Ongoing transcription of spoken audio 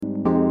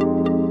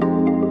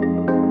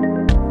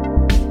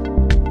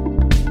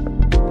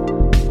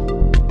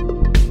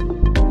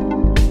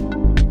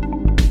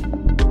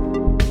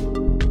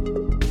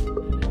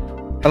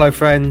Hello,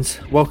 friends.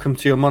 Welcome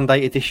to your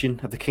Monday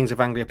edition of the Kings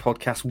of Anglia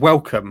podcast.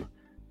 Welcome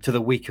to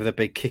the week of the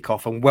big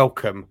kickoff, and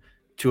welcome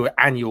to our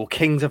annual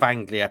Kings of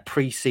Anglia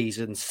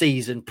pre-season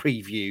season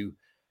preview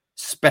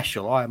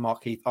special. I am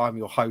Mark Heath. I'm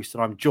your host,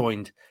 and I'm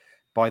joined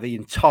by the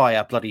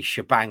entire bloody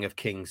shebang of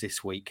Kings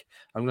this week.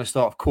 I'm going to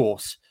start, of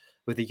course,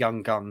 with the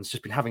young guns.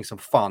 Just been having some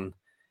fun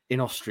in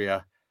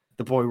Austria.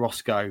 The boy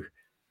Roscoe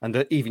and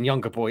the even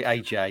younger boy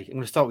AJ. I'm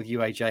going to start with you,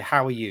 AJ.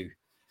 How are you?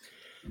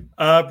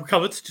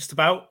 Recovered just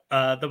about.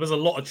 There was a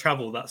lot of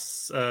travel.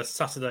 That's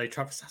Saturday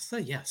travel.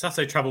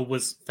 Saturday travel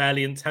was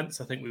fairly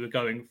intense. I think we were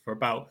going for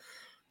about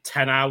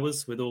 10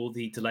 hours with all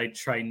the delayed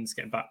trains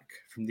getting back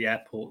from the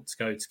airport to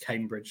go to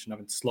Cambridge and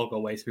having to slog our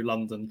way through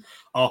London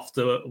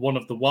after one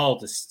of the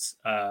wildest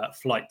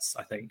flights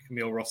I think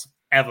Emil Ross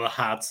ever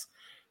had,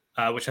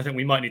 which I think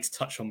we might need to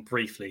touch on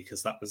briefly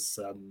because that was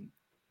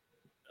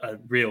a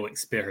real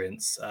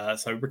experience.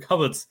 So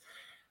recovered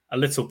a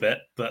little bit,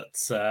 but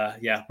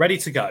ready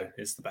to go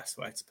is the best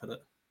way to put it.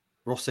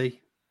 Rossi,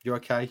 you're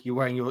okay? You're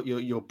wearing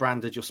your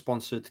branded, your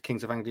sponsored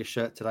Kings of Anglia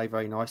shirt today.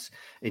 Very nice.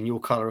 In your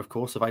colour, of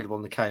course, available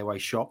in the KOA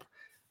shop.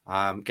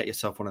 Get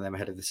yourself one of them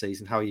ahead of the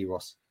season. How are you,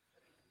 Ross?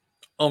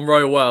 I'm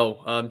very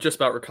well. Just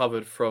about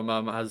recovered from,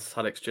 as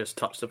Alex just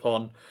touched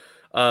upon,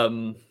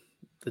 the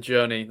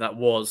journey that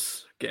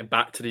was getting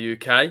back to the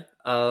UK.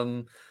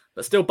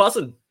 But still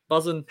buzzing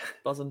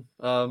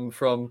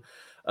from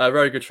a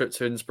very good trip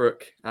to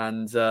Innsbruck,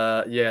 and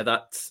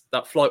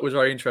that flight was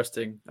very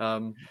interesting.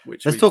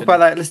 Let's talk about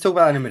that. Let's talk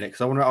about that in a minute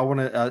because I want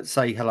to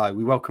say hello.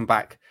 We welcome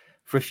back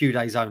for a few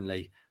days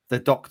only the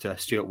Doctor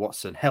Stuart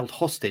Watson, held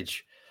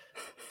hostage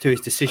to his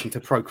decision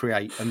to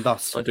procreate, and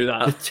thus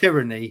the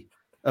tyranny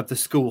of the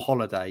school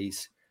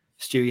holidays.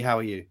 Stewie, how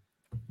are you?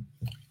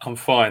 I'm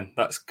fine.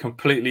 That's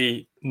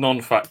completely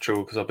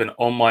non-factual because I've been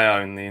on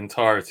my own the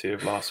entirety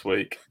of last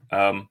week.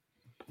 But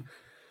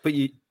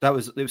it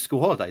was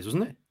school holidays,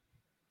 wasn't it?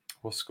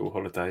 Was school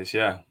holidays,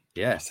 yeah.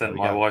 Yeah. I sent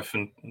my wife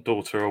and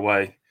daughter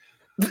away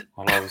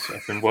while I've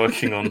been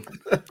working on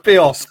Be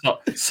off.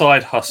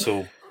 Side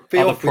hustle,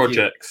 other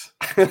projects.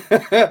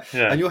 Yeah.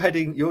 And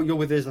you're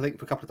with us, I think,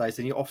 for a couple of days,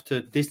 and you're off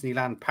to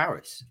Disneyland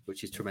Paris,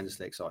 which is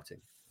tremendously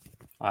exciting.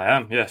 I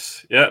am,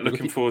 yes. Yeah,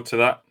 looking forward to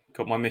that.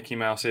 Got my Mickey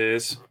Mouse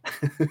ears.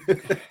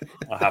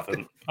 I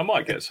haven't. I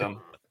might get some.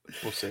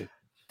 We'll see.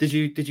 Did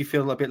you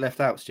feel a bit left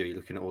out, Stewie,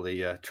 looking at all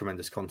the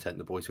tremendous content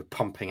the boys were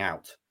pumping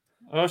out?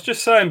 I was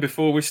just saying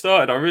before we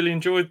started, I really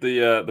enjoyed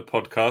the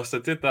podcast. I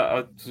did that.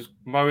 I was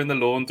mowing the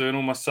lawn, doing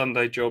all my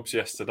Sunday jobs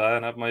yesterday,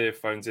 and had my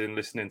earphones in,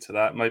 listening to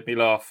that. It made me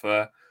laugh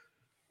on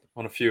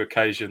a few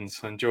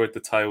occasions. I enjoyed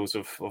the tales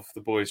of the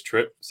boys'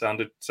 trip.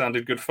 Sounded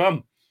good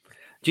fun.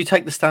 Do you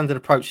take the standard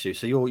approach to?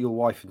 So your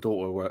wife and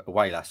daughter were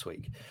away last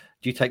week.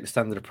 Do you take the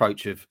standard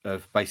approach of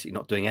basically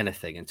not doing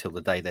anything until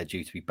the day they're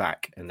due to be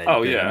back, and then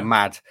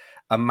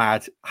a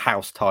mad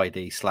house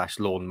tidy /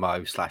 lawn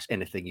mow /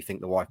 anything you think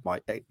the wife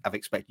might have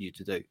expected you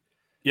to do?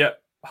 Yeah,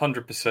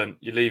 100%.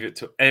 You leave it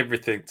to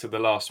everything to the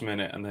last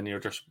minute, and then you're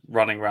just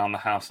running around the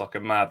house like a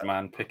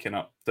madman, picking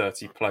up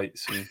dirty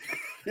plates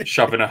and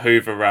shoving a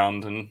Hoover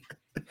around and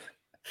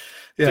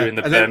doing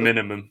the bare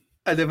minimum.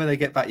 And then when they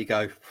get back, you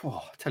go,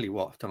 I tell you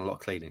what, I've done a lot of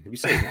cleaning. Have you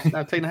seen this?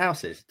 Now clean the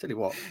houses. Tell you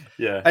what.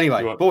 Yeah.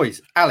 Anyway,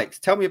 boys, Alex,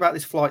 tell me about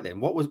this flight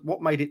then.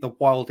 What made it the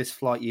wildest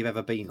flight you've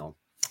ever been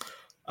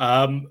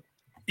on?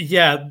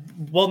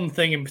 One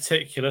thing in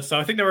particular. So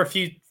I think there were a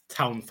few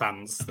town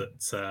fans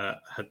that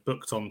had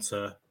booked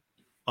onto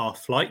our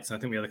flight. I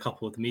think we had a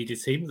couple of the media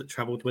team that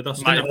travelled with us.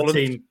 Matt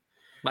Holland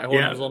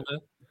was on there.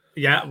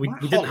 Yeah, we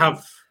didn't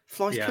have...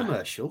 Flies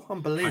commercial,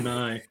 unbelievable.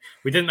 I know.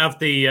 We didn't have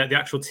the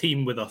actual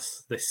team with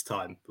us this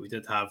time, but we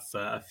did have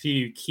a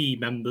few key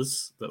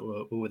members that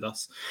were with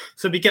us.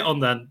 So we get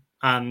on then,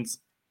 and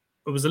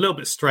it was a little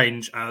bit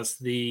strange as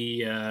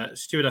the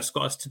stewardess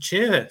got us to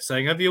cheer,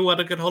 saying, "Have you all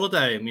had a good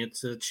holiday?" And we had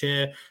to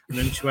cheer, and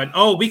then she went,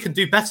 "Oh, we can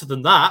do better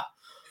than that,"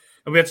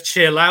 and we had to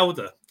cheer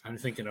louder. I'm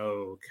thinking,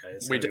 "Oh, okay."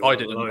 I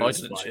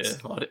didn't cheer.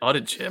 I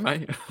didn't cheer,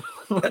 mate.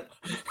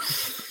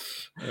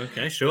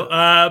 Okay, sure.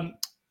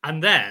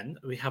 And then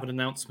we have an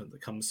announcement that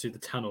comes through the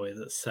tannoy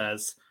that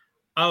says,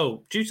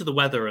 due to the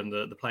weather and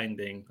the plane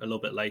being a little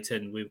bit late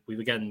in,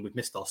 we've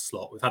missed our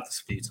slot. We've had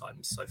this a few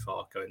times so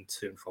far going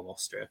to and from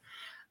Austria.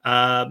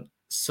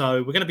 So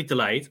we're going to be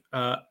delayed.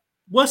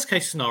 Worst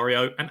case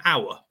scenario, an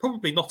hour.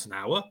 Probably not an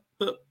hour,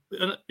 but,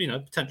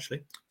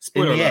 potentially.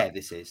 Spoiler alert.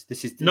 This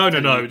is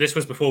No. This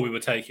was before we were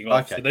taking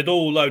off. Okay. So they'd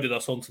all loaded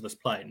us onto this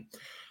plane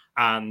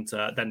and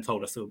then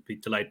told us it would be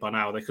delayed by an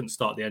hour. They couldn't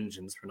start the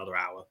engines for another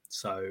hour.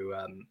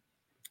 So...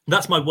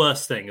 that's my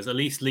worst thing, is at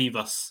least leave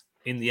us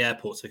in the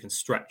airport so we can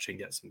stretch and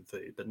get some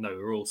food. But no,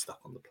 we're all stuck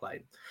on the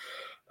plane.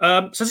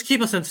 So to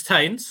keep us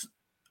entertained,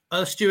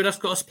 stewardess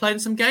got us playing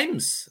some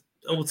games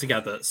all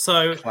together.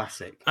 So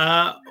classic.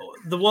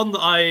 The one that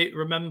I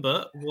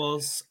remember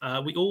was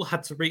we all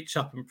had to reach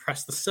up and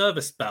press the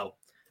service bell.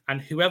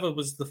 And whoever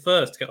was the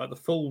first to get the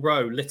full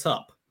row lit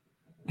up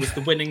was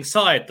the winning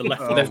side, the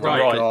left and the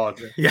right. God.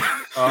 Yeah.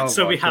 Oh,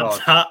 so we had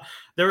God. that.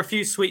 There are a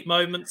few sweet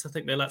moments. I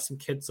think they let some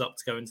kids up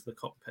to go into the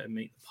cockpit and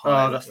meet the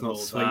pilot. Oh, that's not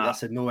sweet.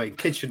 That's annoying.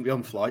 Kids shouldn't be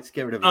on flights.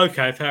 Get rid of them.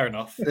 Okay, fair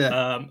enough.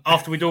 Yeah.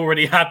 After we'd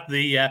already had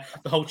the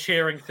whole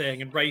cheering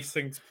thing and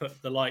racing to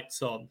put the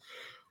lights on,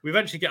 we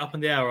eventually get up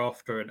in the air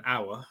after an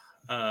hour.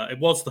 It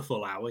was the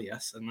full hour,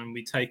 yes, and then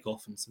we take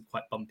off in some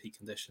quite bumpy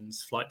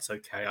conditions. Flight's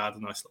okay. I had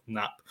a nice little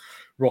nap.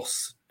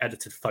 Ross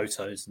edited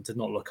photos and did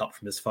not look up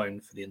from his phone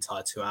for the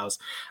entire 2 hours.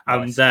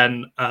 And Nice.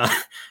 then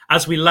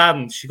as we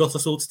land, she got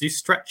us all to do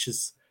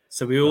stretches.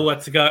 So we all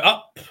had to go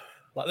up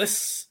like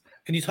this.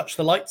 Can you touch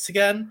the lights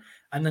again?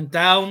 And then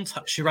down,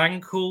 touch your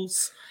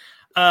ankles.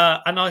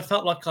 And I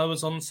felt like I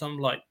was on some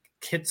like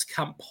kids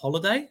camp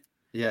holiday.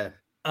 Yeah.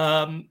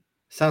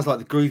 Sounds like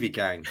the Groovy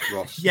Gang,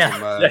 Ross. Yeah.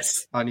 From,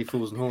 Yes. Only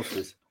Fools and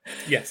Horses.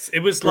 Yes, it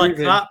was like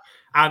that.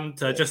 And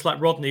just like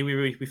Rodney,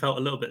 we felt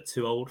a little bit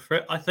too old for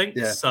it, I think.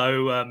 Yeah.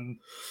 So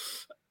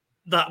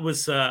that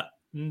was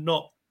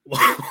not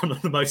one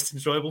of the most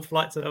enjoyable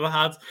flights I've ever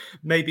had.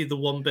 Maybe the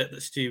one bit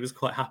that Stu was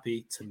quite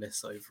happy to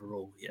miss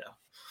overall. Yeah.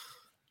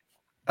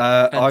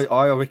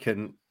 I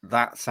reckon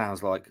that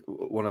sounds like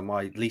one of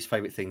my least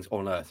favourite things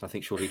on earth. I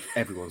think surely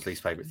everyone's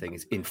least favourite thing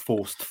is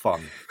enforced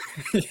fun.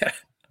 Yeah.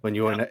 When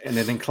you're in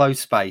an enclosed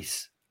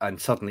space and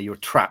suddenly you're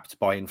trapped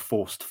by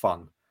enforced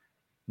fun.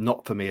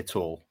 Not for me at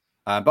all.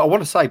 But I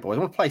want to say, boys, I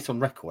want to place on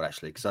record,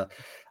 actually, because I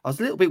was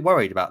a little bit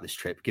worried about this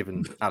trip,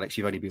 given, Alex,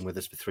 you've only been with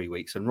us for 3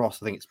 weeks. And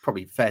Ross, I think it's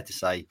probably fair to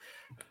say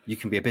you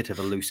can be a bit of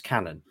a loose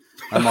cannon.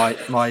 And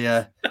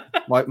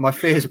my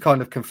fears were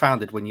kind of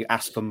confounded when you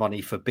asked for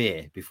money for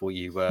beer before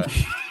you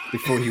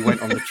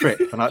went on the trip.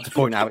 And I had to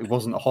point out it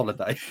wasn't a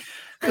holiday.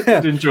 I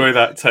did enjoy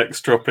that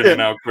text dropping in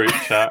our group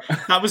chat.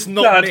 That was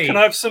not Dad, me. can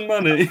I have some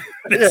money?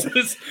 This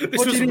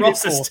was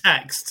Ross's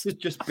text.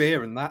 It's just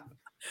beer and that.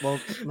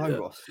 Well, no,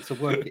 Ross,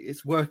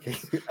 it's working.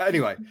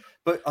 Anyway,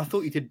 but I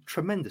thought you did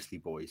tremendously,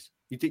 boys.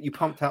 You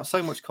pumped out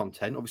so much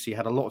content. Obviously, you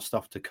had a lot of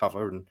stuff to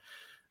cover and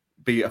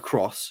be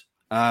across.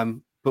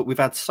 But we've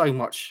had so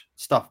much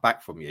stuff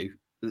back from you.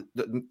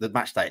 The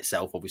match day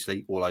itself,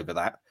 obviously, all over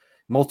that.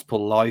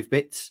 Multiple live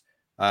bits,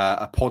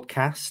 a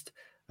podcast,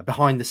 a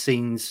behind the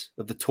scenes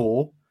of the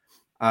tour.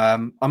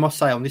 I must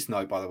say on this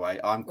note, by the way,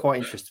 I'm quite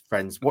interested,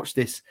 friends. Watch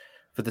this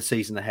for the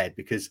season ahead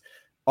because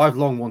I've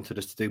long wanted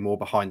us to do more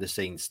behind the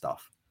scenes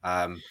stuff.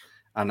 And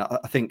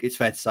I think it's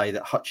fair to say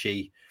that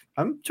Hutchie,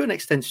 to an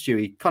extent,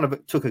 Stewie, kind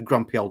of took a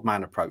grumpy old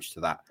man approach to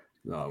that.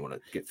 No, I want to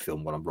get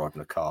filmed when I'm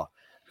driving a car.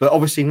 But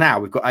obviously now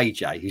we've got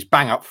AJ, who's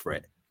bang up for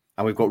it,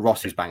 and we've got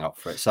Ross, who's bang up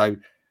for it. So,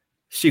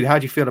 Stu, how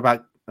do you feel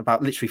about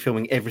literally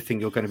filming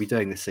everything you're going to be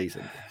doing this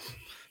season?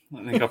 I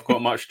don't think I've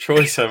got much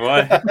choice, have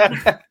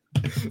I?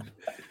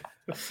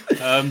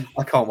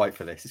 I can't wait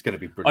for this. It's going to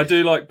be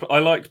brilliant. I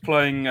liked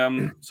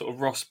playing sort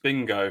of Ross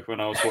Bingo when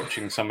I was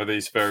watching some of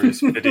these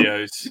various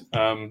videos.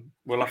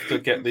 We'll have to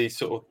get the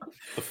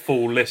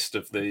full list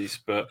of these,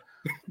 but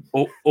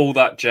all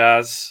that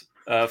jazz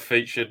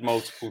featured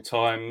multiple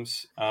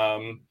times.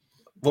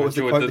 What was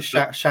the quote?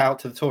 Shout out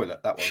to the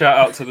toilet. That one. Shout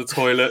out to the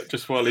toilet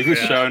just while he was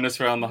showing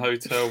us around the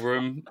hotel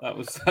room. That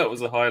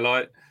was a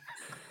highlight.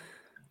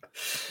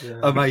 Yeah.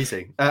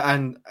 Amazing.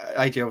 And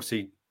AJ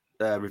obviously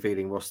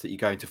revealing, Ross, that you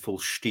go into full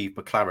Steve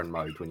McLaren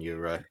mode when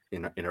you're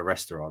in a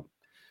restaurant.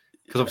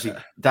 Because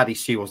obviously Daddy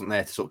Stu wasn't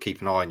there to sort of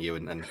keep an eye on you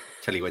and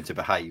tell you when to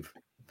behave.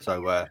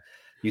 So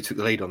you took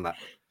the lead on that.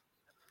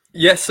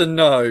 Yes and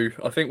no.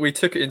 I think we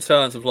took it in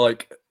terms of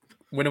like,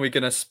 when are we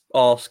going to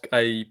ask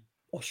a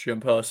Austrian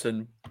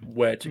person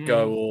where to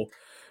go, or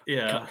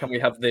can we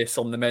have this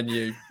on the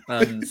menu?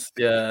 And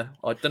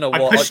I don't know.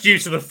 I pushed you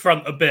to the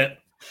front a bit.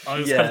 I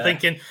was kind of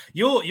thinking,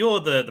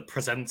 you're the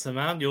presenter,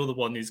 man. You're the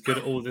one who's good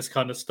at all this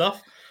kind of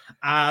stuff.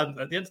 And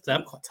at the end of the day,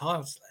 I'm quite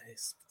tired.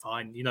 It's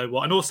fine, you know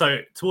what? And also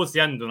towards the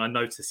end, when I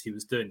noticed he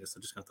was doing this, I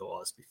just kind of thought,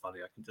 this would be funny.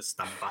 I can just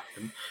stand back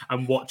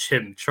and watch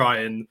him try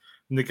and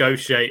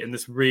negotiate in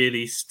this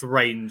really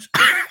strange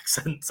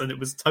accent, and it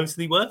was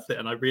totally worth it.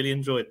 And I really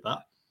enjoyed that.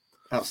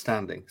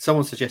 Outstanding.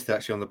 Someone suggested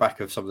actually on the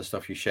back of some of the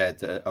stuff you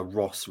shared a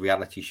Ross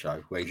reality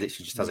show where he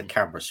literally just has a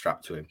camera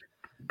strapped to him,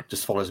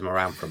 just follows him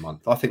around for a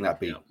month. I think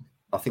that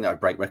would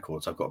break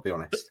records. I've got to be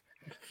honest.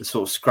 The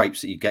sort of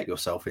scrapes that you get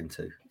yourself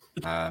into,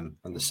 and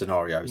the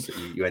scenarios that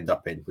you end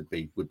up in would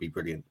be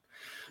brilliant.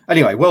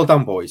 Anyway, well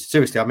done, boys.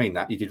 Seriously, I mean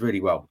that you did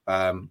really well.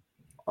 I'm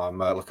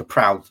like a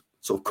proud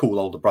sort of cool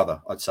older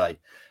brother, I'd say,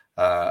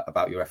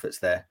 about your efforts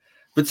there.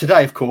 But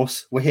today, of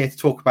course, we're here to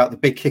talk about the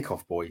big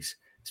kickoff, boys.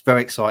 It's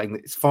very exciting.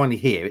 It's finally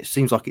here. It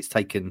seems like it's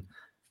taken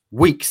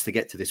weeks to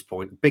get to this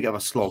point. Big of a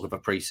slog of a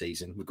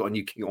pre-season. We've got a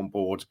new king on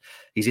board.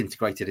 He's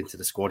integrated into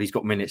the squad. He's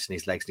got minutes in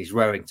his legs and he's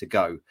raring to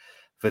go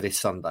for this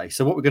Sunday.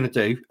 So what we're going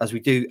to do, as we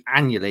do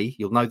annually,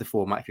 you'll know the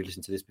format if you've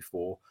listened to this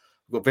before.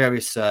 We've got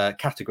various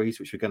categories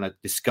which we're going to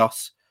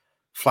discuss,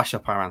 flash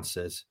up our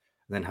answers,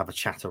 and then have a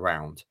chat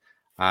around.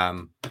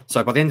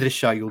 So by the end of the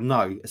show, you'll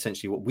know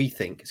essentially what we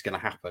think is going to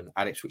happen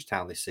at Ipswich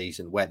Town this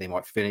season, where they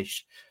might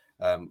finish,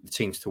 the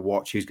teams to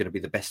watch, who's going to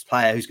be the best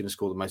player, who's going to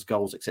score the most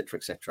goals, etc.,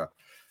 etc.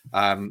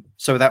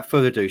 So without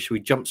further ado, should we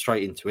jump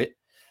straight into it?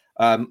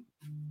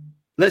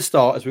 Let's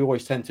start, as we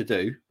always tend to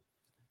do,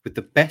 with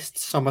the best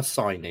summer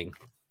signing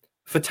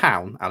for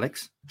Town,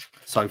 Alex,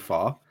 so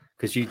far,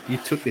 because you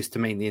took this to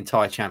mean the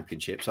entire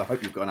championship. So I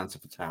hope you've got an answer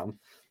for Town.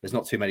 There's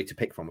not too many to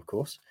pick from, of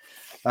course.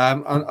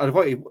 I'd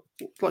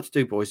like to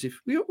do, boys, if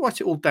we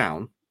write it all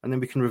down and then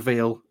we can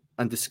reveal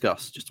and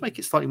discuss, just to make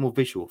it slightly more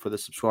visual for the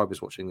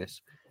subscribers watching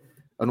this,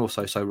 and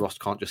also so Ross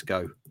can't just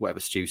go whatever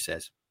Stu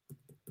says.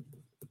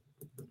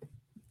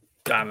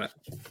 Damn it!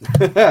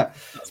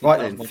 Right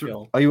then,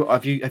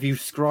 have you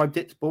scribed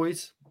it,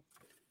 boys?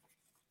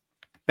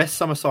 Best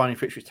summer signing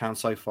for Ipswich Town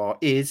so far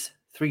is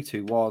 3,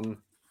 2, 1.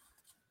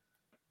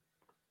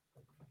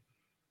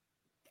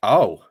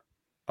 Oh,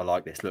 I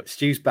like this. Look,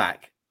 Stu's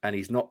back, and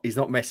he's not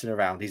messing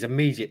around. He's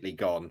immediately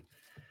gone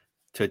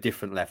to a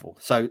different level.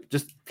 So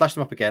just flash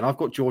them up again. I've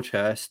got George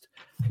Hurst.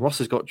 Ross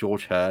has got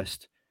George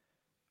Hurst.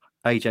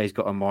 AJ's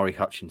got Amari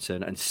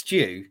Hutchinson, and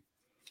Stu,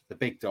 the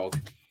big dog,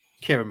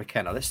 Kieran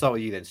McKenna. Let's start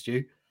with you then,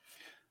 Stu.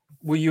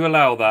 Will you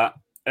allow that?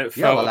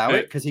 I'll allow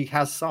it because he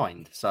has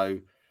signed. So,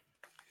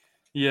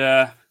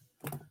 yeah,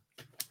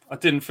 I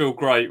didn't feel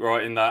great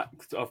writing that.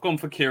 I've gone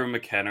for Kieran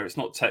McKenna. It's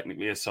not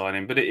technically a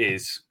signing, but it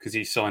is because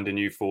he signed a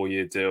new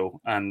 4-year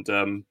deal. And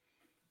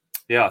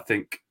I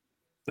think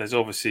there's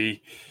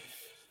obviously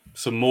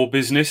some more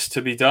business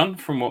to be done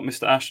from what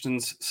Mr.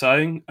 Ashton's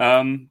saying.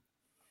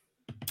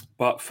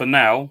 But for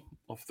now,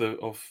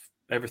 of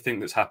everything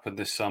that's happened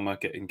this summer,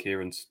 getting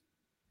Kieran's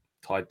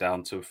tied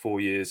down to 4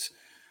 years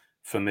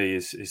for me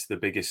is the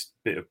biggest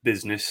bit of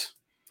business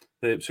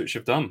that Ipswich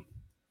have done.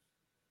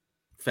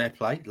 Fair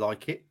play,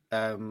 like it.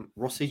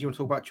 Rossi, do you want to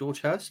talk about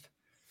George Hurst?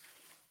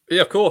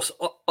 Yeah, of course.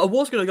 I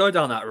was going to go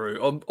down that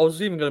route. I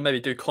was even going to maybe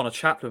do Connor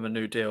Chaplin a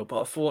new deal,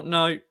 but I thought,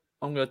 no,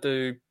 I'm going to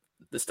do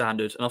the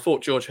standard. And I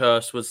thought George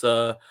Hurst was,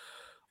 I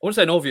wouldn't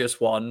say an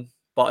obvious one,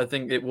 but I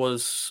think it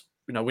was,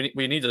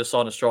 we needed to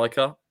sign a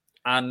striker,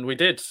 and we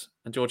did.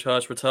 And George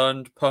Hurst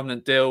returned,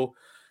 permanent deal,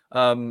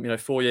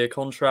 4-year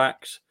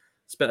contract,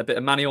 spent a bit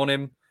of money on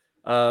him,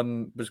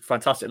 was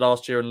fantastic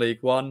last year in League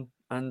One.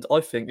 And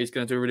I think he's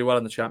going to do really well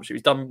in the Championship.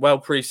 He's done well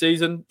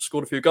pre-season,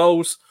 scored a few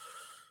goals,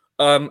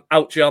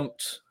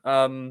 out-jumped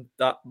that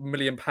 £1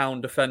 million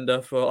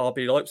defender for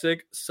RB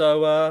Leipzig.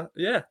 So,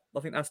 I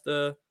think that's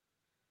the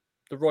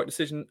right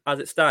decision as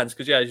it stands.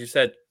 Because, as you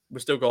said,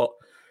 we've still got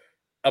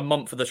a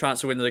month of the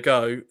transfer window to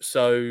go.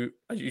 So,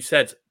 as you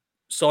said,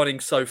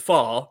 signing so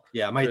far...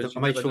 Yeah, I made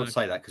sure to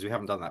say that because we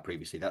haven't done that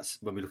previously. That's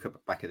when we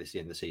look back at this at the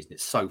end of the season.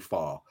 It's so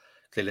far.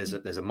 Clearly,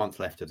 there's a month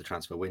left of the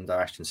transfer window.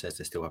 Ashton says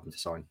they're still hoping to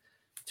sign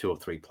 2 or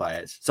 3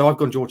 players. So I've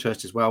gone George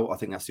Hurst as well. I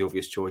think that's the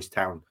obvious choice.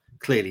 Town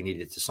clearly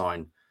needed to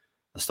sign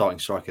a starting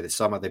striker this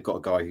summer. They've got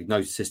a guy who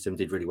knows the system,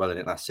 did really well in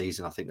it last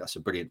season. I think that's a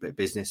brilliant bit of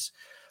business.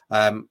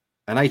 And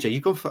AJ,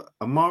 you've gone for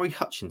Amari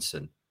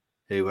Hutchinson,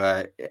 who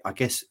I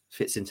guess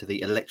fits into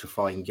the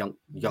electrifying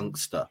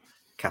youngster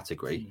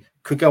category.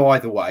 Could go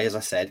either way, as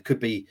I said.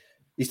 Could be,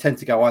 these tend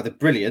to go either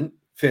brilliant,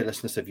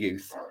 fearlessness of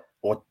youth,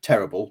 or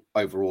terrible,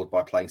 overawed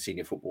by playing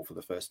senior football for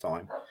the first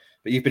time.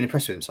 But you've been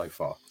impressed with him so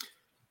far.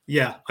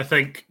 Yeah, I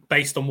think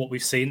based on what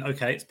we've seen,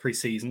 okay, it's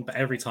pre-season, but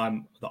every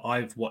time that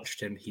I've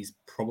watched him, he's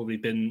probably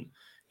been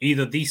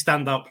either the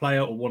standout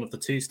player or one of the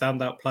 2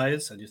 standout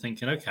players. And you're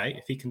thinking, okay,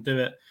 if he can do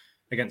it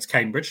against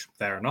Cambridge,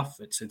 fair enough.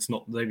 It's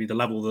not maybe the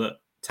level that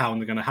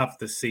Town are going to have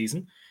this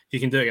season. If you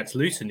can do it against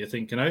Luton, you're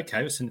thinking,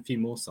 okay, we've seen a few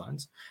more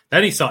signs.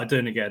 Then he started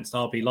doing it against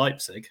RB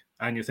Leipzig,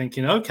 and you're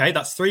thinking, okay,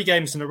 that's 3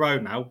 games in a row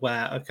now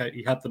where, okay,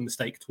 he had the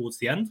mistake towards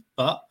the end,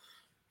 but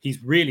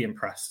he's really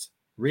impressed.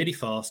 Really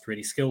fast,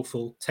 really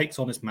skillful, takes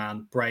on his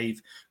man,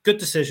 brave, good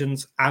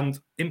decisions, and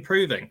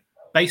improving.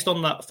 Based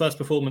on that first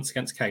performance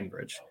against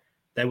Cambridge,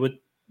 there were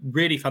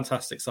really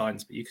fantastic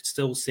signs, but you could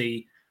still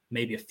see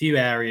maybe a few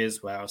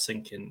areas where I was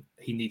thinking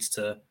he needs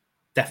to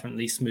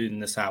definitely smoothen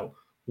this out.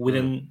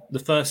 Within the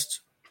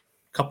first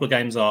couple of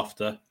games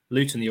after,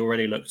 Luton, he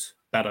already looked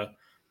better.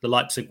 The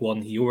Leipzig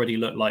one, he already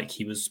looked like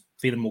he was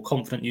feeling more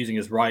confident using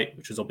his right,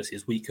 which is obviously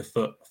his weaker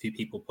foot. A few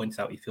people pointed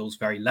out he feels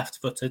very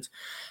left-footed.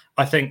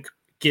 I think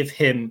give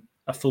him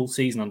a full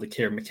season under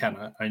Kieran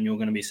McKenna, and you're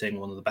going to be seeing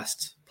one of the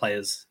best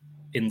players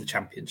in the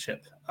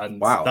Championship.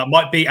 And that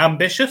might be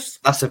ambitious.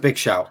 That's a big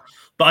shout.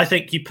 But I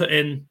think you put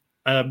in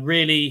a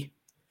really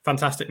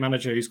fantastic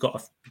manager who's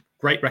got a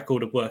great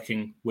record of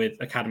working with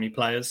academy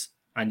players,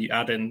 and you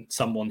add in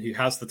someone who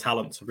has the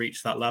talent to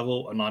reach that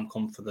level, and I'm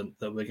confident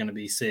that we're going to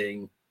be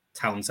seeing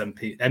Town's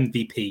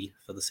MVP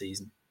for the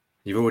season.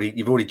 You've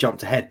already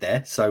jumped ahead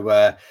there,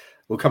 so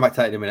we'll come back to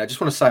that in a minute. I just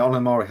want to say on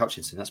Amari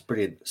Hutchinson, that's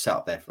brilliant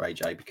setup there for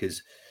AJ,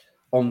 because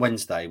on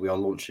Wednesday we are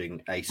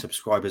launching a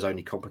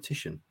subscribers-only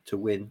competition to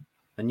win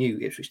a new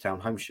Ipswich Town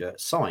home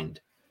shirt signed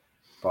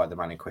by the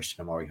man in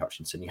question, Amari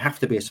Hutchinson. You have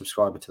to be a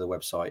subscriber to the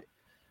website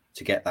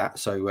to get that.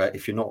 So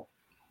if you're not,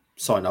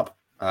 sign up.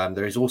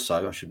 There is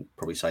also, I shouldn't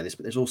probably say this,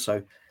 but there's also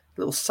a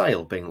little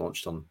sale being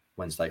launched on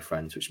Wednesday,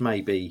 friends, which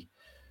may be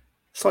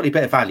slightly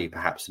better value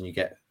perhaps than you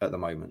get at the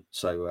moment.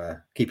 So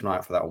keep an eye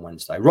out for that on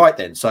Wednesday. Right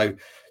then, so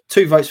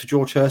 2 votes for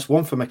George Hurst,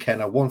 1 for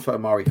McKenna, 1 for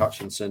Amari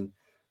Hutchinson.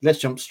 Let's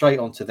jump straight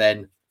on to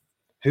then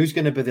who's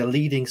going to be the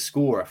leading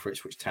scorer for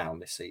Ipswich Town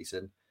this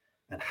season.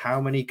 And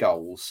how many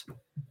goals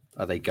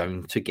are they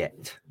going to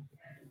get?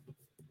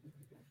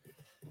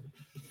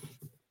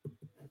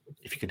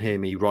 If you can hear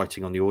me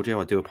writing on the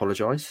audio, I do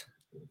apologise.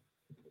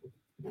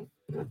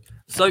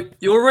 So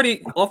you're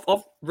already...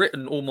 I've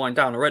written all mine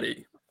down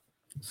already.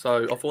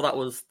 So I thought that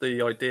was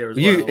the idea as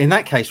well. In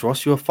that case,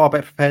 Ross, you're far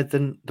better prepared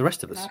than the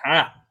rest of us.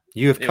 Ah,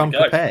 You have come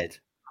prepared.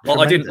 Well,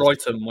 I didn't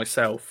Tremendous. write them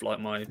myself, like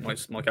my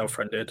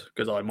girlfriend did,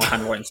 because my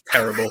handwriting's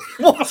terrible.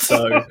 What?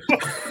 So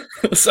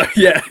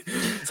yeah.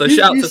 So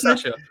shout out to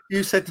Sasha.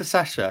 You said to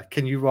Sasha,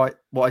 "Can you write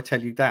what I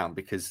tell you down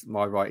because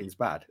my writing's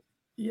bad?"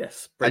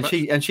 Yes, And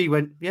she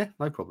went, "Yeah,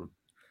 no problem."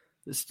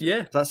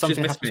 Yeah, that's something she's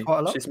that missed happens me. quite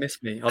a lot. She's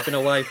missed me. I've been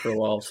away for a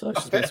while, so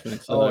she's missed me.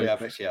 So. Oh yeah, I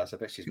bet she has. I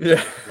bet she's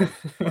missed me.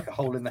 Like a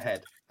hole in the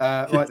head.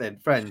 Right then,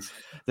 friends,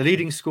 the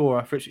leading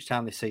scorer for Ipswich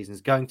Town this season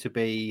is going to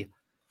be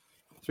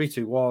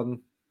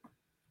 3-2-1.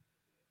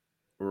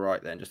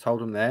 Right then, just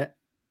hold them there.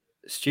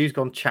 Stu's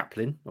gone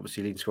Chaplin,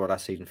 obviously leading scorer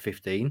last season,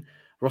 15.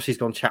 Rossi's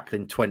gone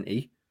Chaplin,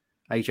 20.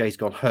 AJ's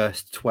gone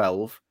Hurst,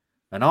 12.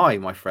 And I,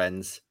 my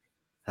friends,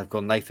 have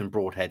gone Nathan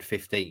Broadhead,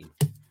 15.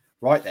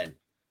 Right then,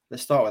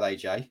 let's start with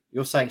AJ.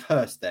 You're saying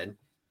Hurst then.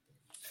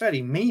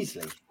 Fairly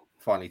measly,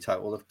 finally,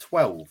 total of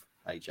 12,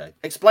 AJ.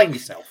 Explain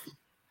yourself.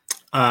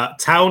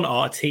 Town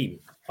are a team.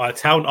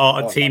 Town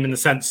are a team in the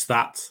sense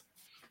that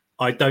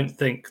I don't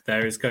think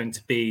there is going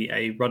to be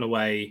a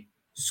runaway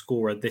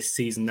scorer this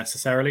season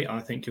necessarily. I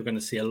think you're going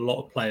to see a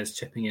lot of players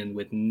chipping in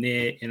with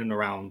in and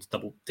around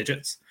double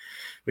digits,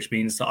 which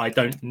means that I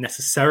don't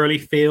necessarily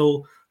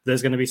feel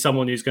there's going to be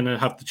someone who's going to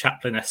have the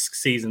Chaplin-esque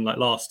season like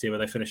last year where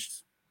they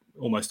finished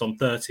almost on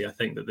 30. I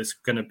think that there's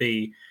going to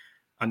be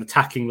an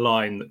attacking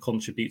line that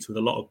contributes with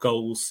a lot of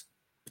goals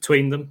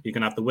between them. You're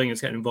going to have the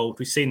wingers getting involved.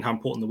 We've seen how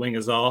important the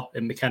wingers are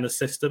in McKenna's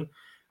system,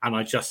 and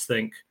I just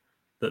think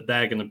that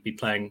they're going to be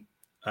playing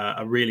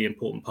a really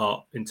important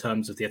part in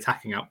terms of the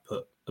attacking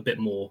output a bit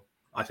more.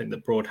 I think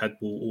that Broadhead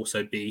will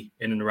also be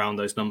in and around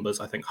those numbers.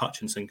 I think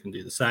Hutchinson can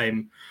do the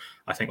same.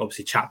 I think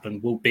obviously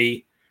Chaplin will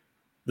be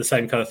the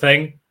same kind of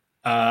thing.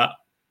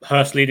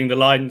 Hurst leading the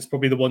line is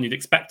probably the one you'd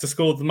expect to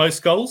score the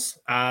most goals,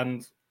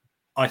 and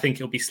I think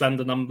it'll be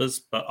slender numbers,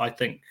 but I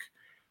think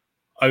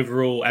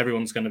overall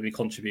everyone's going to be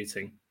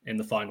contributing in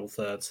the final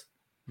third,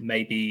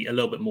 maybe a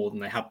little bit more than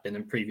they have been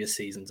in previous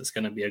seasons. It's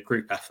going to be a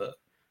group effort,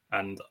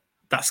 and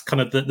that's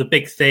kind of the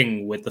big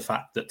thing with the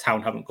fact that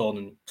Town haven't gone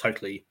and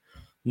totally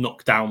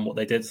knocked down what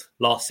they did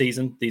last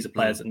season. These are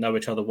players that know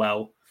each other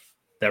well.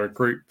 They're a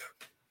group.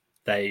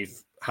 They've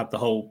had the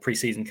whole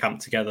pre-season camp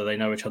together. They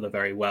know each other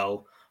very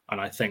well. And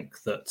I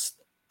think that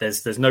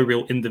there's no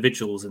real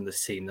individuals in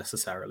this team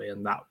necessarily.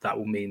 And that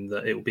will mean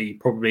that it will be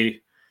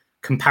probably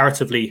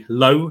comparatively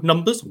low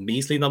numbers, or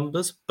measly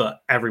numbers,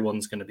 but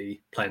everyone's going to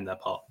be playing their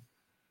part.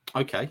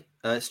 Okay.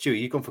 Stu,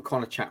 you've gone for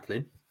Connor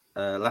Chaplin,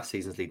 last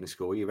season's leading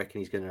scorer. You reckon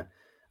he's going to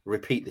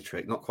repeat the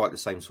trick? Not quite the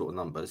same sort of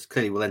numbers.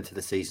 Clearly will enter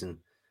the season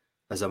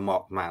as a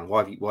marked man.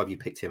 Why have you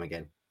picked him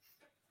again?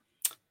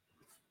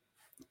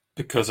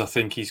 Because I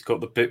think he's got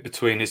the bit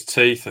between his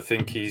teeth. I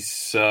think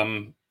he's,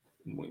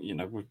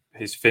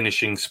 his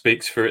finishing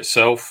speaks for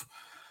itself.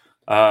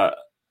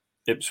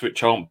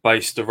 Ipswich aren't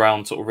based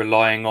around sort of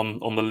relying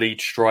on the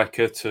lead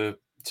striker to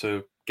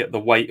get the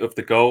weight of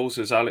the goals,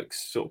 as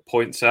Alex sort of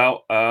points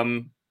out.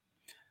 And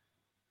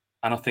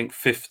I think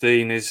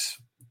 15 is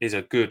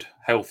a good,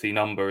 healthy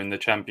number in the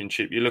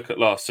Championship. You look at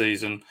last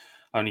season,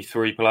 only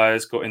 3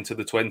 players got into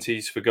the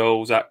 20s for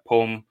goals: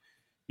 Akpom,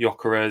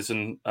 Gyökeres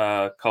and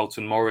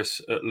Carlton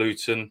Morris at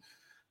Luton.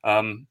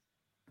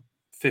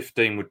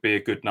 15 would be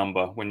a good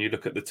number. When you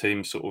look at the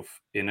team sort of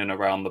in and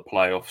around the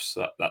playoffs,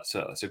 that's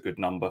a good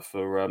number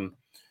for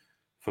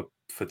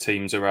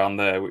teams around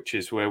there, which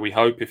is where we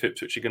hope, if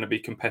Ipswich are going to be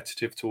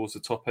competitive towards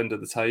the top end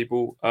of the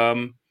table,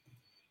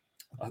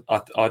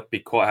 I'd be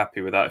quite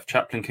happy with that. If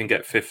Chaplin can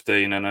get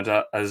 15, and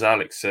as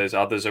Alex says,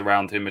 others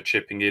around him are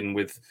chipping in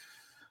with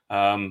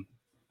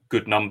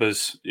good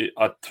numbers,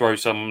 I'd throw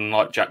someone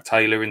like Jack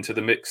Taylor into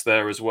the mix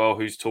there as well,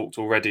 who's talked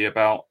already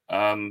about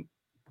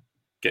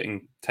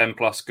getting 10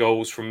 plus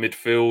goals from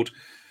midfield.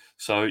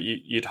 So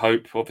you'd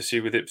hope,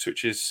 obviously, with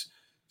Ipswich's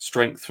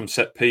strength from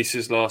set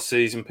pieces last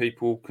season,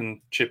 people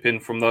can chip in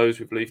from those,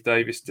 with Leif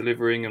Davis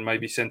delivering and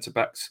maybe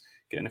centre-backs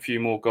getting a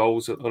few more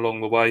goals along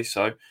the way.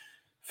 So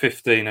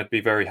 15 I'd be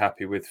very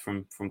happy with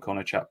from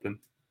Connor Chaplin.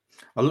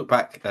 I look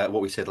back at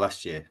what we said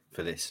last year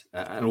for this,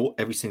 and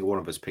every single one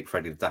of us picked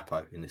Freddie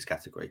Dapo in this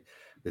category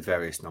with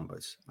various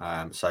numbers.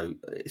 So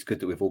it's good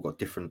that we've all got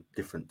different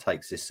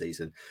takes this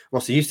season.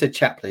 Rossi, you said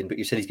Chaplin, but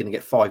you said he's going to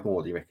get 5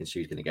 more. Do you reckon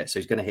Stu's going to get? So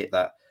he's going to hit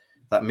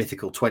that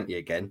mythical 20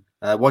 again.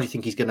 Why do you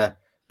think he's going to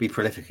be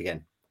prolific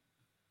again?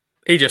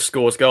 He just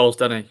scores goals,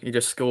 doesn't he? He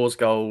just scores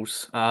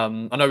goals. I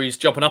know he's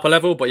jumping up a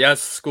level, but he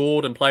has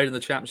scored and played in the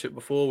Championship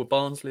before with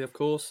Barnsley, of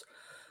course.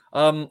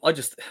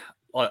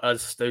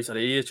 As Stu said,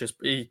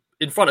 he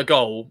in front of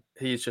goal,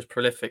 he is just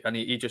prolific, and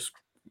he just,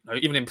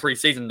 even in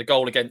pre-season, the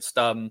goal against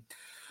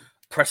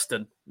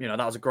Preston,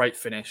 that was a great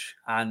finish,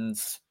 and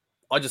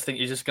I just think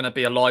he's just going to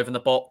be alive in the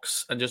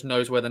box and just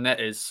knows where the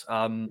net is.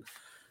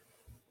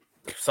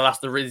 So that's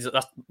the reason.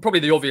 That's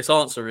probably the obvious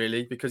answer,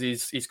 really, because he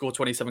scored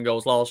 27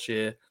 goals last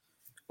year.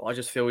 But I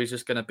just feel he's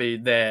just going to be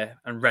there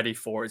and ready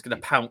for it. He's going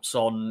to pounce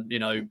on,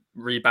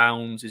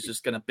 rebounds. He's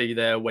just going to be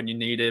there when you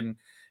need him.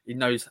 He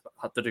knows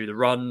how to do the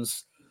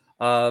runs.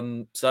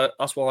 So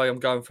that's why I'm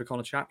going for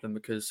Connor Chaplin,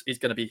 because he's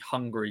going to be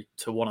hungry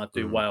to want to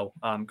do well.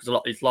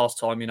 Because his last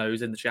time, he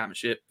was in the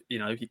championship.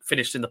 He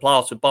finished in the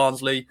playoffs with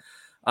Barnsley.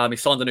 He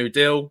signed a new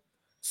deal.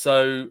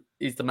 So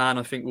he's the man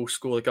I think will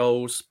score the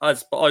goals.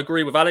 But I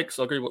agree with Alex.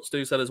 I agree with what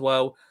Stu said as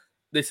well.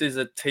 This is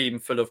a team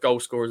full of goal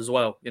scorers as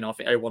well. I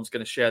think everyone's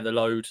going to share the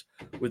load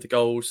with the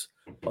goals.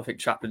 But I think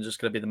Chaplin's just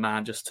going to be the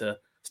man just to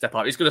step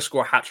up. He's going to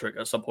score a hat-trick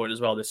at some point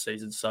as well this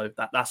season. So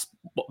that's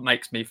what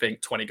makes me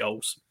think 20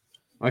 goals.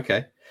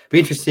 Okay. Be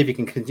interested to see if he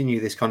can continue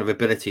this kind of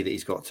ability that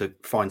he's got to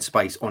find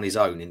space on his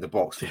own in the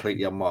box,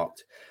 completely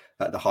unmarked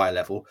at the higher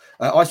level.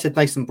 I said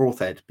Nathan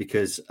Broadhead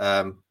because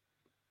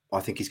I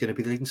think he's going to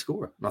be the leading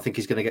scorer. And I think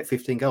he's going to get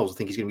 15 goals. I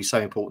think he's going to be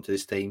so important to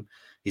this team.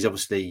 He's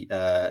obviously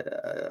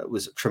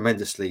was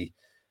tremendously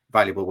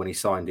valuable when he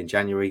signed in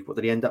January. What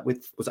did he end up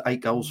with? Was it 8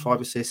 goals,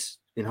 5 assists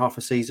in half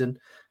a season?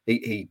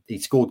 He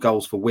scored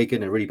goals for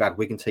Wigan, a really bad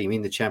Wigan team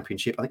in the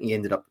Championship. I think he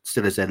ended up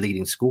still as their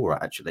leading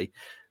scorer, actually,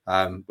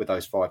 with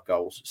those 5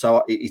 goals.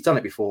 So he's done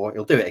it before.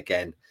 He'll do it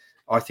again.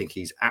 I think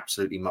he's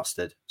absolutely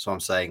mustard. So I'm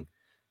saying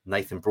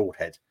Nathan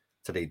Broadhead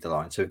to lead the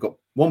line. So we've got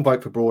 1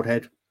 vote for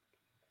Broadhead,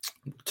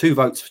 2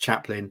 votes for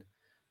Chaplin,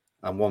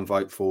 and 1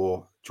 vote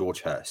for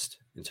George Hurst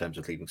in terms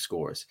of leading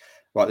scorers.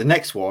 Right, the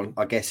next one,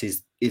 I guess,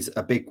 is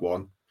a big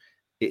one.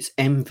 It's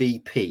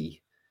MVP,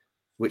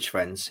 which,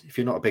 friends, if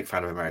you're not a big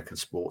fan of American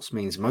sports,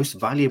 means most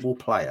valuable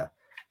player.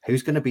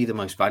 Who's going to be the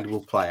most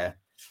valuable player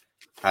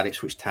at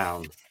Ipswich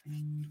Town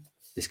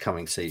this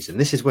coming season?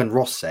 This is when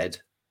Ross said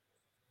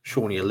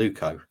Shawnee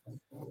Aluko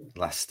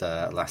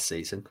last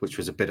season, which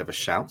was a bit of a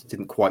shout. It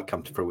didn't quite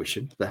come to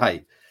fruition, but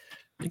hey,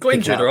 you got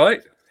injured, all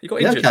right? You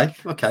got injured.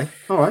 Okay,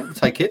 all right, I'll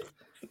take it.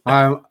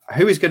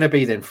 Who is going to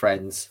be then,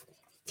 friends,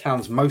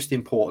 Town's most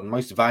important,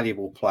 most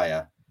valuable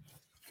player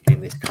in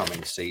this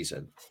coming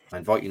season? I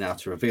invite you now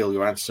to reveal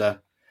your answer.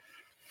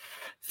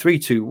 3,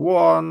 2,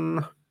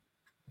 1.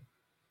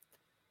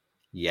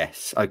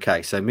 Yes.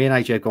 Okay, so me and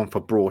AJ have gone for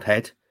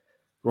Broadhead.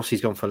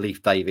 Rossi's gone for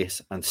Leif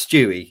Davis, and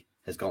Stewie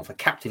has gone for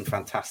Captain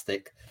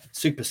Fantastic,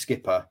 Super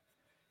Skipper,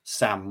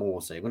 Sam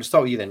Morsey. I'm going to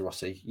start with you then,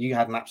 Rossi. You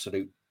had an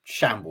absolute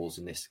shambles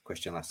in this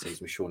question last season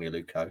with Shawnee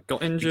Aluko.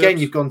 Got injured. Again,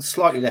 you've gone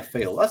slightly left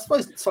field. I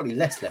suppose slightly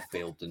less left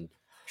field than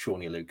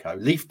Shawnee Aluko.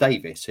 Leif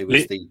Davis, who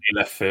was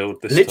left field,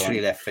 literally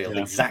time. Left field,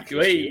 yeah.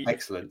 Exactly.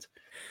 Excellent.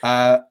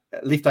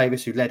 Leif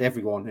Davis, who led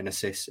everyone in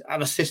assists,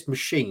 an assist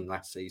machine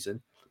last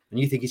season, and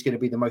you think he's going to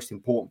be the most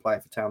important player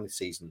for Town this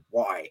season?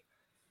 Why?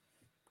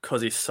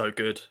 Because he's so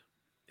good.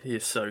 He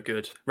is so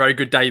good. Very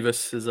good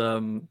Davis, as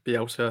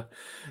Bielsa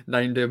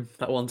named him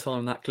that one time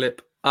in that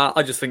clip.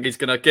 I just think he's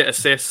going to get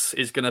assists.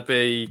 He's going to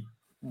be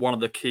one of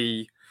the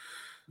key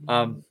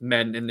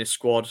men in this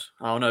squad.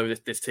 I know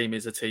this team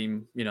is a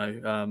team,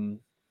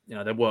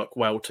 they work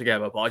well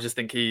together, but I just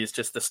think he is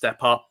just a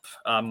step up.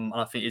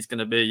 I think he's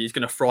going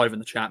to thrive in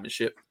the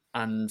Championship.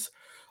 And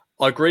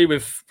I agree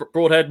with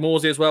Broadhead,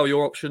 Morsey as well,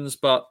 your options,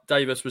 but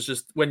Davis was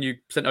just, when you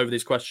sent over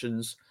these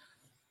questions,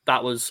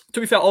 that was,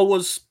 to be fair, I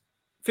was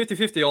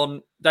 50-50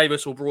 on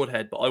Davis or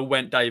Broadhead, but I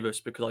went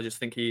Davis because I just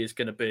think he is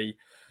going to be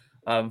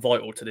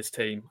vital to this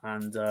team,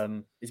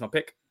 and he's my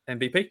pick.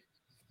 MVP.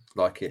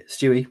 Like it.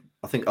 Stewie,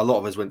 I think a lot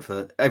of us went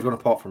for, everyone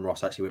apart from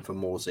Ross actually went for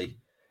Morsey.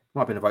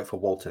 Might have been a vote for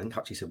Walton. I think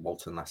actually said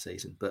Walton last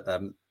season, but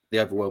the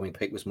overwhelming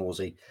pick was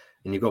Morsey,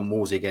 and you've got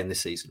Morsey again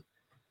this season.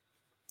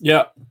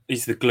 Yeah,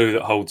 he's the glue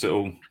that holds it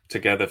all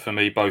together for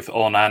me, both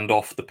on and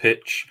off the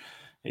pitch.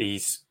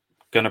 He's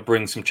going to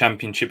bring some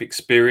Championship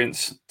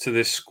experience to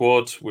this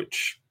squad,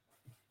 which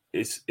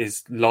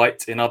is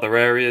light in other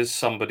areas.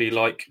 Somebody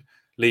like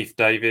Leif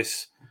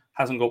Davis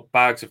hasn't got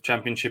bags of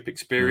Championship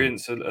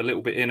experience, a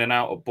little bit in and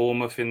out of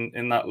Bournemouth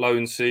in that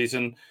loan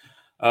season.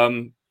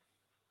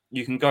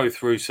 You can go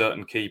through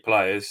certain key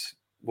players,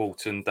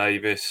 Walton,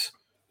 Davis,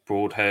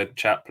 Broadhead,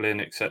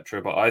 Chaplin,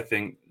 etc. But I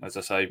think, as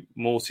I say,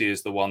 Morsey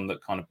is the one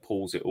that kind of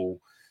pulls it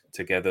all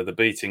together. The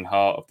beating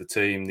heart of the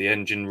team, the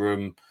engine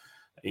room.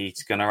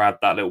 He's going to add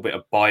that little bit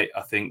of bite.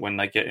 I think when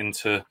they get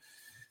into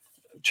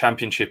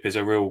Championship is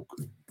a real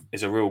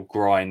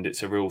grind.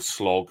 It's a real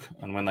slog.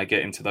 And when they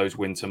get into those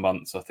winter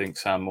months, I think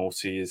Sam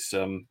Morsey is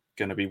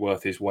going to be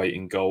worth his weight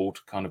in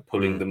gold, kind of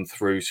pulling them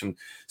through some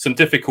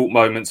difficult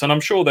moments. And I'm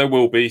sure there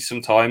will be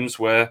some times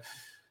where,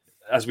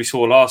 as we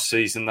saw last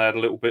season, they had a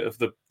little bit of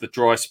the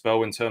dry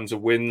spell in terms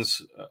of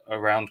wins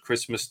around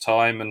Christmas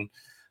time. And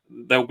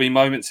there'll be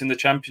moments in the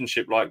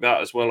Championship like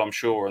that as well, I'm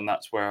sure. And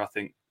that's where I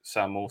think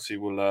Sam Morsey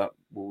will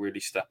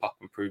really step up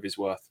and prove his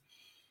worth.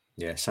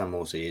 Yeah, Sam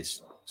Morsey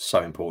is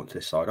so important to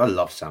this side. I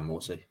love Sam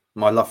Morsey.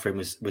 My love for him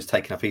was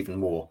taken up even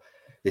more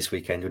this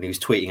weekend when he was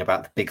tweeting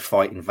about the big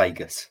fight in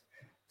Vegas.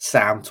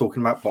 Sam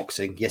talking about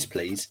boxing. Yes,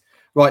 please.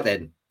 Right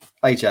then,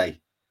 AJ,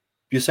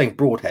 you're saying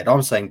Broadhead.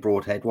 I'm saying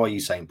Broadhead. Why are you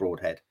saying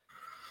Broadhead?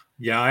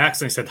 Yeah, I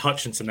accidentally said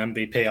Hutchinson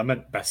MVP. I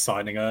meant best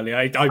signing earlier.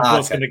 I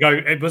was going to go.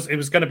 It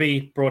was going to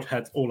be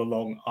Broadhead all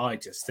along. I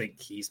just think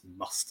he's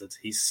mustard.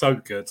 He's so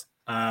good.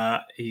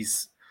 He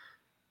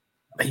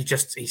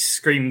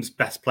screams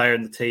best player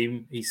in the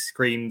team. He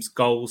screams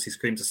goals. He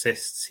screams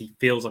assists. He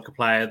feels like a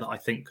player that I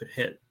think could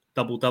hit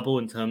double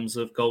in terms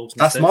of goals.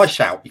 And That's assists. my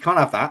shout. You can't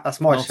have that. That's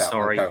my shout.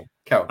 Sorry.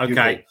 Carol,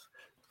 okay.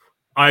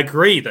 I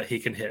agree that he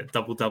can hit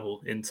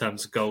double in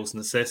terms of goals and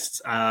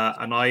assists,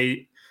 and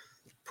I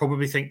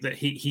probably think that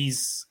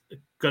he's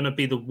going to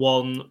be the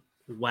one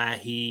where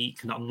he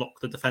can unlock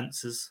the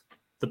defences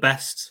the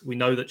best. We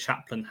know that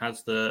Chaplin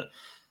has the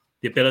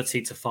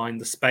ability to find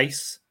the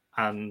space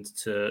and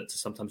to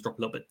sometimes drop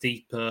a little bit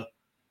deeper,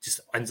 just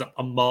ends up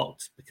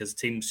unmarked because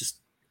teams just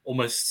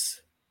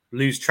almost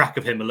lose track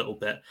of him a little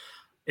bit.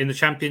 In the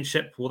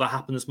Championship, will that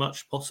happen as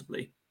much?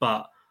 Possibly.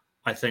 But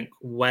I think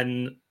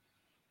when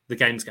the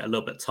games get a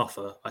little bit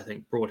tougher, I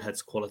think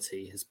Broadhead's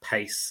quality, his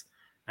pace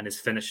and his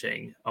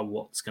finishing are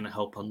what's going to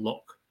help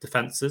unlock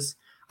defences.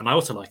 And I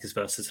also like his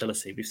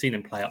versatility. We've seen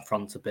him play up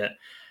front a bit.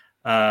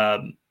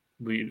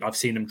 I've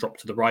seen him drop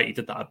to the right. He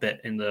did that a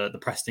bit in the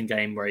Preston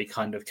game where he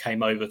kind of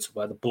came over to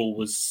where the ball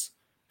was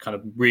kind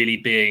of really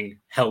being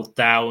held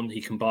down.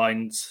 He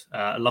combined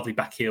a lovely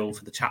back heel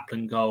for the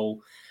Chaplin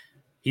goal.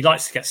 He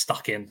likes to get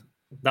stuck in.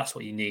 That's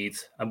what you need.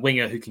 A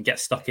winger who can get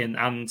stuck in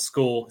and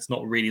score is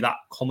not really that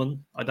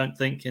common, I don't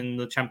think, in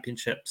the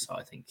Championship. So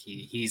I think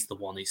he's the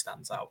one who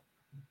stands out.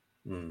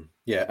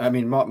 Yeah, I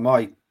mean,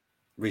 my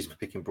reason for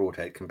picking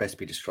Broadhead can best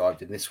be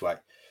described in this way.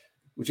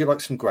 Would you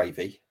like some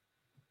gravy?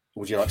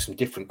 Or would you like some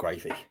different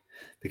gravy?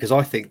 Because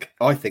I think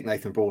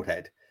Nathan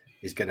Broadhead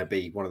is going to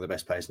be one of the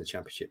best players in the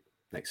Championship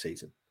next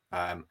season.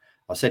 I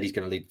said he's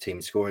going to lead the team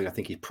in scoring. I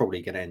think he's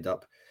probably going to end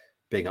up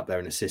being up there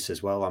in assists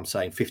as well. I'm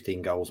saying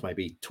 15 goals,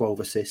 maybe 12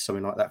 assists,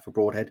 something like that for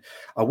Broadhead.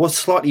 I was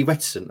slightly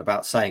reticent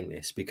about saying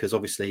this because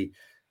obviously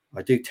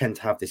I do tend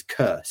to have this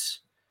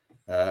curse.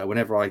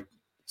 Whenever I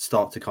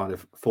start to kind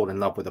of fall in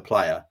love with a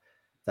player,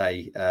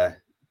 they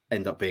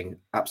end up being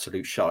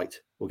absolute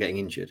shite or getting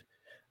injured.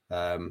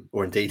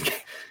 Or indeed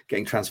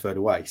getting transferred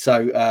away.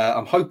 So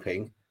I'm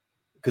hoping,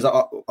 because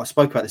I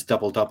spoke about this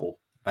double,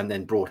 and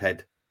then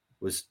Broadhead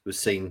was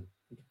seen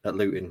at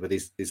Luton with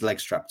his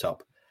legs strapped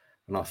up.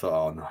 And I thought,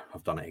 oh no,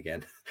 I've done it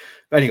again.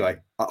 But anyway,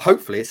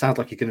 hopefully it sounds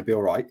like he's going to be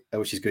all right,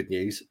 which is good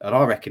news. And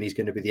I reckon he's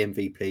going to be the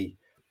MVP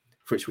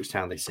for Ipswich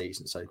Town this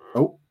season. So,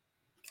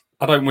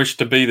 I don't wish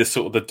to be the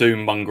sort of the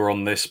doom monger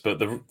on this,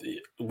 but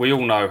we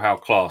all know how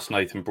class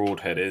Nathan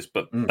Broadhead is,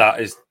 but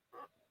that is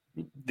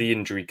the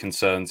injury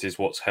concerns is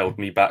what's held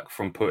me back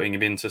from putting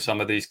him into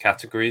some of these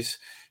categories.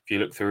 If you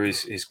look through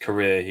his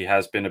career, he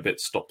has been a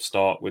bit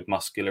stop-start with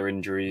muscular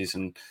injuries,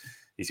 and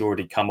he's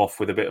already come off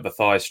with a bit of a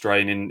thigh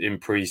strain in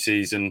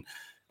pre-season.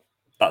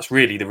 That's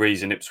really the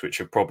reason Ipswich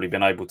have probably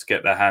been able to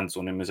get their hands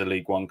on him as a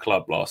League One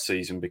club last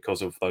season,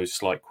 because of those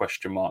slight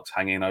question marks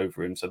hanging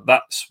over him. So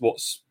that's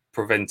what's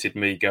prevented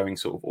me going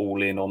sort of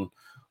all in on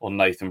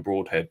Nathan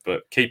Broadhead.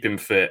 But keep him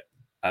fit,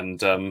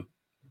 and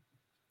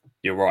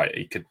you're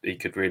right, he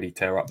could really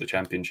tear up the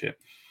Championship.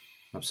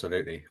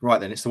 Absolutely. Right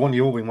then, it's the one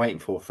you've all been waiting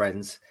for,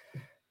 friends.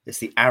 It's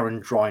the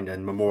Aaron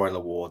Drinan Memorial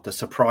Award, the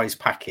surprise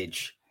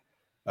package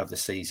of the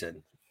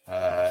season.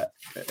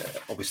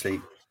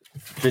 Obviously,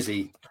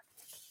 Drizzy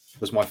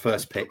was my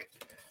first pick.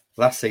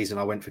 Last season,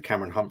 I went for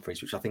Cameron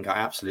Humphreys, which I think I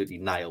absolutely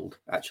nailed,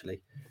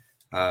 actually.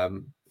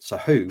 So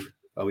who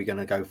are we going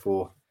to go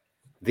for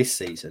this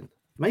season?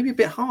 Maybe a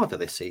bit harder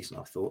this season,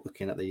 I thought,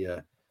 looking at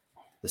the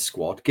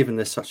squad, given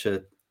there's such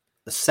a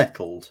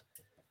settled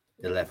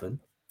 11.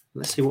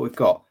 Let's see what we've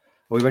got.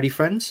 Are we ready,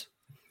 friends?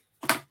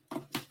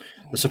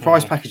 The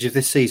surprise package of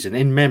this season,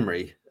 in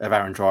memory of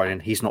Aaron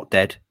Drinan, he's not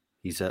dead.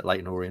 He's at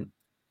Leyton Orient.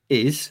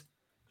 Is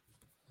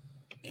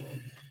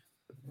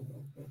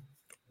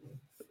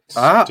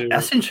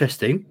that's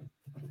interesting.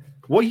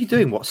 What are you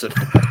doing, Watson?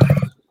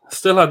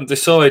 Still hadn't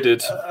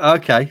decided.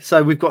 Okay,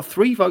 so we've got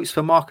 3 votes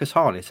for Marcus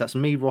Harness. That's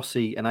me,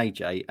 Rossi, and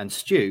AJ. And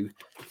Stu,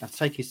 has to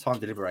take his time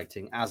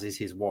deliberating, as is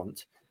his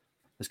wont,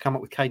 has come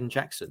up with Caden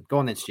Jackson. Go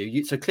on then,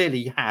 Stu. So clearly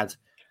you had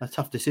a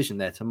tough decision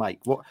there to make.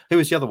 Who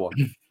was the other one?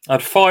 I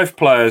had 5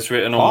 players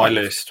written on my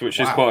list, which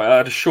is quite. I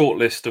had a short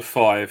list of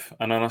 5,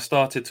 and then I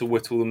started to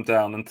whittle them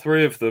down. And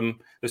 3 of them,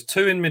 there's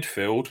 2 in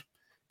midfield.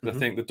 I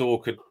think the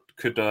door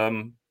could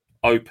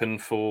open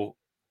for.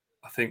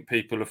 I think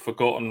people have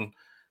forgotten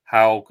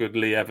how good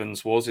Lee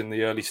Evans was in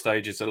the early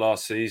stages of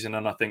last season,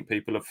 and I think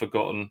people have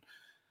forgotten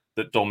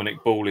that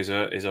Dominic Ball is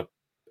a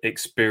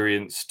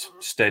experienced,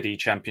 steady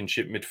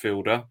Championship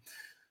midfielder.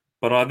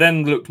 But I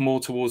then looked more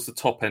towards the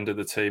top end of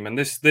the team, and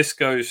this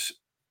goes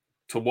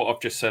to what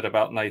I've just said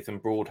about Nathan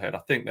Broadhead. I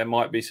think there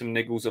might be some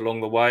niggles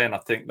along the way, and I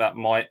think that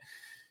might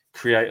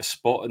create a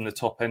spot in the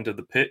top end of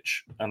the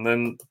pitch. And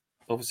then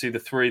obviously the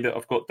 3 that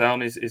I've got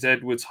down is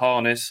Edwards,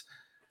 Harness,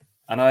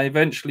 and I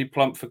eventually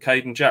plumped for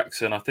Caden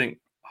Jackson. I think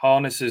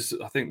Harness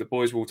I think the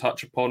boys will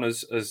touch upon,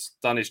 has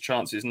done his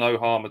chances no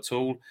harm at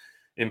all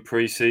in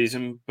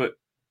pre-season, but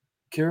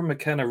Kieran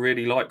McKenna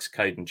really likes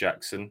Caden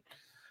Jackson.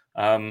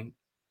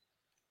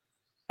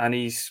 And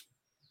he's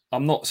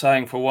I'm not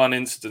saying for one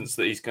instance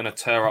that he's going to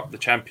tear up the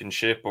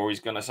Championship or he's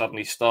going to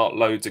suddenly start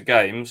loads of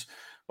games,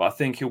 but I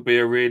think he'll be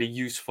a really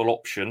useful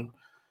option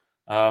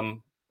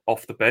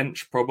off the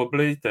bench,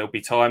 probably. There'll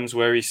be times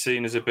where he's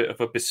seen as a bit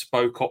of a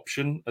bespoke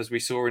option, as we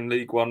saw in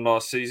League One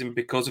last season,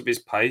 because of his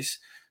pace,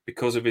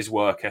 because of his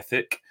work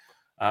ethic,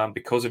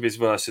 because of his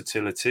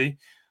versatility.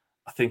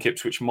 I think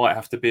Ipswich might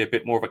have to be a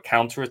bit more of a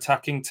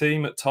counter-attacking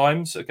team at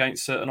times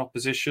against certain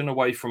opposition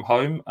away from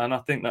home. And I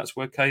think that's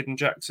where Caden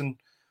Jackson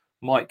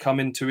might come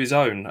into his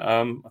own.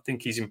 I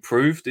think he's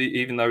improved,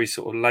 even though he's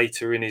sort of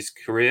later in his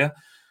career.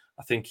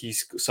 I think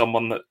he's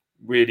someone that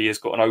really has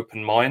got an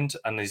open mind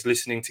and is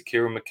listening to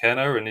Kieran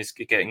McKenna and is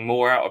getting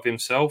more out of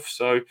himself.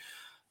 So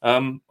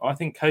I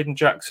think Caden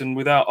Jackson,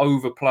 without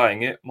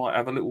overplaying it, might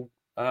have a little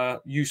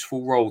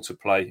useful role to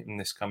play in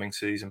this coming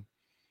season.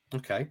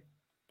 Okay.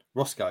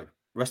 Roscoe,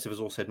 the rest of us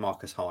all said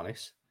Marcus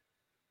Harness.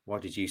 Why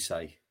did you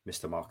say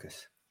Mr.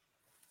 Marcus?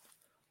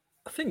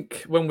 I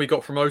think when we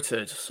got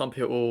promoted, some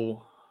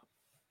people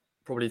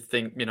probably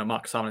think,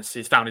 Marcus Harness,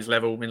 he's found his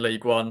level in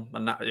League One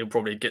and that he'll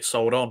probably get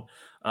sold on.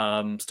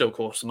 Still, of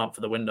course, a month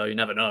for the window, you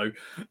never know.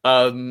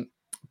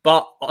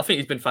 But I think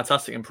he's been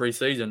fantastic in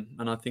pre-season,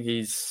 and I think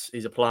he's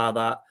a player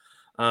that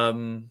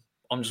I'm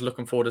just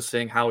looking forward to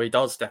seeing how he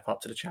does step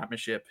up to the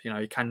Championship.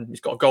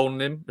 He's got a goal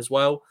in him as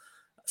well.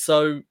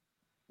 So,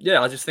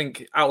 yeah, I just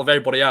think out of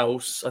everybody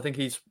else, I think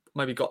he's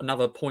maybe got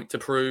another point to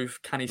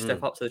prove. Can he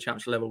step up to the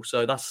Championship level?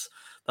 So that's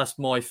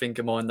my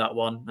thinking behind that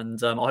one.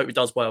 And I hope he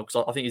does well,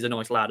 because I think he's a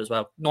nice lad as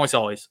well. Nice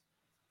eyes.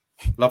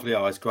 Lovely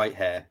eyes, great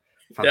hair.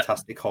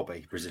 Fantastic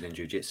hobby, Brazilian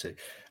Jiu-Jitsu.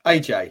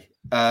 AJ,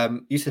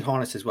 you said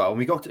Harness as well. And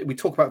we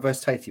talk about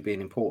versatility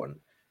being important.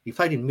 He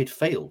played in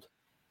midfield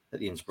at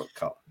the Innsbruck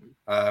Cup.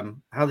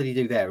 How did he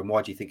do there, and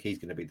why do you think he's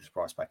going to be the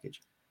surprise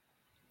package?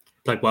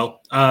 Played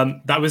well.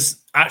 That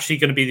was actually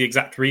going to be the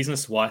exact reason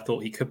as to why I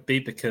thought he could be,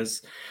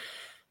 because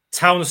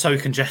Town are so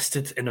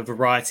congested in a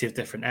variety of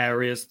different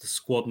areas. The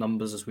squad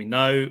numbers, as we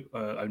know,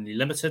 are only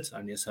limited.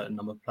 Only a certain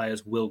number of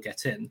players will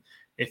get in.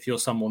 If you're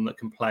someone that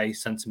can play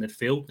centre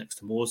midfield next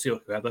to Morsey or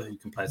whoever, who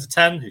can play as a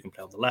 10, who can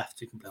play on the left,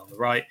 who can play on the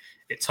right,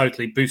 it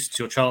totally boosts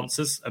your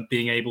chances of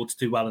being able to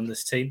do well in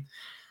this team.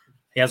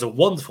 He has a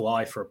wonderful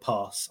eye for a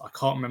pass. I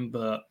can't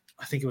remember.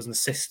 I think it was an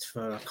assist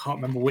for, I can't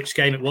remember which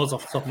game it was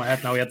off the top of my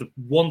head. Now, he had the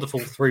wonderful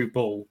through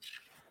ball,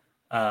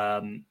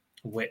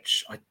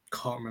 which I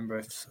can't remember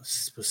if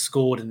it was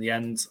scored in the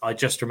end. I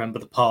just remember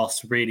the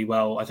pass really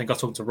well. I think I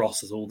talked to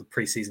Ross as all the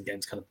pre-season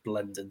games kind of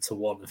blend into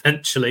one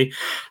eventually.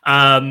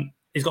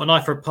 He's got an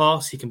eye for a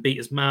pass. He can beat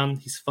his man.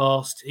 He's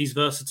fast. He's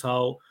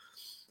versatile.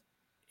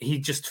 He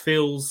just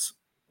feels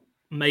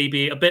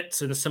maybe a bit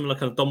in a similar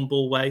kind of dumb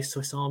ball way,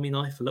 Swiss Army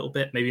knife a little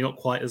bit, maybe not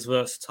quite as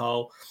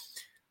versatile.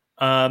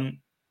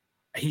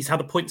 He's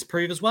had a point to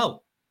prove as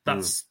well.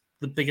 That's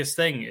the biggest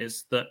thing,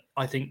 is that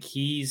I think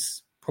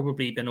he's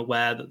probably been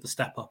aware that the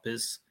step up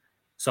is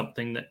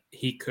something that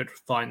he could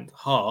find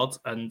hard,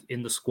 and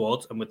in the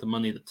squad and with the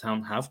money that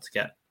Town have to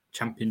get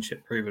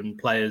Championship proven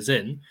players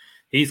in,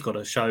 he's got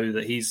to show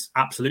that he's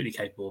absolutely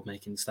capable of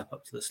making the step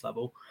up to this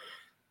level.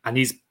 And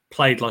he's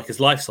played like his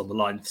life's on the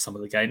line for some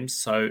of the games.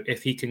 So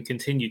if he can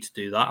continue to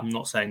do that, I'm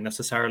not saying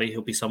necessarily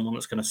he'll be someone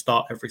that's going to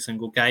start every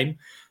single game,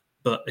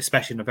 but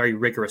especially in a very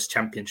rigorous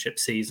Championship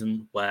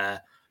season where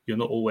you're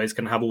not always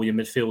going to have all your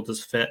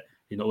midfielders fit,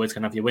 you're not always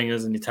going to have your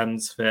wingers and your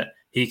 10s fit,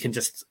 he can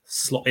just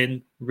slot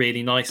in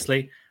really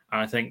nicely. And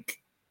I think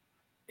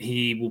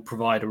he will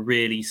provide a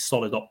really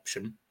solid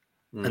option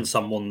and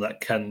someone that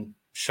can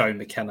show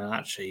McKenna,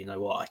 actually, you know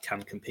what, I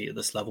can compete at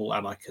this level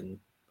and I can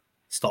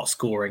start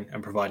scoring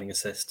and providing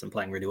assists and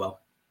playing really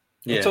well.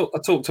 Yeah. I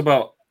talked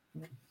about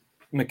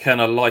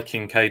McKenna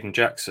liking Caden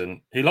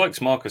Jackson. He likes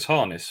Marcus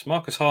Harness.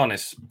 Marcus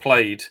Harness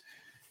played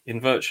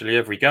in virtually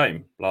every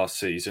game last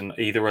season,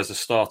 either as a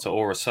starter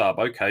or a sub.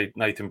 Okay,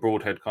 Nathan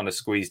Broadhead kind of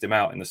squeezed him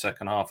out in the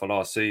second half of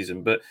last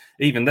season, but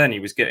even then he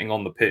was getting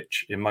on the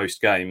pitch in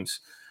most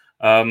games.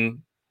 The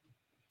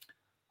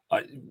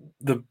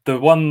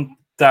one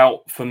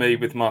doubt for me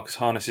with Marcus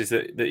Harness is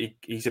that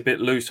he's a bit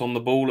loose on the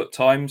ball at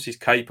times. He's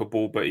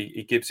capable, but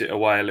he gives it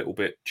away a little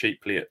bit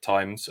cheaply at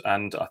times.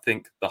 And I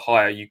think the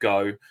higher you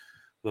go,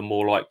 the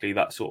more likely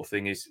that sort of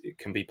thing it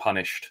can be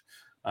punished.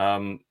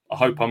 I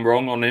hope I'm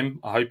wrong on him.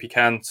 I hope he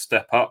can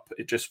step up.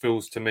 It just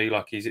feels to me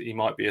like he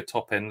might be a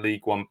top-end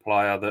League One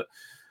player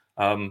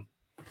that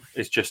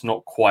is just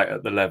not quite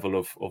at the level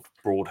of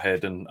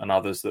Broadhead and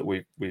others that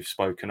we've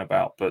spoken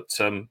about. But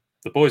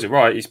the boys are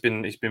right. He's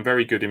been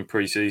very good in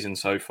pre-season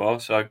so far.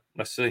 So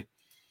let's see.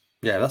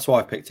 Yeah, that's why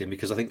I picked him,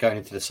 because I think going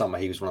into the summer,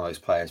 he was one of those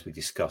players we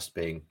discussed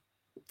being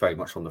very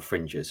much on the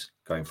fringes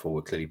going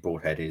forward. Clearly,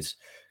 Broadhead is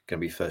going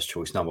to be first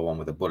choice, number one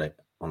with a bullet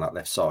on that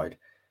left side.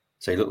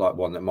 So he looked like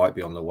one that might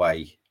be on the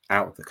way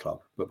out of the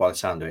club. But by the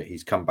sound of it,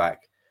 he's come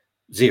back,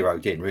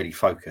 zeroed in, really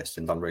focused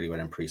and done really well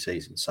in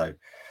pre-season. So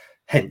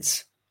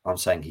hence, I'm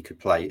saying he could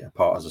play a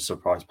part as a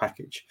surprise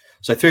package.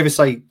 So three of us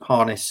say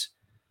Harness,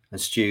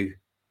 and Stu,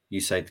 you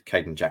say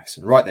Caden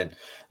Jackson. Right then,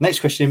 next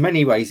question in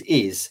many ways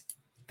is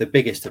the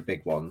biggest of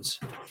big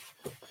ones,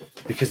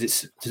 because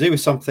it's to do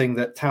with something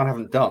that Town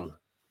haven't done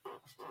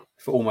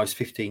for almost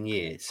 15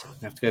 years.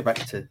 We have to go back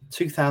to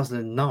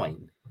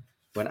 2009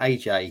 when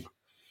AJ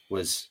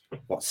was,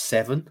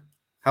 7?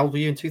 How old were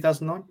you in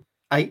 2009?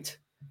 8?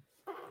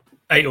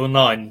 8 or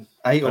 9.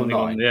 8 or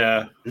 9.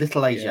 Yeah.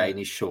 Little AJ in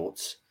his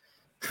shorts.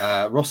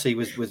 Rossi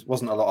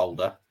wasn't a lot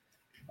older.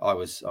 I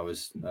was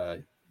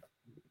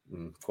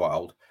quite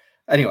old.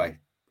 Anyway,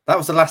 that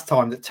was the last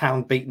time that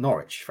Town beat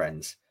Norwich,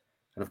 friends.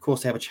 And of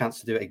course, they have a chance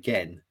to do it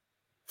again,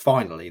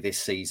 finally, this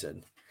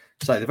season.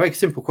 So the very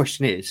simple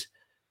question is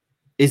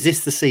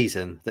this the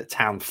season that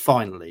Town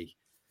finally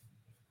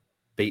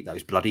beat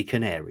those bloody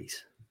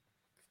Canaries?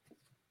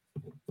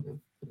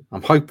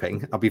 I'm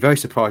hoping. I'll be very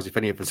surprised if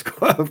any of us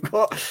have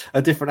got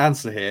a different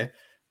answer here.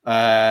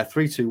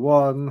 3, 2,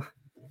 1.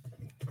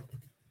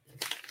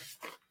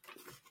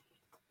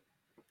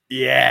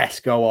 Yes,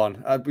 go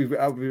on. I'd be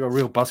a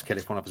real buzzkill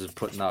if one of us had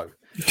put no.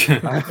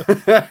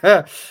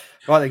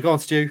 Right then, go on,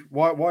 Stu.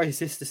 Why is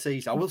this the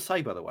season? I will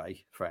say, by the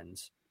way,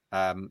 friends,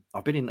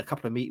 I've been in a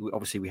couple of meetings.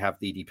 Obviously, we have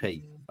the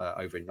EDP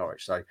over in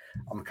Norwich, so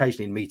I'm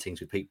occasionally in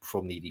meetings with people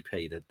from the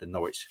EDP, the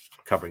Norwich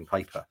covering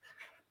paper.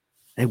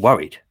 They're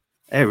worried.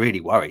 They're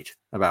really worried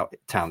about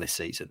Town this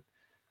season.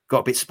 Got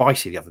a bit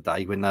spicy the other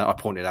day when I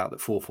pointed out that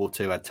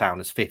 442 had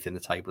Town as 5th in the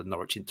table and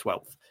Norwich in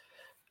 12th.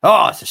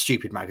 Oh, it's a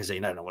stupid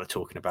magazine. I don't know what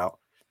they're talking about.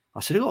 I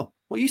said, oh,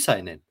 what are you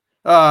saying then?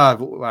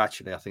 Well,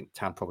 actually, I think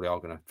Town probably are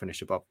going to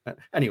finish above.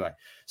 Anyway,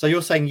 so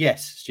you're saying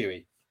yes,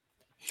 Stewie?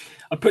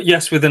 I put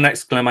yes with an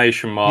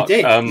exclamation mark.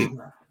 You did?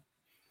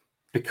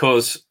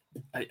 Because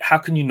how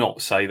can you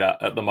not say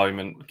that at the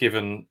moment,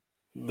 given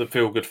the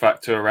feel-good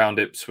factor around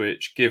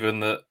Ipswich, given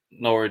that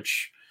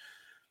Norwich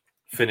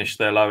finished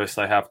their lowest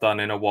they have done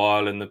in a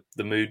while, and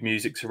the mood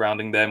music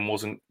surrounding them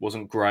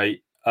wasn't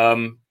great.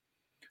 I'm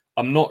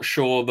not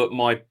sure that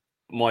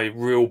my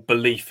real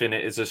belief in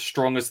it is as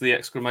strong as the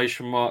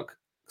exclamation mark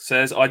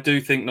says. I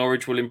do think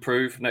Norwich will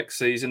improve next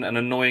season, and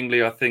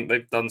annoyingly, I think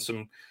they've done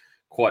some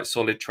quite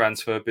solid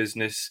transfer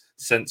business,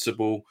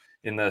 sensible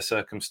in their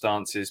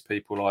circumstances.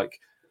 People like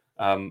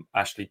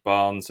Ashley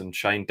Barnes and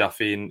Shane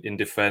Duffy in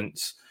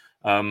defence.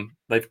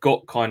 They've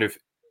got kind of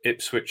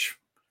Ipswich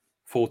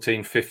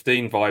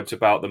 14-15 vibes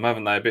about them,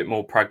 haven't they? A bit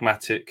more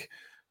pragmatic.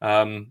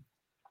 They'll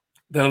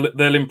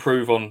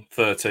improve on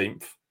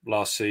 13th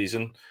last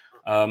season.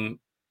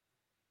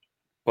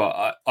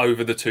 But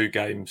over the 2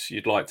 games,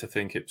 you'd like to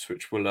think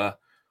Ipswich will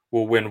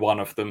win one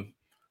of them.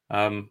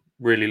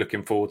 Really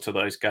looking forward to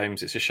those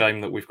games. It's a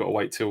shame that we've got to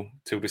wait till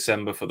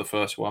December for the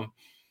first one.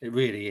 It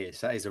really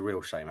is. That is a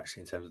real shame,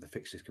 actually, in terms of the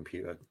fixtures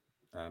computer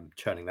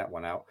churning that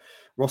one out.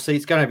 Rossi,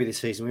 it's going to be this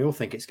season. We all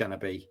think it's going to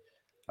be.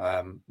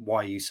 Why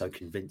are you so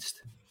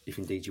convinced, if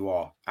indeed you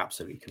are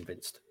absolutely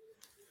convinced?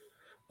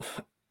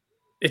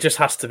 It just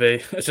has to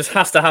be. It just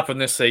has to happen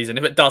this season.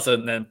 If it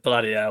doesn't, then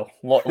bloody hell.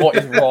 What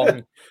is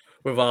wrong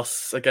with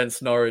us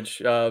against Norwich?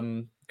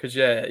 Because,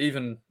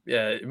 in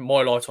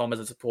my lifetime as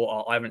a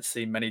supporter, I haven't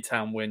seen many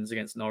Town wins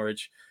against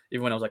Norwich.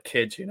 Even when I was a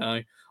kid,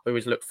 I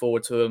always looked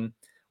forward to them.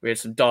 We had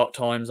some dark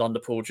times under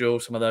Paul Jewell.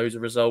 Some of those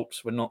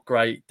results were not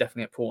great,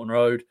 definitely at Portman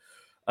Road.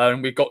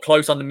 And we got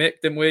close under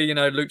Mick, didn't we?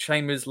 Luke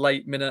Chambers,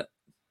 late minute,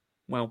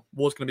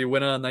 was going to be a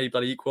winner, and they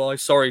bloody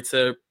equalised. Sorry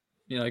to,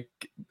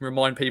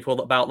 remind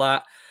people about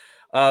that.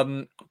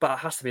 But it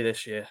has to be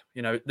this year.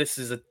 This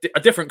is a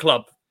different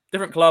club,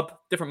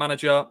 different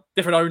manager,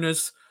 different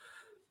owners.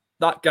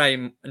 That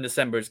game in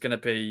December is going to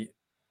be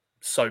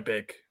so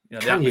big.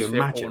 Can you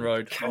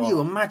imagine? Can you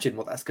imagine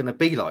what that's going to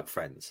be like,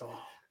 friends?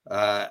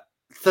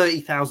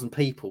 30,000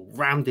 people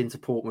rammed into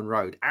Portman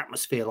Road,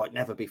 atmosphere like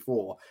never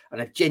before,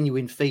 and a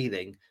genuine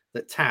feeling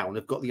that Town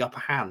have got the upper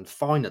hand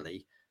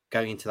finally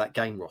going into that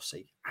game,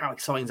 Rossi. How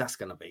exciting is that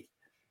going to be?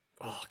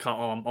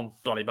 I'm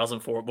bloody buzzing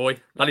for it, boy.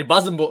 Bloody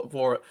buzzing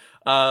for it.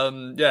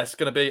 It's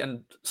going to be,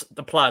 and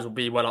the players will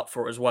be well up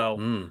for it as well.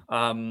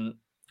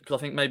 Because I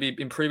think maybe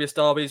in previous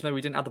derbies, maybe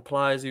we didn't have the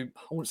players who,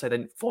 I wouldn't say they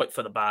didn't fight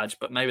for the badge,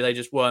 but maybe they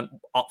just weren't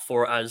up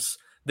for it as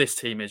this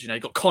team is.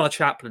 You've got Connor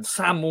Chaplin,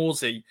 Sam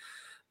Morsey.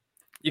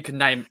 You can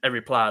name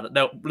every player.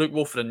 Luke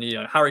Wolford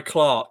and Harry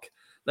Clark.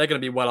 They're going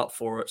to be well up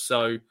for it.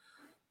 So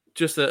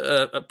just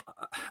a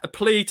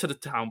plea to the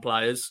Town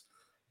players.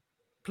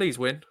 Please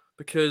win.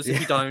 Because if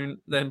you don't,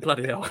 then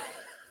bloody hell.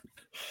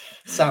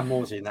 Sam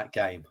Morsey in that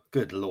game.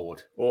 Good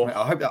Lord. I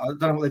hope that, I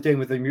don't know what they're doing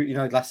with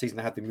the, last season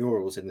they had the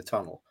murals in the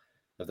tunnel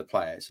of the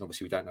players. And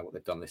obviously we don't know what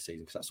they've done this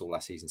season because that's all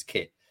last season's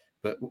kit.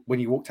 But when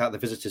you walked out of the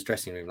visitors'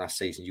 dressing room last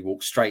season, you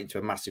walked straight into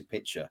a massive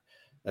picture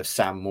of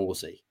Sam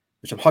Morsey,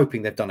 which I'm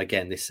hoping they've done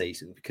again this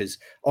season because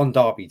on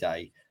Derby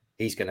Day,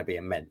 he's going to be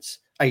immense.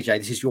 AJ,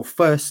 this is your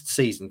first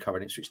season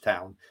covering Ipswich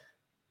Town.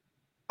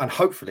 And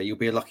hopefully you'll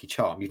be a lucky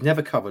charm.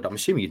 I'm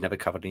assuming you've never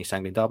covered any East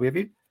Anglian Derby, have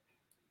you?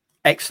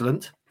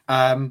 Excellent.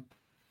 And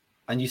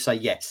you say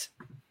yes.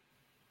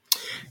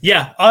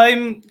 Yeah,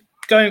 I'm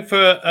going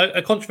for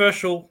a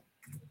controversial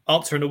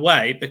answer in a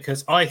way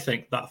because I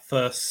think that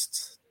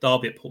first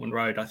derby at Portman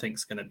Road, I think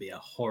is going to be a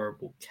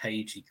horrible,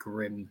 cagey,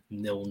 grim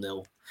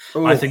 0-0.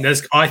 I think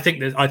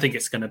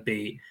it's going to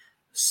be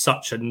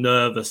such a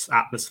nervous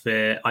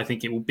atmosphere. I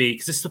think it will be,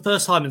 because it's the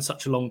first time in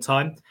such a long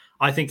time.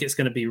 I think it's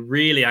going to be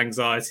really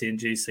anxiety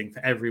inducing for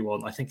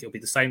everyone. I think it'll be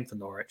the same for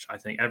Norwich. I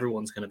think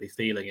everyone's going to be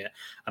feeling it.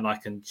 And I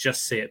can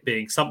just see it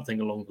being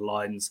something along the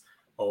lines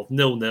of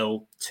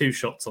 0-0, 2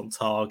 shots on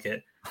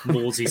target,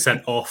 Morsey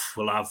sent off.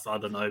 We'll have, I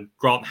don't know,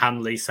 Grant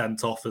Hanley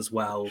sent off as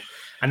well.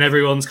 And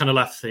everyone's kind of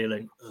left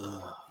feeling,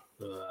 ugh.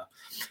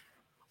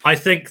 I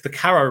think the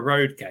Carrow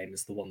Road game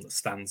is the one that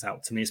stands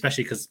out to me,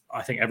 especially because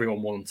I think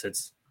everyone wanted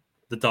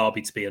the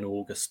derby to be in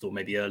August or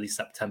maybe early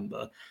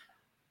September.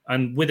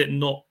 And with it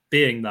not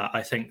being that,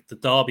 I think the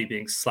derby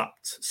being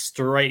slapped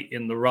straight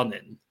in the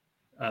run-in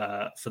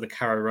for the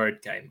Carrow Road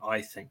game, I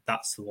think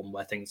that's the one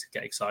where things could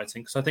get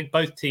exciting. Because I think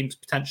both teams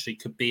potentially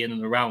could be in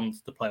and around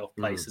the playoff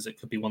places. It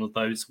could be one of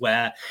those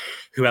where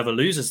whoever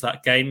loses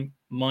that game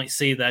might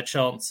see their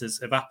chances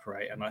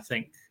evaporate. And I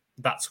think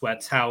that's where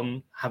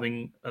Town,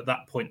 having at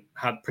that point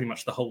had pretty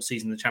much the whole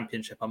season of the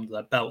Championship under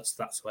their belts,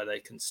 that's where they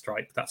can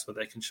strike. That's where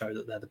they can show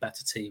that they're the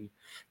better team.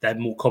 They're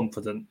more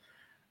confident.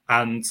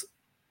 And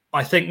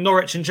I think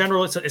Norwich in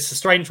general, it's a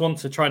strange one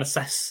to try and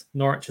assess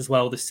Norwich as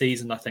well this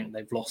season. I think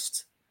they've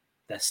lost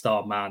their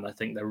star man. I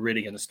think they're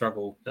really going to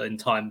struggle in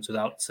times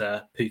without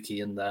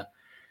Pookie in there.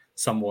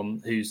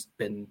 Someone who's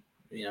been,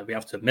 we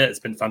have to admit, it's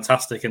been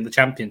fantastic in the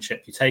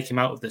Championship. You take him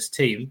out of this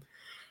team,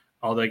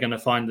 are they going to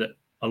find it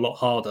a lot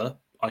harder?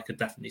 I could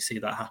definitely see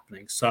that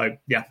happening. So,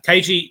 yeah,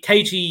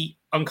 KG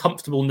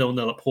uncomfortable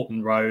 0-0 at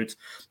Portman Road.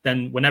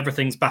 Then when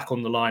everything's back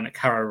on the line at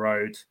Carrow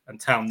Road and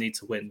Town need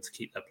to win to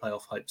keep their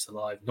playoff hopes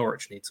alive,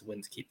 Norwich need to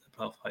win to keep their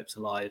playoff hopes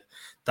alive,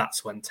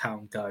 that's when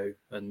Town go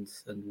and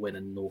win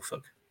in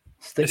Norfolk.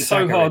 It's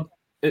so hard.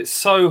 It's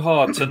so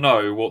hard to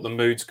know what the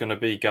mood's going to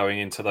be going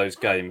into those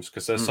games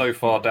because they're so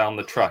far down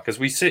the track. As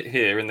we sit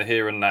here in the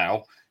here and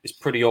now, it's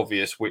pretty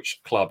obvious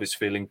which club is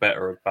feeling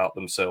better about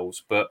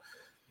themselves. But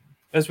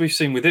as we've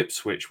seen with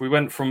Ipswich, we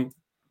went from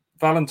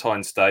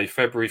Valentine's Day,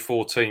 February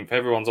 14th,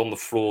 everyone's on the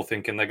floor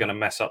thinking they're going to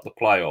mess up the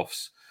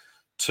playoffs,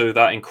 to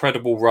that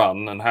incredible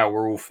run and how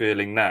we're all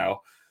feeling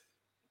now.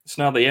 It's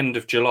now the end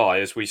of July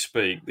as we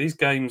speak. These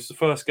games, the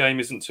first game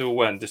isn't till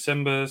when?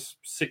 December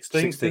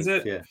 16th, is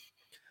it? Yeah.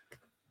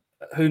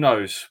 Who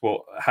knows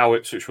how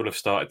Ipswich will have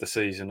started the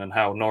season and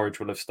how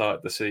Norwich will have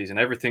started the season.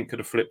 Everything could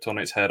have flipped on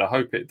its head. I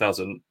hope it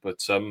doesn't, but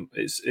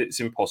it's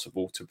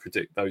impossible to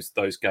predict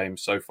those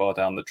games so far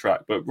down the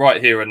track. But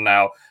right here and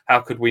now, how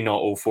could we not,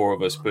 all four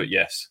of us, put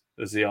yes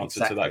as the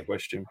answer to that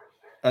question?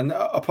 And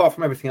apart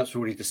from everything else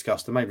we've already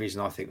discussed, the main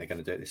reason I think they're going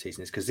to do it this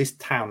season is because this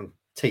Town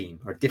team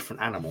are a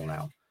different animal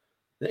now.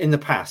 In the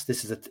past,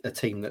 this is a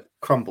team that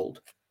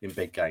crumbled in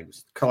big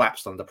games,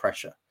 collapsed under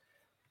pressure.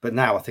 But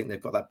now I think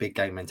they've got that big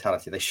game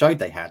mentality. They showed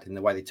they had in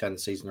the way they turned the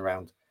season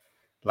around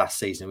last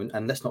season.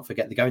 And let's not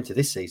forget, they go into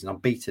this season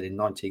unbeaten in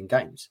 19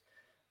 games.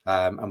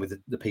 And with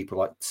the people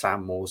like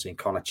Sam Morsey and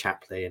Connor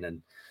Chaplin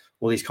and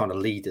all these kind of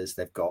leaders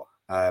they've got.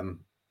 I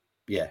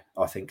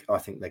think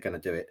they're going to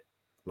do it.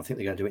 I think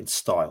they're going to do it in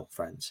style,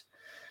 friends.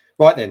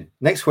 Right then,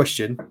 next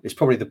question is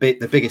probably the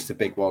biggest of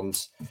big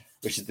ones,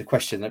 which is the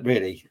question that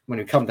really, when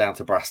we come down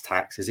to brass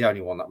tacks, is the only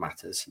one that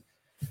matters.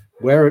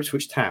 Where are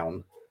Ipswich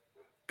Town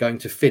going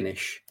to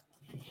finish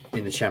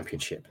in the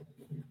Championship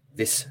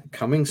this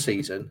coming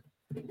season?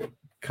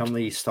 Come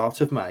the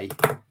start of May,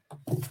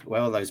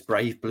 where will those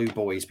brave blue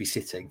boys be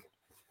sitting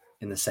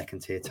in the second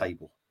tier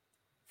table?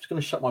 I'm just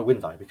going to shut my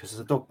window because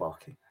there's a dog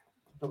barking.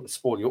 I don't want to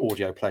spoil your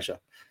audio pleasure.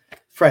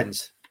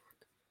 Friends,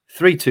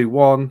 3, 2,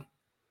 1.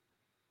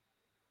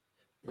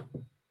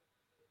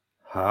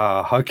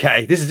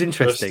 Okay, this is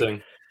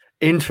interesting.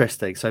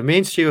 Interesting. So me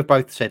and Stu have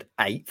both said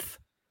 8th.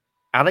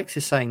 Alex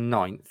is saying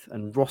 9th,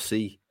 and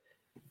Rossi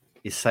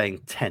is saying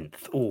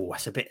 10th. Oh,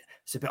 it's a bit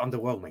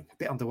underwhelming. A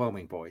bit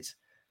underwhelming, boys.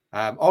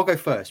 I'll go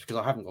first because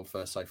I haven't gone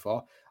first so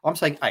far. I'm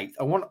saying 8th.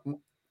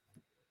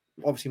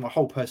 Obviously, my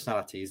whole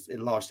personality is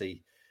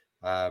largely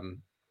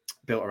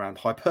built around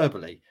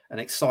hyperbole and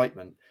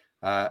excitement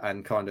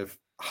and kind of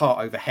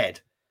heart over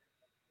head.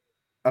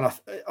 And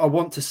I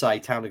want to say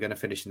Town are going to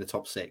finish in the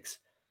top 6.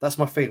 That's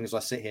my feeling as I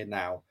sit here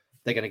now.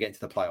 They're going to get into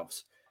the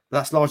playoffs. But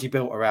that's largely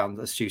built around,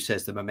 as Stu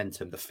says, the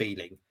momentum, the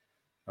feeling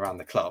around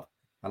the club.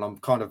 And I'm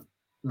kind of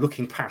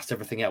looking past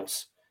everything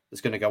else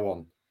that's going to go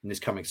on in this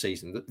coming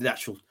season, the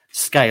actual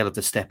scale of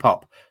the step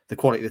up, the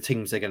quality of the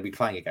teams they're going to be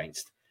playing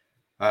against.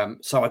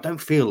 So I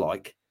don't feel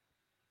like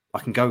I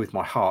can go with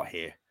my heart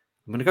here.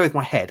 I'm going to go with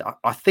my head.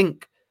 I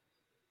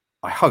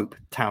hope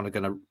Town are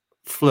going to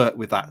flirt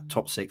with that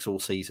top 6 all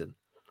season.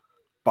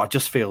 But I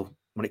just feel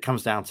when it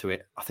comes down to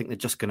it, I think they're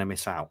just going to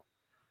miss out.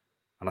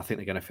 And I think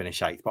they're going to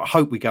finish 8th. But I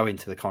hope we go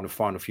into the kind of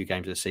final few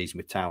games of the season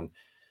with Town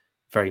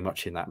very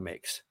much in that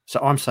mix. So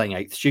I'm saying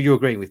 8th. Stu, you're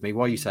agreeing with me.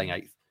 Why are you saying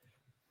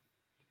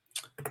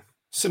 8th?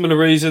 Similar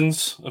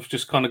reasons. I've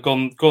just kind of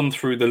gone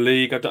through the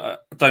league. I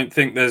don't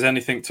think there's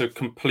anything to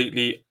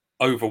completely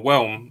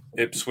overwhelm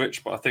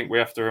Ipswich, but I think we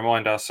have to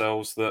remind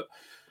ourselves that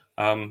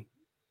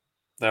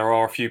there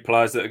are a few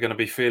players that are going to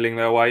be feeling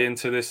their way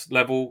into this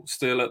level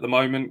still at the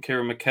moment.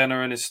 Kieran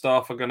McKenna and his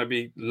staff are going to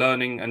be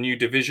learning a new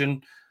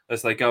division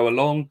as they go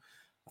along.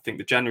 I think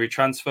the January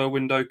transfer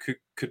window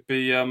could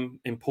be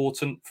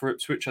important for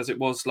Ipswich as it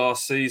was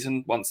last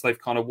season. Once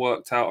they've kind of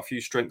worked out a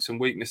few strengths and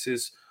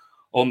weaknesses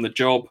on the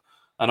job,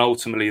 and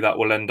ultimately that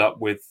will end up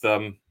with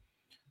a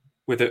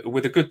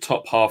good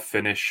top half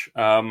finish.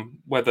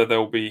 Whether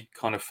they'll be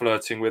kind of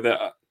flirting with it.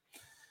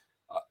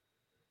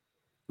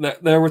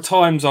 There were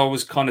times I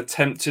was kind of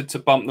tempted to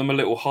bump them a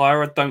little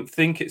higher. I don't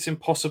think it's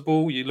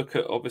impossible. You look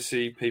at,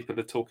 obviously, people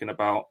are talking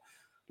about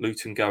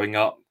Luton going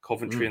up,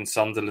 Coventry and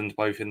Sunderland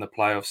both in the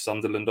playoffs.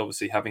 Sunderland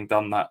obviously having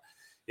done that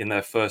in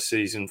their first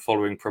season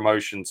following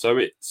promotion. So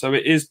it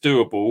is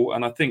doable.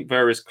 And I think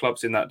various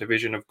clubs in that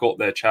division have got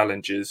their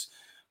challenges.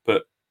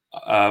 But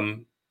I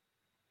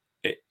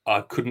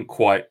couldn't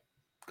quite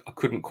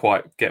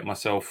get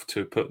myself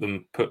to put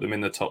them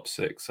in the top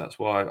 6. That's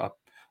why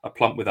I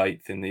plumped with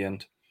 8th in the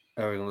end.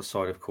 Erring on the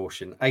side of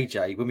caution.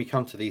 AJ, when we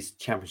come to these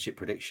championship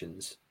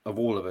predictions, of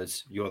all of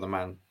us, you're the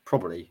man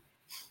probably,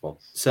 well,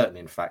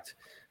 certainly in fact,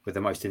 with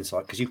the most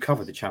insight, because you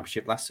covered the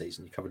championship last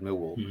season. You covered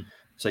Millwall.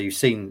 So you've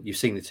seen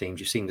the teams,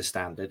 you've seen the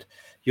standard.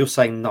 You're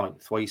saying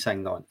 9th. Why are you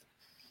saying 9th?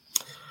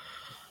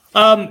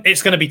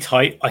 It's going to be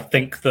tight. I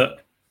think that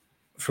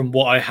from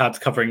what I had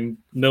covering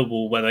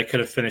Millwall, where they could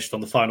have finished on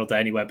the final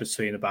day anywhere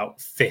between about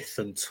 5th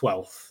and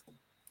 12th,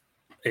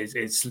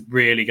 it's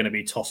really going to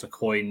be toss a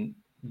coin.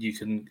 You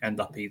can end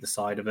up either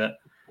side of it.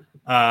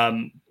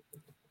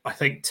 I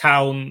think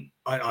Town,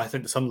 I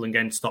think the Sunderland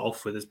game to start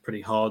off with is a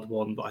pretty hard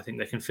one, but I think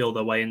they can feel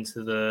their way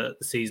into the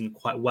season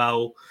quite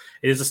well.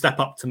 It is a step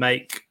up to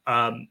make.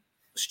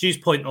 Stu's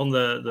point on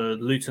the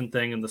Luton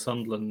thing and the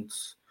Sunderland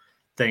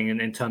thing,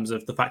 and in terms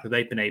of the fact that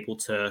they've been able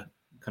to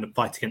kind of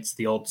fight against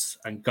the odds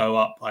and go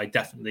up, I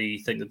definitely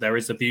think that there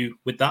is a view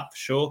with that for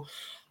sure.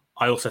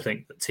 I also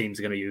think that teams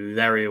are going to be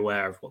very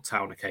aware of what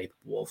Town are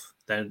capable of.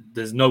 Then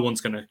there's no one's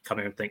going to come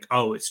in and think,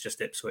 oh, it's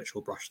just Ipswich,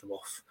 we'll brush them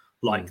off.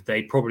 Like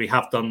they probably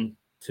have done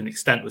to an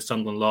extent with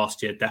Sunderland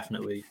last year,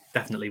 definitely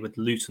with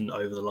Luton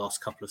over the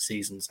last couple of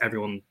seasons.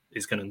 Everyone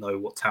is going to know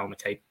what Town are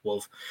capable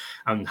of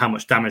and how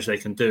much damage they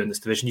can do in this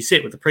division. You see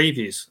it with the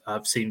previews.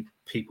 I've seen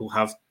people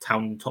have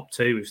Town in top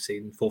 2. We've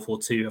seen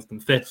 442 have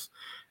them 5th.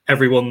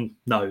 Everyone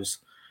knows.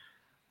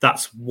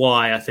 That's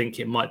why I think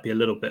it might be a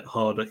little bit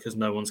harder, because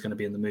no one's going to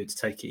be in the mood to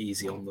take it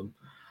easy on them.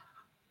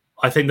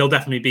 I think they'll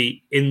definitely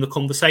be in the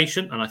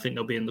conversation, and I think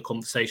they'll be in the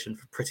conversation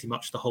for pretty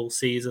much the whole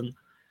season.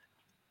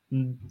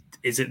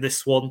 Is it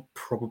this one?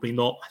 Probably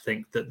not. I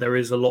think that there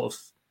is a lot of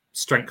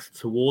strength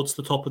towards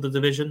the top of the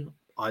division.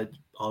 I'd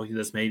argue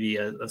there's maybe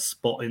a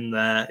spot in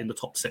there in the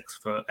top 6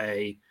 for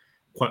a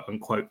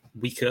quote-unquote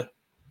weaker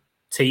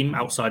team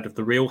outside of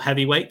the real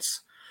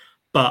heavyweights.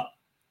 But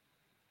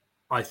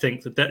I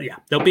think that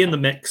they'll be in the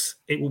mix.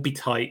 It will be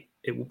tight.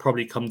 It will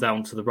probably come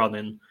down to the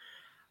run-in.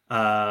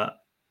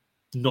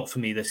 Not for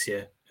me this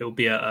year. It will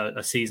be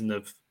a season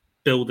of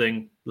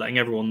building, letting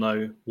everyone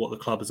know what the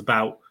club is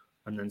about,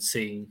 and then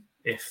seeing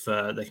if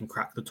they can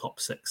crack the top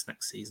 6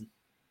 next season.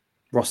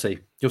 Rossi,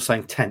 you're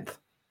saying 10th.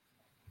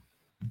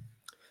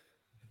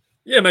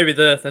 Yeah, maybe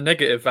the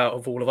negative out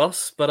of all of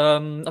us, but I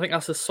think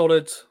that's a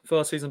solid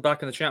first season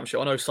back in the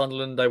Championship. I know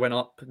Sunderland, they went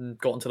up and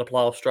got into the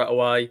playoffs straight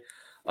away.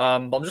 But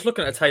I'm just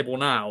looking at the table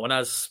now, and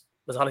as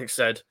Alex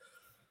said,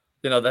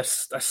 they're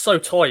so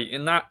tight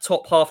in that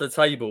top half of the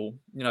table.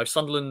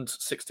 Sunderland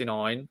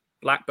 69,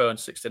 Blackburn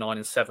 69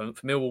 in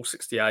 7th, Millwall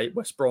 68,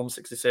 West Brom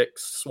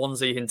 66,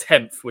 Swansea in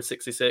 10th with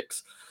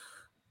 66,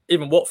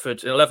 even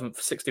Watford in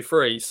 11th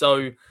 63.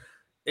 So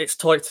it's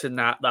tight in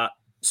that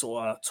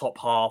sort of top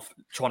half,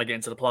 trying to get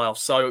into the playoffs.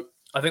 So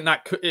I think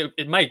that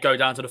it may go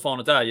down to the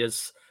final day,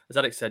 as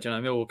Alex said.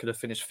 Millwall could have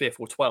finished 5th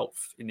or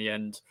 12th in the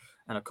end.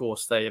 And of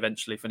course, they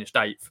eventually finished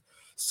 8th.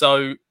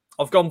 So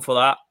I've gone for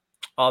that.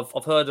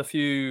 I've heard a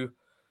few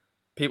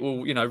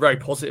people, very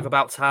positive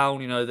about Town.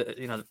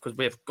 Because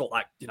we've got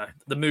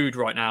the mood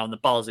right now and the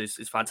buzz is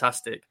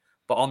fantastic.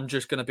 But I'm going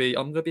to be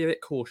a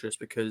bit cautious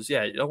because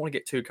you don't want to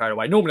get too carried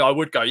away. Normally, I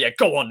would go,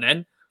 go on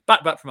then,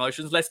 back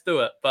promotions, let's do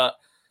it. But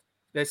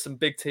there's some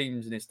big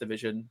teams in this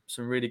division,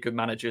 some really good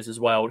managers as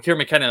well. Kieran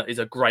McKenna is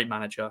a great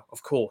manager,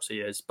 of course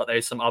he is. But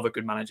there's some other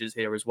good managers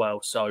here as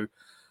well. So.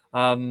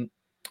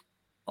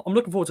 I'm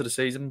looking forward to the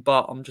season,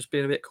 but I'm just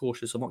being a bit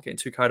cautious. I'm not getting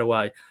too carried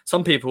away.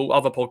 Some people,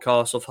 other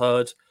podcasts I've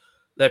heard,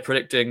 they're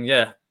predicting,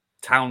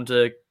 Town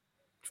to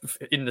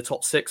in the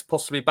top 6,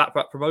 possibly back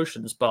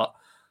promotions. But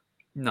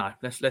no,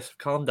 let's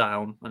calm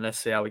down and let's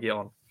see how we get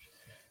on.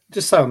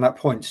 Just so on that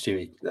point,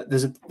 Stewie,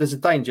 there's a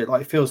danger.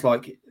 Like it feels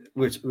like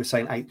we're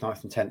saying 8th,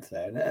 9th, and 10th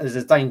there, and there's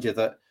a danger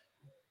that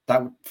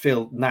would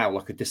feel now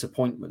like a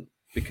disappointment,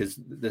 because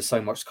there's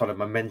so much kind of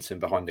momentum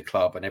behind the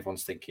club and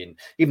everyone's thinking,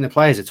 even the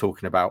players are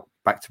talking about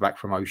back-to-back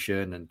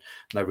promotion and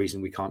no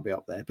reason we can't be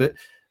up there. But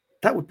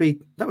that would be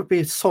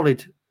a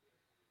solid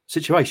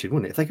situation,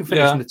 wouldn't it? If they can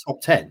finish in the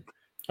top 10.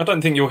 I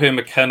don't think you'll hear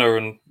McKenna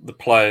and the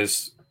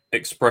players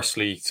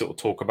expressly sort of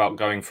talk about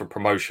going for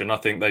promotion. I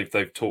think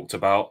they've talked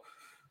about,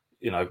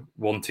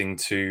 wanting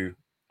to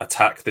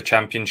attack the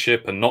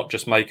Championship and not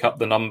just make up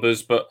the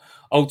numbers, but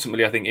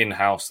ultimately I think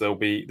in-house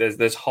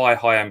there's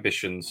high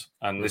ambitions,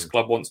 and this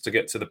club wants to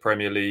get to the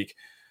Premier League,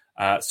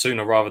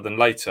 sooner rather than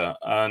later,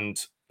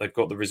 and they've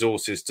got the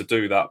resources to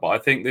do that. But I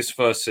think this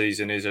first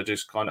season is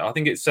I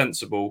think it's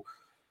sensible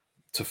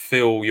to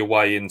feel your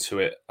way into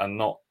it and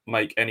not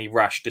make any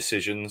rash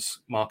decisions.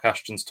 Mark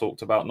Ashton's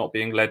talked about not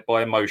being led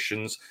by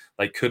emotions.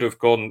 They could have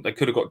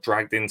got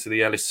dragged into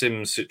the Ellis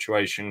Sims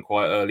situation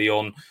quite early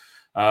on.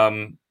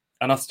 And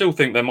I still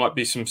think there might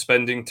be some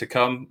spending to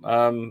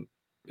come.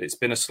 It's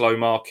been a slow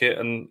market,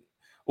 and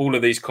all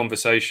of these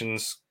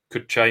conversations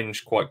could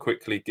change quite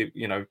quickly,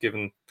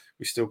 given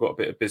we've still got a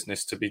bit of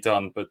business to be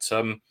done. But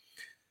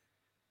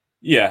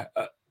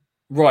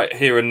right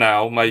here and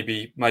now,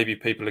 maybe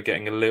people are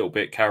getting a little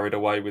bit carried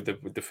away with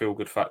the feel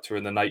good factor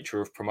and the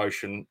nature of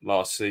promotion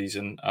last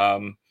season.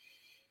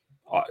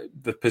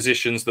 The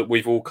positions that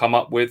we've all come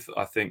up with,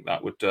 I think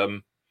that would,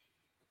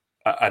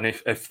 and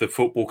if the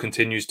football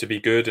continues to be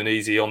good and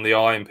easy on the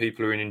eye and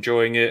people are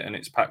enjoying it and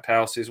it's packed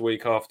houses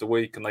week after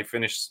week and they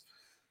finish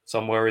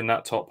somewhere in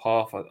that top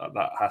half,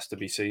 that has to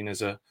be seen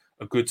as a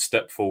good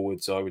step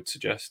forwards, I would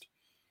suggest.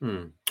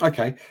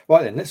 Okay,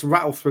 right then, let's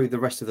rattle through the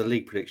rest of the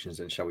league predictions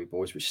then, shall we,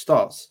 boys? Which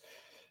starts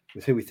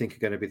with who we think are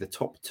going to be the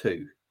top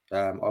two.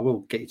 I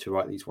will get you to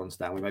write these ones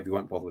down. We maybe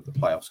won't bother with the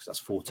playoffs because that's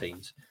 4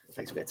 teams. It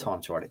takes a bit of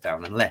time to write it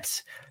down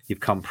unless you've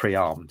come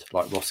pre-armed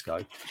like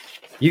Roscoe.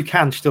 You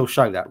can still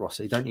show that,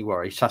 Rossi. Don't you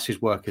worry.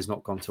 Sash's work has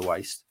not gone to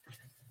waste.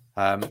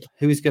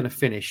 Who is going to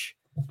finish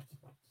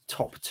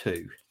top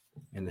 2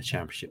 in the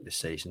Championship this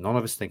season? None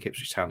of us think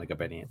Ipswich Town are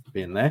going to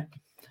be in there,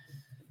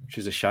 which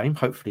is a shame.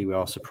 Hopefully we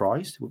are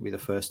surprised. It wouldn't be the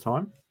first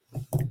time.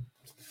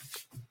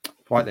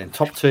 Right then,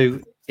 top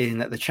 2 in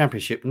the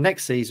Championship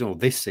next season or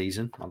this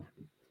season.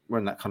 We're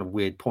in that kind of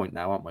weird point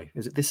now, aren't we?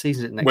 Is it this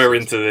season? Is it next We're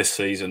season? into this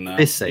season now.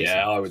 This season.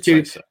 Yeah, I would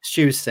say so.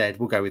 Stu has said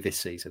we'll go with this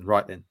season.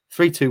 Right then.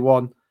 3, 2,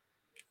 1.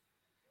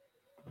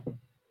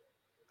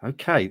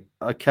 Okay,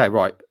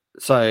 right.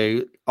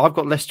 So I've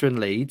got Leicester and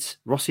Leeds.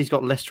 Rossi's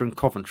got Leicester and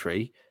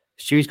Coventry.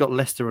 Stu's got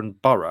Leicester and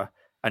Borough.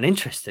 And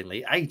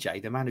interestingly,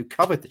 AJ, the man who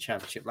covered the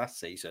Championship last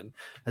season,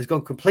 has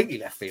gone completely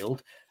left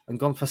field and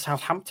gone for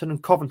Southampton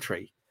and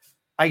Coventry.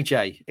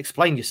 AJ,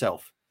 explain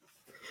yourself.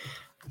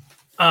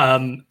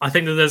 I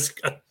think that there's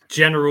a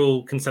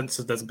general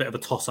consensus. There's a bit of a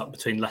toss-up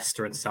between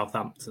Leicester and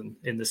Southampton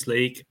in this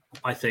league.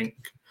 I think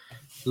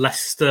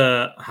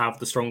Leicester have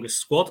the strongest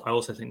squad. I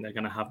also think they're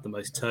going to have the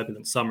most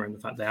turbulent summer in the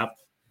fact they have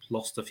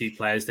lost a few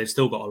players. They've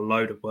still got a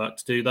load of work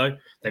to do, though.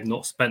 They've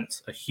not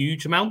spent a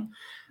huge amount,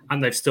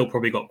 and they've still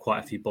probably got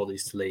quite a few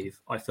bodies to leave.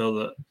 I feel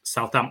that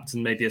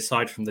Southampton, maybe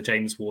aside from the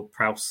James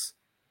Ward-Prowse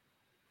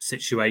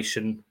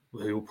situation,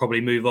 who will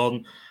probably move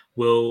on,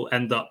 will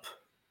end up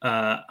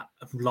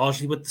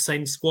largely with the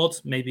same squad,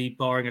 maybe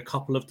barring a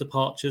couple of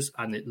departures,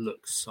 and it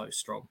looks so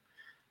strong.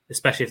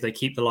 Especially if they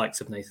keep the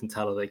likes of Nathan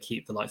Teller, they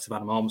keep the likes of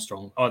Adam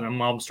Armstrong.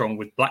 Adam Armstrong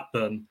with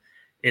Blackburn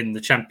in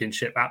the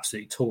Championship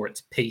absolutely tore it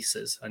to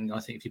pieces. And I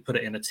think if you put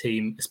it in a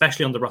team,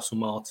 especially under Russell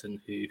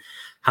Martin, who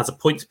has a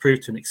point to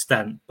prove to an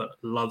extent, but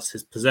loves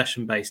his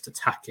possession-based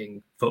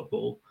attacking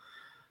football,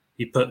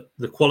 you put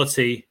the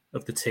quality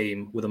of the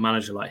team with a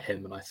manager like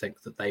him, and I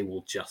think that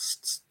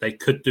they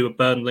could do a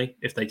Burnley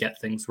if they get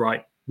things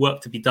right.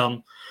 Work to be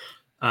done.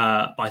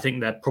 But I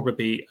think they're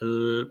probably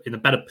in a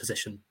better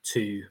position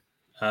to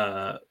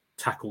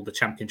tackle the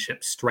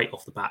Championship straight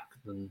off the back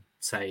than,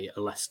 say, a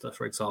Leicester,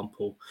 for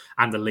example,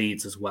 and the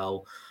Leeds as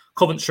well.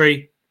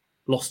 Coventry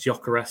lost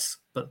Gyökeres,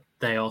 but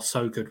they are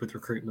so good with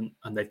recruitment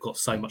and they've got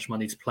so much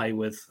money to play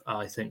with.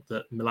 I think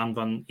that Milan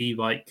van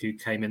Ewijk, who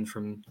came in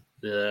from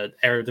the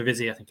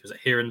Eredivisie, I think he was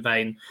at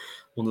Heerenveen,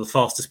 one of the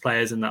fastest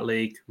players in that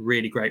league,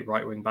 really great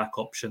right-wing back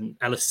option.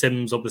 Ellis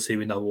Sims, obviously,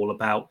 we know all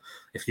about.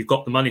 If you've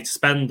got the money to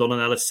spend on an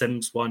Ellis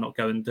Sims, why not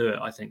go and do it?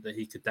 I think that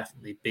he could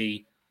definitely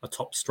be a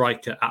top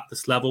striker at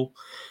this level.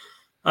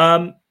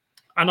 And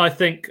I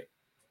think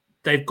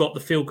they've got the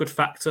feel-good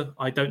factor.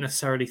 I don't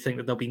necessarily think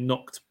that they'll be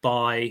knocked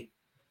by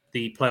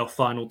the playoff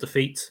final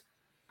defeat.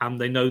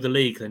 And they know the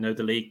league. They know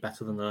the league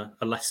better than a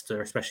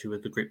Leicester, especially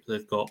with the group that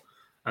they've got.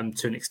 And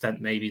to an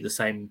extent, maybe the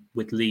same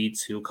with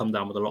Leeds, who will come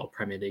down with a lot of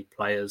Premier League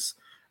players.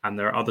 And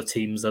there are other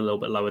teams a little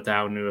bit lower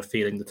down who are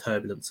feeling the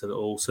turbulence of it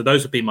all. So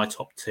those would be my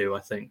top 2,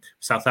 I think.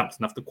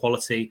 Southampton have the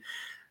quality,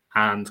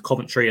 and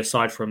Coventry,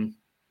 aside from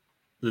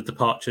the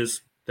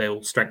departures,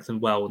 they'll strengthen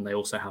well, and they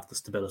also have the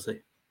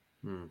stability.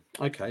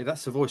 Okay,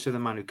 that's the voice of the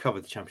man who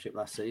covered the Championship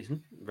last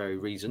season. Very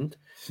reasoned.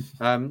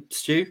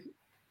 Stu,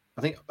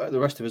 I think the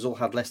rest of us all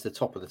had Leicester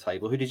top of the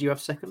table. Who did you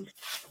have second?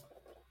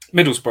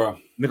 Middlesbrough.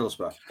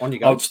 On you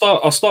go.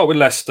 I'll start with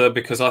Leicester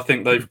because I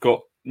think they've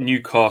got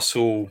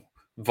Newcastle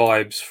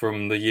vibes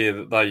from the year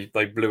that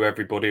they blew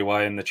everybody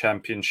away in the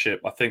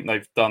Championship. I think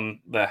they've done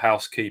their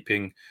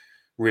housekeeping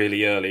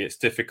really early. It's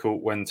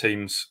difficult when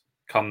teams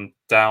come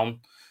down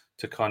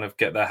to kind of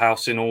get their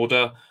house in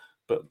order,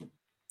 but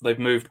they've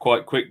moved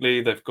quite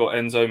quickly. They've got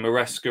Enzo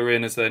Maresca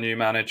in as their new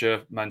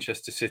manager,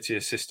 Manchester City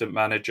assistant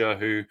manager,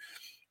 who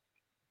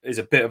is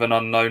a bit of an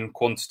unknown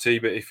quantity,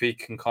 but if he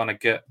can kind of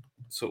get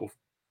sort of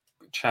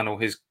channel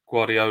his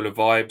Guardiola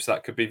vibes.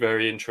 That could be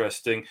very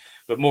interesting.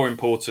 But more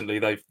importantly,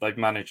 they've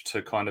managed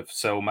to kind of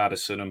sell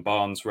Maddison and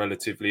Barnes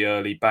relatively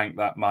early, bank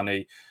that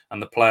money,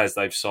 and the players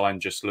they've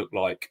signed just look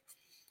like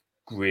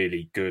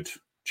really good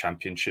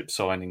Championship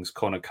signings.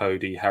 Connor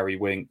Cody, Harry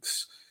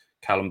Winks,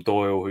 Callum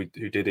Doyle, who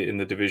did it in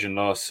the division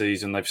last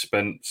season. They've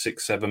spent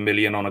 6-7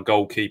 million on a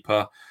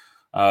goalkeeper.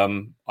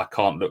 I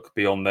can't look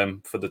beyond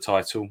them for the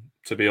title,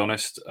 to be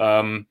honest.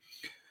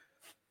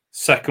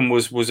 Second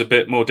was a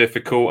bit more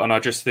difficult, and I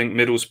just think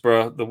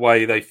Middlesbrough, the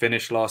way they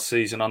finished last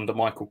season under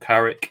Michael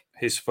Carrick,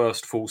 his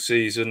first full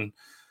season,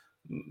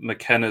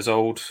 McKenna's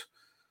old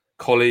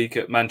colleague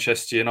at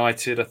Manchester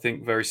United, I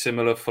think very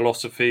similar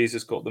philosophies,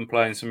 has got them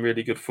playing some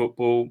really good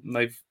football. And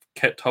they've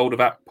kept hold of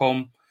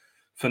Akpom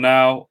for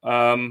now.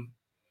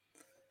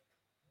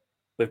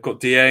 They've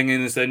got Dieng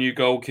in as their new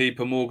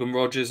goalkeeper. Morgan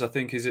Rogers, I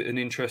think, is an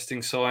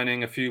interesting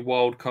signing. A few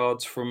wild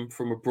cards from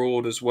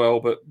abroad as well,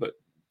 but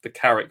the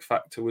Carrick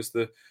factor was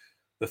the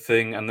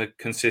thing, and the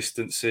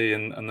consistency,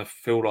 and the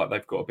feel like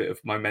they've got a bit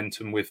of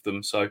momentum with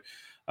them. So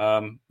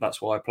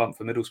that's why I plumped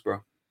for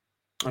Middlesbrough.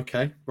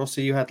 Okay,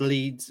 Rossi, you had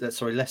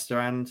Leicester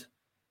and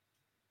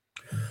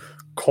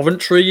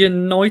Coventry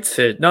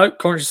United. No,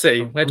 Coventry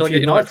City. Where do I get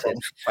United from?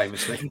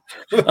 Famously.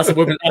 That's a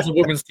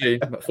women's team,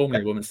 but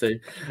formerly a women's team.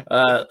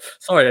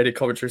 Sorry, any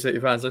Coventry City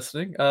fans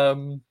listening.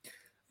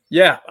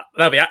 Yeah,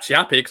 they'll be actually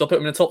happy because I put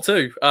them in the top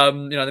two.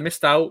 They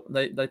missed out.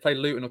 They played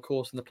Luton, of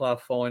course, in the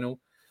playoff final.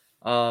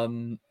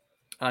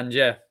 And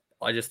yeah,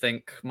 I just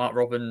think Mark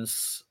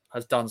Robins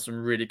has done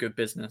some really good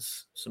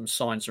business,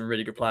 signed some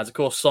really good players. Of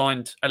course,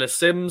 signed Ellis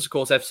Sims. Of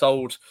course, they've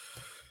sold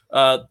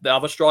the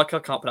other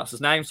striker. Can't pronounce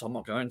his name, so I'm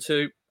not going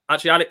to.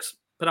 Actually, Alex,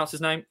 pronounce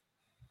his name.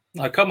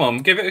 No, come on,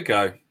 give it a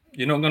go.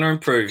 You're not going to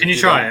improve. Can you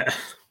try it?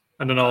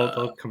 And then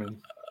I'll come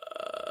in.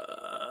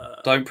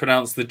 Don't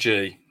pronounce the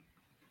G.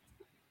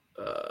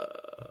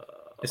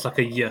 It's like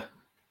a yeah.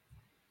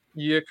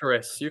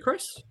 Eucharist.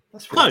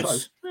 That's Close.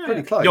 close. Yeah.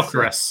 Pretty close.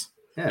 Yokeres.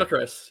 Yeah.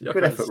 Eucharist.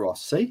 Good effort,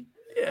 Ross. See?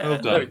 Yeah, Well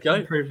done. there we go.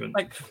 Improvement.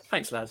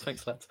 Thanks, lads.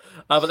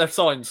 But they've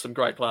signed some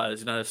great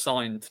players. They've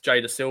signed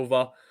Jada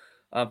Silva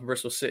from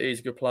Bristol City. He's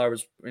a good player.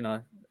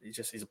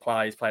 He's a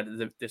player. He's played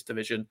at this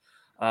division.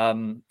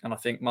 And I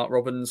think Mark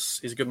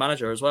Robins is a good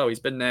manager as well. He's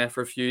been there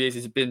for a few years.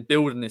 He's been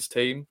building this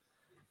team.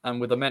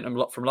 And with the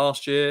momentum from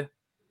last year,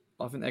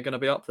 I think they're going to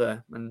be up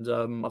there. And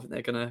I think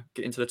they're going to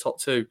get into the top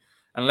two.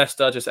 And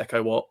Leicester, just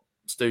echo what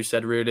Stu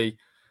said, really,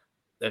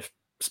 they've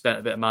spent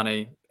a bit of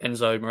money.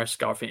 Enzo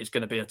Maresca, I think, is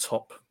going to be a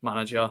top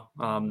manager.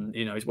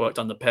 He's worked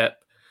under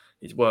Pep.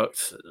 He's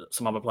worked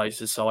some other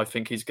places. So I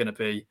think he's going to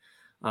be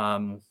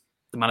the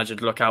manager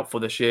to look out for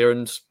this year.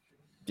 And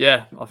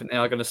yeah, I think they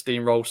are going to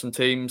steamroll some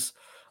teams.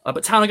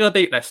 But Town are going to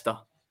beat Leicester.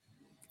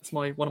 That's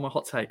one of my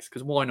hot takes,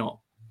 because why not?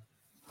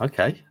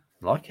 Okay,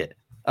 like it.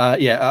 I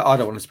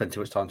don't want to spend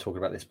too much time talking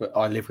about this, but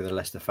I live with a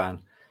Leicester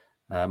fan.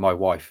 My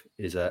wife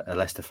is a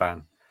Leicester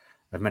fan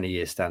of many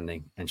years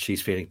standing, and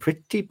she's feeling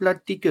pretty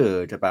bloody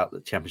good about the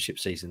Championship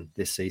season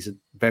this season.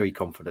 Very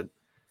confident.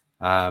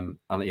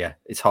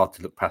 It's hard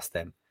to look past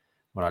them.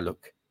 When I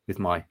look with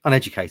my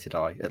uneducated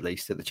eye, at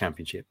least at the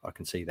Championship, I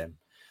can see them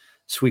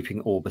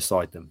sweeping all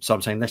beside them. So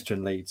I'm saying Leicester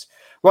and Leeds.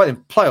 Right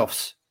then,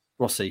 playoffs,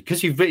 Rossi,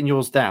 because you've written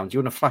yours down. Do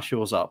you want to flash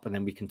yours up, and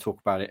then we can talk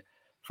about it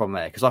from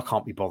there? Because I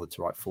can't be bothered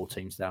to write 4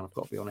 teams down, I've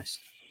got to be honest.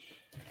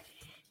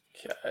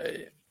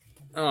 Okay.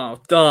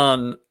 Oh,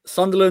 done.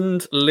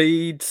 Sunderland,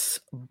 Leeds,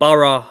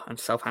 Borough, and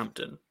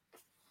Southampton.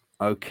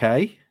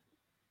 Okay.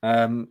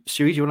 Stewie,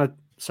 do you want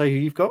to say who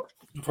you've got?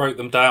 I wrote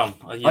them down.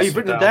 You've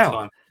written them down?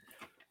 Time.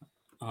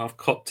 I've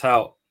copped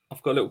out.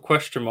 I've got a little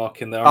question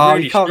mark in there. I'm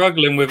really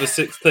struggling with a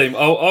 6th team.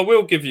 I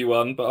will give you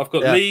one, but I've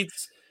got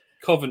Leeds,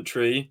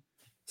 Coventry,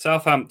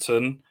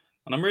 Southampton,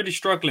 and I'm really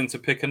struggling to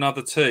pick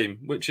another team,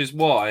 which is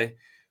why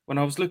when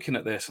I was looking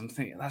at this, I'm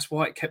thinking that's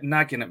why it kept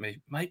nagging at me.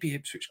 Maybe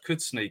Ipswich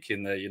could sneak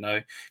in there,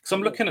 because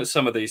I'm looking at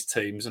some of these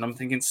teams and I'm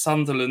thinking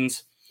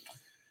Sunderland,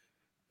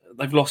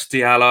 they've lost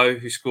Diallo,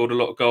 who scored a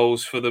lot of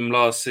goals for them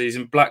last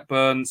season.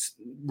 Blackburn's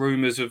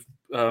rumours of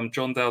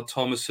John Dale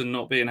Thomason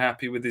not being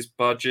happy with his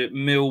budget.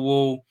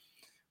 Millwall,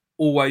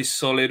 always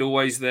solid,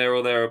 always there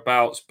or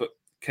thereabouts, but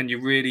can you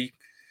really...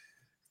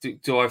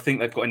 Do I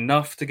think they've got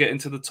enough to get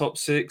into the top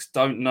 6?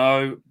 Don't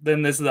know.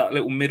 Then there's that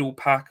little middle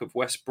pack of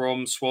West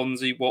Brom,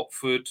 Swansea,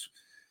 Watford,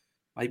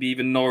 maybe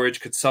even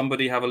Norwich. Could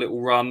somebody have a little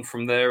run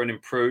from there and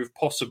improve?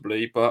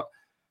 Possibly, but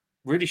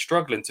really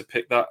struggling to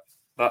pick that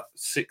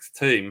 6th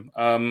team.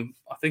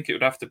 I think it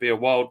would have to be a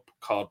wild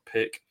card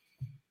pick.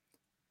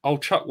 I'll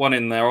chuck one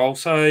in there. I'm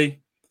going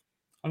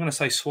to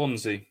say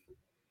Swansea.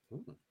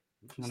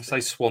 I'm going to say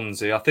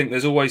Swansea. I think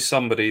there's always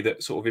somebody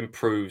that sort of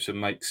improves and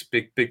makes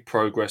big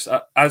progress.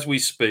 As we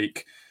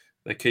speak,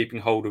 they're keeping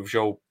hold of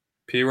Joel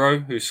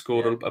Pirot, who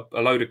scored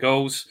a load of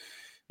goals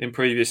in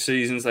previous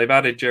seasons. They've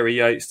added Jerry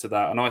Yates to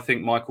that, and I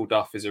think Michael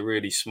Duff is a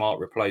really smart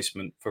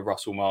replacement for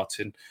Russell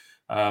Martin.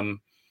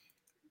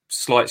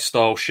 Slight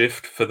style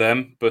shift for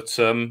them, but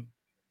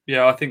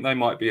I think they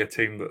might be a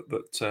team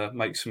that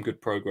makes some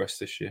good progress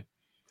this year.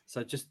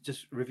 So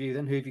just review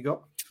then. Who have you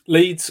got?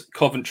 Leeds,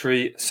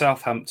 Coventry,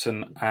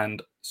 Southampton,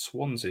 and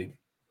Swansea.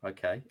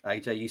 Okay,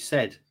 AJ, you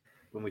said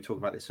when we talked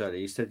about this earlier,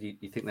 you said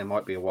you think there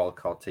might be a wild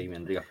card team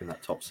ending up in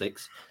that top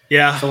six.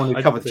 Yeah, Someone who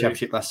I covered the do.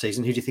 Championship last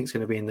season. Who do you think is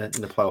going to be in the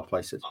playoff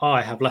places?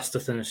 I have Leicester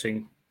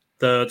finishing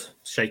third,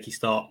 shaky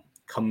start,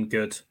 come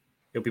good.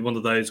 It'll be one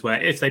of those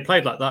where if they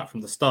played like that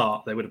from the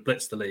start, they would have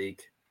blitzed the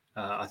league.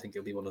 I think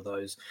it'll be one of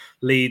those.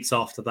 Leeds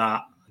after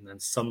that, and then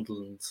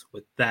Sunderland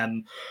with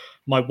them.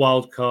 My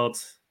wild card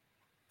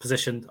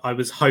position, I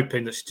was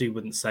hoping that Stu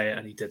wouldn't say it,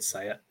 and he did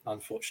say it.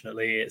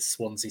 Unfortunately, it's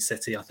Swansea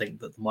City. I think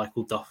that the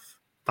Michael Duff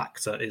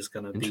factor is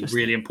going to be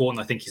really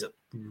important. I think he's a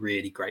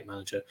really great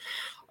manager.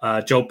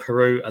 Joel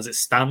Peru, as it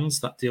stands,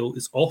 that deal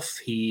is off.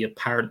 He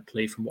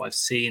apparently, from what I've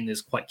seen,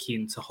 is quite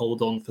keen to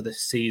hold on for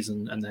this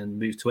season and then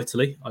move to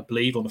Italy, I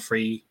believe, on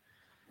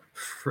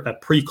a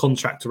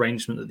pre-contract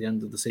arrangement at the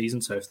end of the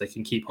season. So if they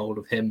can keep hold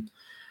of him,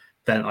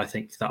 then I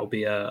think that will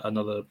be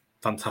another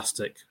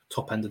fantastic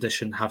top-end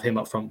addition. Have him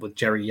up front with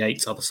Jerry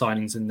Yates, other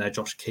signings in there,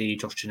 Josh Key,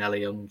 Josh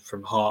Ginnelly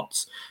from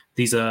Hearts.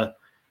 These are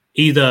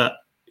either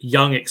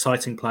young,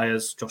 exciting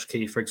players. Josh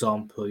Key, for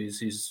example,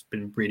 who's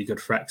been really good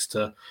for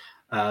Exeter.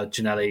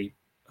 Ginnelly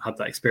had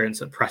that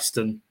experience at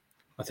Preston.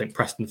 I think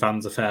Preston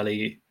fans are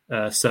fairly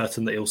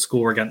certain that he'll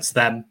score against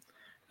them,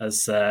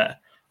 as a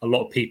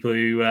lot of people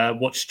who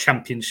watch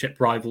Championship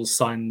rivals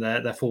sign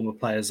their former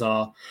players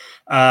are.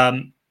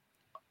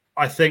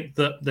 I think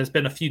that there's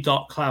been a few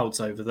dark clouds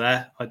over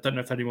there. I don't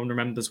know if anyone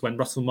remembers when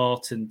Russell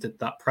Martin did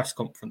that press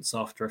conference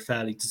after a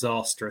fairly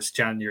disastrous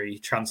January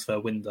transfer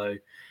window,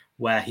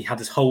 where he had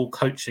his whole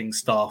coaching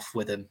staff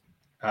with him.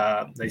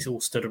 They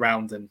all stood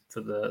around him for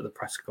the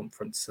press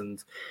conference.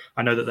 And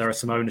I know that there are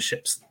some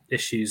ownership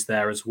issues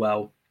there as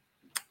well.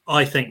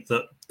 I think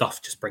that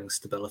Duff just brings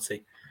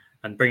stability,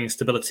 and bringing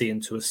stability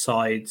into a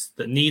side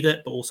that need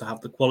it, but also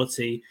have the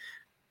quality,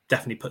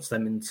 definitely puts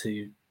them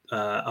into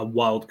a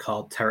wild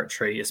card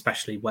territory,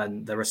 especially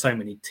when there are so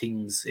many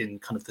teams in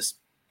kind of this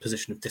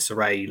position of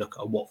disarray. You look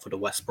at Watford or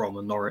West Brom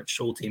and Norwich,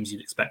 all teams you'd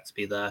expect to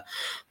be there.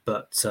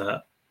 But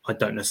I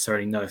don't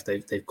necessarily know if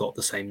they've got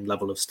the same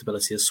level of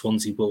stability as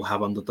Swansea will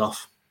have under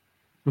Duff.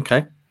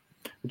 Okay.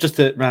 Just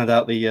to round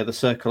out the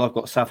circle, I've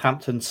got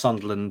Southampton,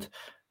 Sunderland,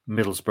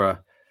 Middlesbrough,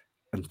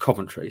 and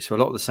Coventry. So a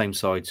lot of the same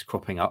sides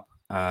cropping up.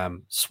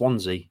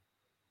 Swansea,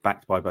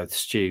 backed by both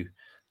Stu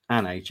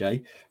and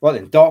AJ. Right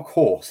then, dark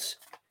horse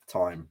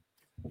time.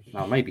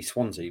 Now maybe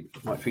Swansea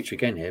might feature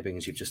again here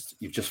because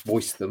you've just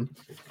voiced them.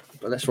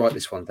 But let's write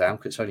this one down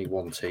because it's only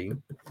one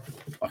team.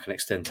 I can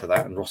extend to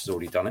that, and Ross has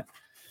already done it.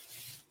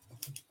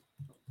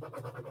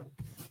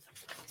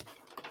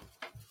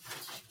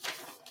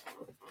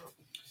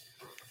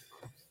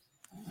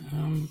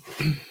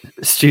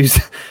 Stu's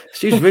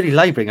really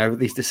labouring over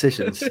these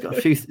decisions. He's got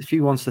a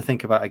few ones to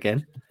think about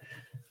again.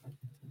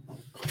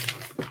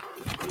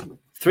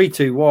 3,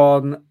 2,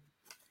 1.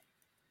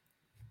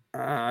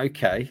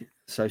 Okay,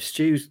 so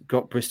Stu's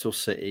got Bristol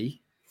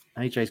City.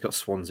 AJ's got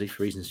Swansea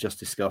for reasons just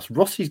discussed.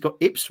 Rossi's got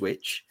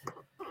Ipswich,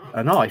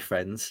 and I,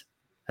 friends,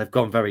 have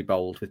gone very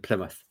bold with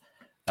Plymouth.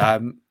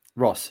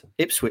 Ross,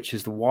 Ipswich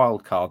is the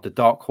wild card, the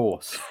dark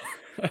horse.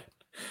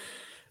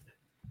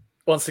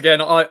 Once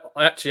again, I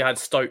actually had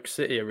Stoke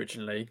City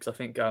originally because I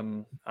think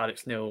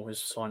Alex Neil has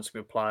signed some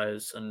good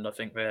players, and I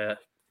think they're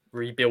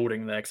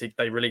rebuilding there because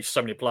they released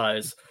so many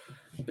players.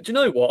 But do you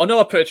know what? I know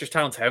I put Ipswich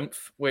Town 10th,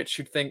 which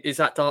you'd think is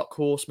that dark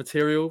horse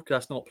material because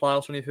that's not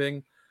playoffs or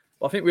anything.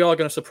 But I think we are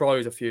going to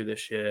surprise a few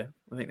this year.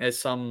 I think there's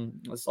some.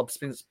 I've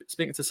been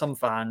speaking to some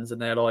fans,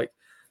 and they're like,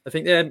 I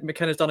think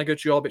McKenna's done a good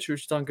job.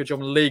 Ipswich has done a good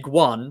job in League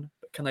One,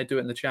 but can they do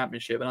it in the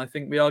Championship? And I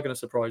think we are going to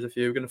surprise a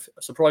few. We're going to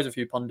surprise a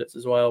few pundits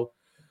as well.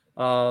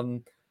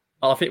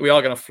 I think we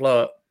are going to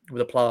flirt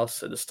with a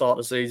plus at the start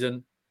of the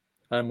season,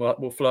 and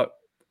we'll flirt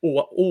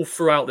all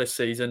throughout this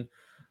season.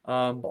 But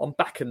I'm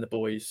backing the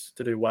boys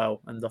to do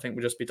well, and I think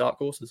we'll just be dark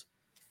horses.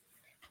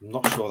 I'm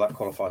not sure that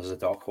qualifies as a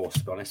dark horse,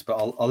 to be honest, but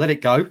I'll let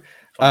it go.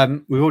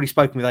 We've already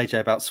spoken with AJ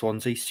about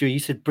Swansea. Stu, you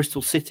said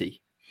Bristol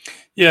City.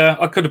 Yeah,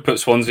 I could have put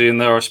Swansea in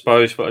there, I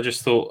suppose, but I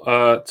just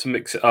thought to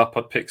mix it up,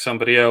 I'd pick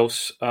somebody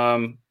else.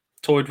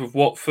 Toyed with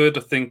Watford.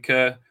 I think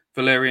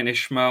Valerian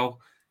Ismail,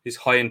 his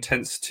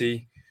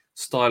high-intensity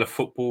style of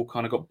football,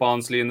 kind of got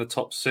Barnsley in the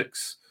top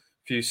 6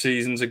 a few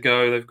seasons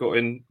ago. They've got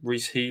in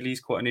Reece Healy's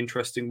quite an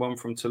interesting one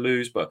from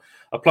Toulouse, but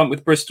I plumped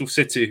with Bristol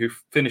City, who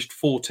finished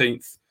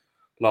 14th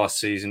last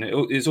season.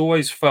 It's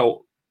always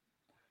felt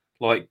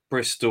like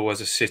Bristol as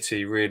a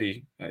city,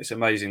 really, it's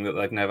amazing that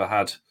they've never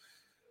had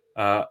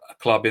a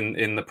club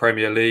in the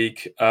Premier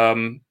League.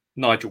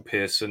 Nigel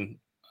Pearson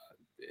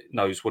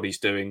knows what he's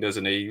doing,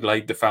 doesn't he? He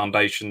laid the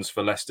foundations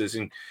for Leicester's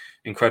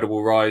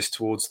incredible rise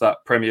towards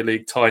that Premier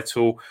League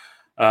title.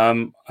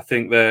 I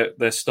think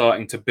they're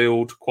starting to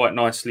build quite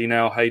nicely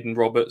now. Hayden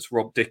Roberts,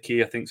 Rob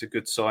Dickey, I think is a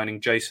good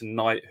signing. Jason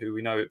Knight, who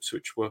we know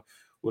Ipswich were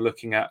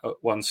looking at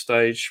one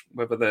stage.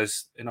 Whether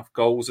there's enough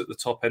goals at the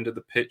top end of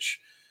the pitch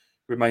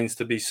remains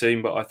to be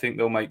seen, but I think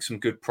they'll make some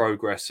good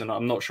progress. And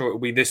I'm not sure it'll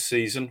be this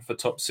season for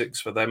top 6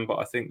 for them, but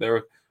I think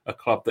they're a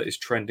club that is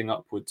trending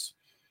upwards.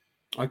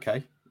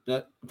 Okay.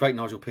 great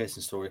Nigel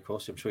Pearson story, of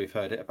course. I'm sure you've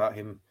heard it about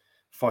him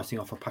fighting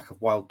off a pack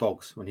of wild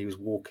dogs when he was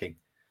walking,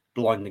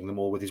 blinding them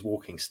all with his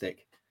walking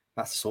stick.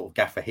 That's the sort of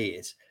gaffer he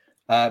is.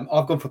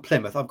 I've gone for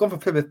Plymouth. I've gone for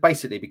Plymouth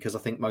basically because I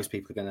think most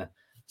people are going to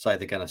say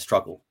they're going to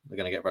struggle. They're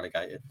going to get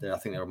relegated. I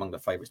think they're among the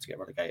favourites to get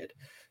relegated.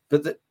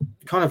 But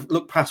kind of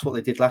look past what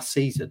they did last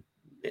season.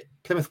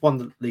 Plymouth won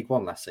the League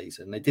One last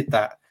season. They did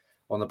that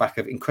on the back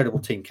of incredible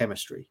team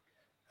chemistry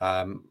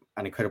and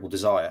incredible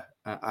desire.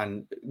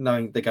 And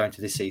knowing they're going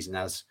to this season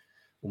as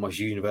almost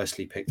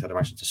universally picked, I'd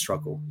imagine, to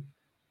struggle,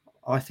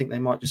 I think they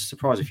might just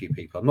surprise a few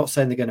people. I'm not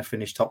saying they're going to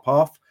finish top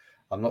half.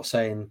 I'm not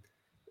saying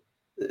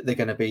they're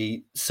going to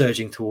be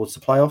surging towards the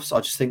playoffs.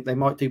 I just think they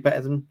might do better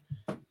than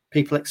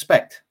people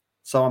expect.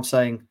 So I'm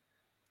saying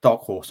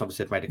dark horse.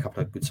 Obviously, they've made a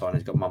couple of good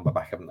signings. Got Mumba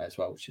back, haven't they, as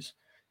well, which is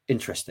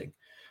interesting.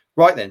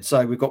 Right then,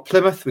 so we've got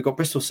Plymouth, we've got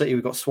Bristol City,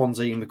 we've got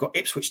Swansea, and we've got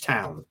Ipswich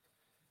Town.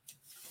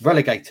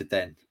 Relegated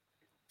then.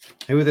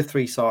 Who are the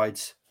three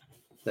sides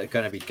that are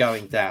going to be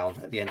going down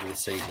at the end of the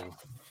season?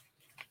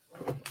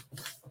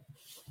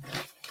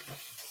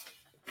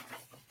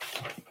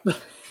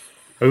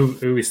 Who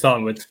are we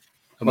starting with?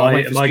 No,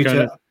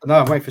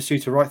 I'm waiting for Stu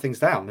to write things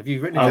down. Have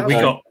you written it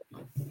down?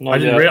 I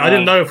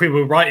didn't know if we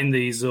were writing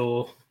these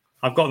or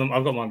I've got them.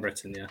 I've got mine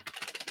written. Yeah.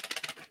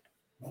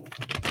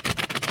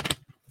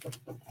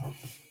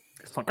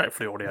 It's not great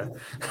for the audio.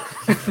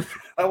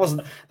 that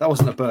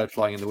wasn't a bird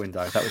flying in the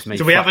window. That was me.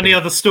 Do we have any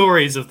other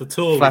stories of the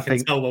tour we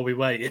can tell while we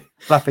wait?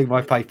 Flapping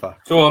my paper.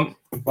 Go on.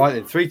 Right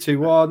then, 3, 2,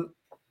 1.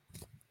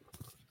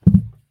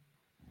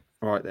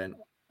 Right then,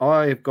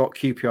 I've got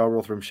QPR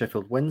Rotherham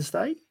Sheffield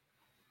Wednesday.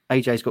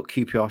 AJ's got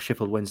QPR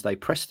Sheffield Wednesday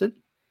Preston.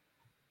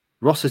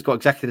 Ross has got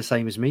exactly the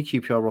same as me,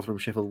 QPR Rotherham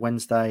Sheffield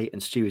Wednesday,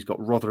 and Stewie's got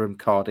Rotherham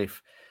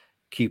Cardiff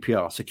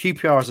QPR. So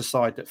QPR is a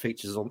side that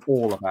features on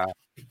all of our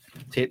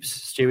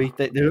tips. Stewie,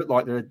 they look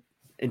like they're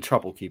in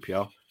trouble,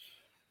 QPR.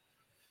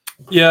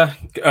 Yeah.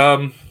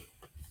 I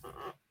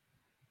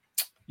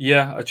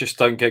just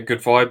don't get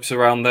good vibes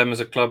around them as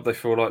a club. They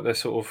feel like they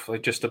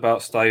just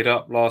about stayed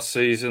up last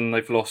season.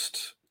 They've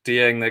lost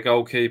Dieng, their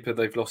goalkeeper.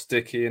 They've lost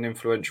Dickey, an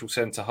influential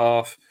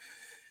centre-half.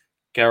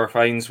 Gareth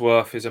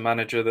Ainsworth is a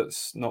manager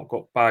that's not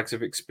got bags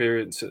of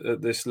experience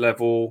at this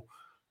level.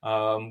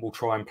 Will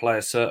try and play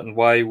a certain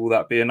way. Will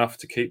that be enough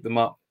to keep them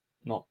up?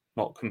 Not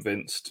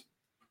convinced.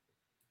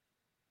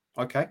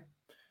 Okay.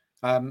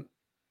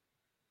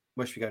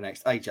 Where should we go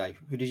next? AJ,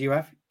 who did you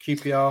have?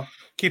 QPR,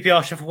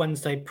 Sheffield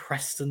Wednesday,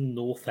 Preston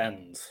North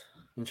End.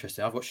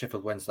 Interesting. I've got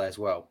Sheffield Wednesday as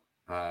well.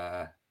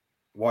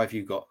 Why have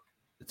you got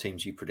the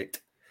teams you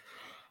predict?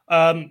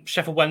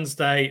 Sheffield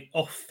Wednesday,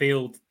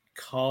 off-field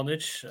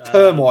carnage.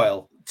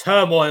 Turmoil,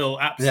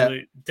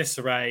 absolute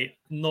disarray.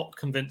 Not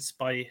convinced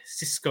by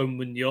Cisco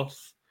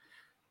Munoz.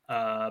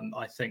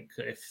 I think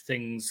if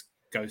things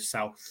go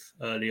south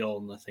early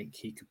on, I think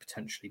he could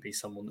potentially be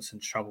someone that's in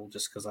trouble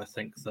just because I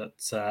think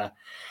that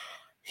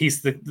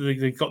he's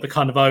they've got the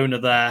kind of owner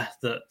there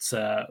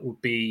that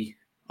would be,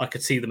 I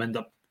could see them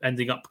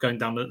ending up going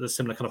down the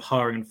similar kind of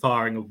hiring and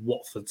firing of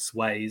Watford's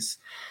ways.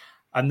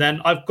 And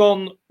then I've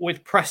gone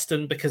with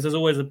Preston because there's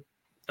always a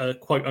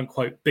quote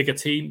unquote bigger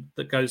team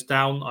that goes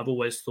down. I've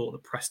always thought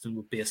that Preston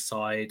would be a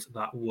side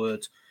that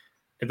would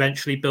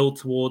eventually build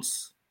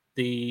towards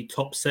the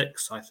top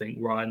six. I think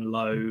Ryan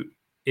Lowe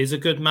is a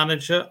good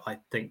manager. I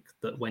think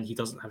that when he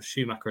doesn't have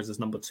Schumacher as his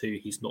number two,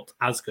 he's not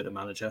as good a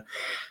manager.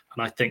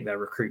 And I think their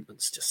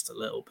recruitment's just a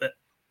little bit,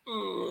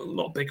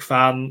 not a big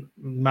fan.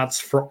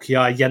 Mads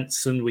Frokja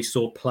Jensen, we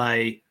saw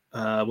play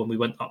when we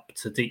went up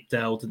to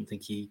Deepdale. Didn't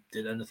think he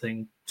did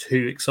anything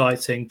too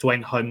exciting.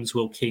 Dwayne Holmes,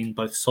 Will Keane,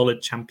 both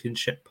solid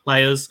championship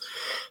players.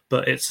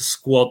 But it's a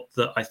squad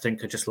that I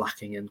think are just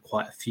lacking in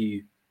quite a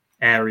few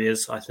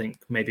areas. I think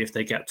maybe if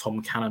they get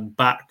Tom Cannon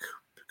back,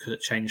 could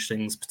it change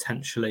things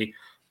potentially?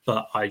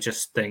 But I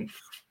just think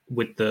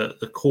with the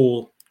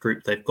core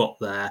group they've got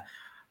there,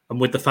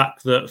 and with the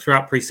fact that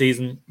throughout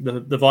pre-season,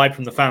 the vibe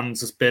from the fans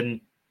has been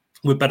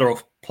we're better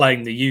off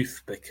playing the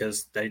youth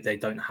because they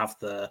don't have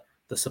the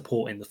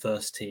support in the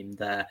first team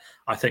there.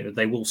 I think that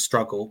they will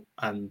struggle.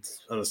 And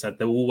as I said,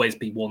 there will always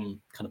be one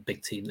kind of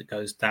big team that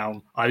goes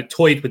down. I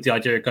toyed with the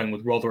idea of going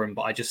with Rotherham,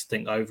 but I just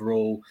think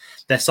overall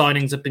their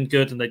signings have been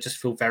good and they just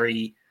feel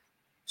very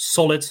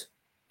solid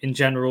in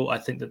general. I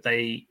think that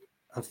they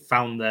have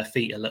found their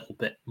feet a little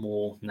bit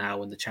more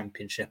now in the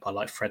Championship. I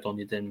like Fred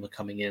Onyedinma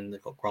coming in.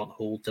 They've got Grant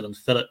Hall, Dylan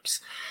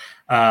Phillips.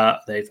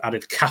 They've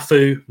added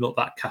Cafu, not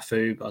that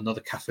Cafu, but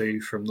another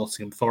Cafu from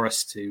Nottingham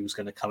Forest who's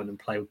going to come in and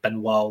play with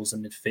Ben Wiles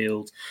in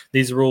midfield.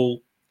 These are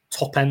all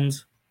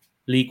top-end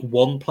League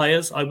One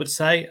players, I would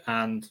say.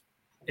 And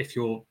if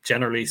you're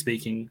generally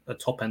speaking a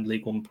top-end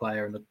League One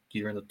player and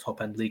you're in the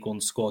top-end League One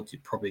squad,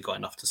 you've probably got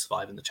enough to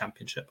survive in the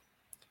Championship.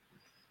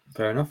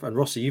 Fair enough. And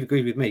Rossi, you've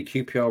agreed with me.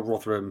 QPR,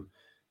 Rotherham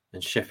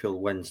and Sheffield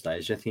Wednesday.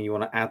 Is there anything you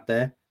want to add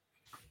there?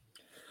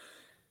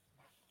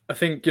 I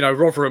think,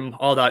 Rotherham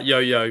are that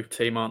yo-yo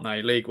team, aren't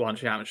they? League One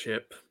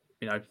Championship,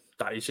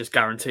 that is just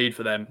guaranteed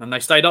for them. And they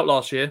stayed up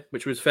last year,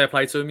 which was fair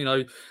play to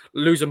them.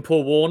 Losing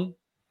Paul Warne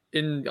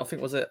in, I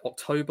think, was it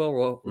October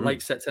or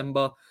late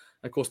September?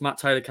 Of course, Matt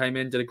Taylor came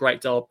in, did a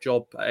great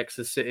job at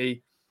Exeter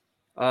City.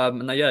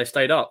 And they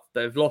stayed up.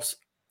 They've lost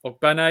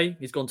Ogbene.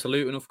 He's gone to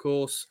Luton, of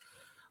course.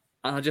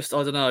 And I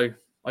don't know.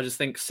 I just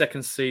think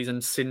second season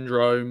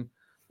syndrome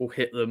will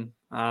hit them.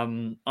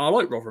 I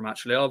like Rotherham,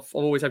 actually. I've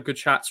always had good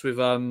chats with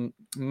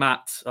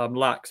Matt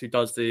Lax, who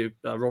does the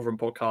Rotherham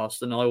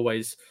podcast, and I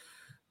always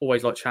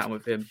like chatting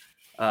with him.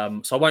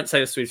 So I won't say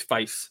this to his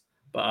face,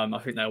 but I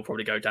think they'll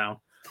probably go down.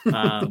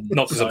 Not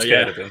because I'm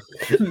scared of him.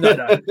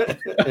 No.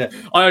 Yeah.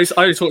 I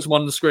only talk to him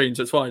on the screen,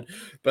 so it's fine.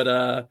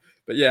 But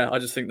yeah, I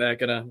just think they're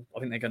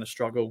gonna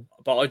struggle.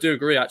 But I do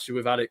agree actually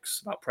with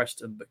Alex about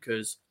Preston,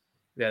 because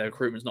the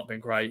recruitment's not been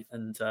great,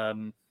 and I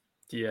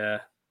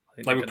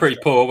think they were pretty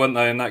poor, weren't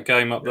they, in that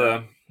game up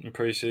there in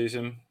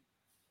pre-season?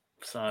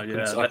 So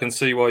I can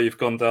see why you've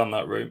gone down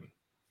that route.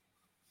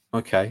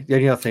 Okay. The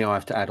only other thing I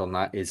have to add on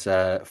that is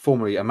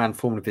formerly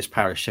of this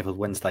parish, Sheffield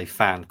Wednesday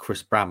fan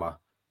Chris Brammer,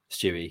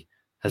 Stewie,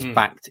 has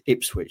backed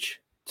Ipswich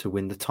to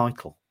win the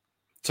title.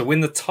 To win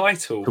the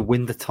title? To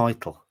win the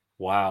title.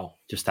 Wow.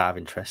 Just out of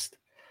interest.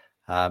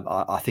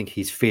 I think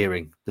he's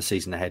fearing the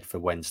season ahead for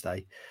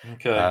Wednesday.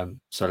 Okay.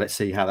 So let's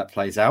see how that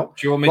plays out.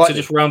 Do you want me to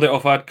just round it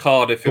off? I had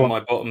Cardiff in my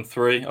bottom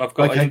three.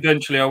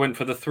 Eventually I went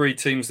for the three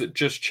teams that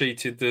just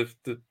cheated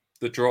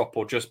the drop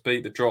or just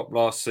beat the drop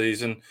last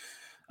season.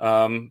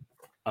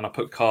 And I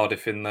put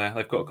Cardiff in there.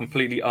 They've got a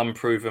completely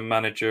unproven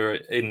manager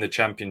in the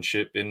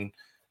Championship in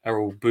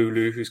Erol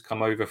Bulu, who's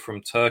come over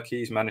from Turkey.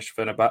 He's managed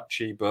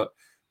Fenerbahce, but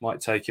might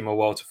take him a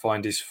while to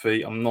find his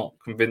feet. I'm not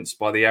convinced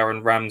by the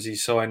Aaron Ramsey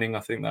signing. I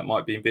think that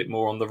might be a bit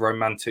more on the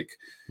romantic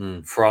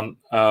front.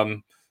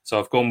 So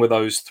I've gone with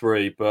those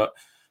three. But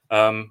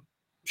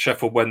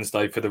Sheffield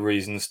Wednesday, for the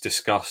reasons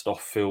discussed,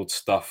 off-field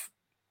stuff,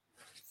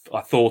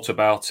 I thought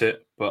about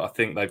it, but I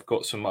think they've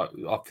got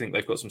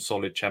some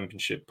solid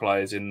Championship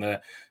players in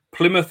there.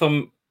 Plymouth,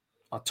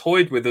 I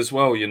toyed with as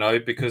well,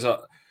 because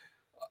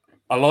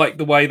I like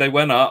the way they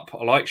went up.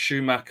 I like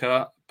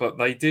Schumacher, but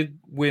they did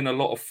win a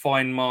lot of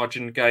fine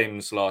margin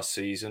games last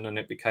season, and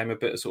it became a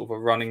bit of sort of a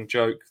running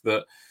joke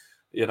that,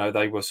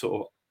 they were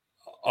sort of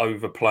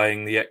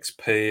overplaying the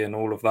XP and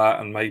all of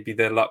that, and maybe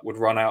their luck would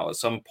run out at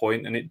some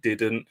point, and it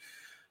didn't.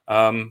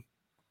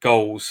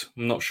 Goals.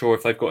 I'm not sure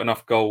if they've got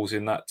enough goals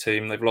in that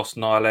team. They've lost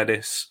Niall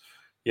Ellis.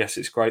 Yes,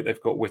 it's great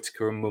they've got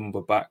Whittaker and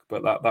Mumba back,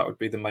 but that would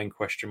be the main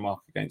question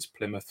mark against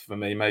Plymouth for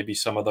me. Maybe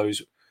some of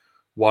those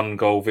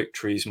one-goal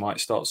victories might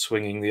start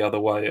swinging the other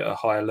way at a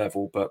higher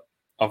level, but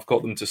I've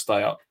got them to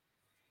stay up.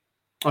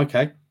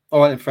 Okay. All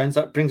right, then, friends.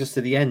 That brings us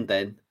to the end,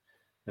 then,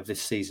 of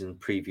this season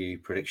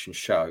preview prediction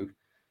show.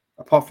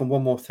 Apart from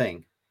one more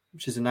thing,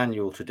 which is an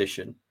annual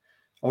tradition,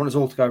 I want us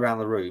all to go around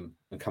the room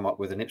and come up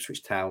with an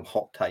Ipswich Town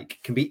hot take.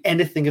 It can be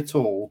anything at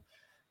all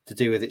to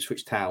do with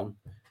Ipswich Town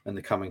and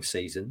the coming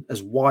season,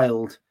 as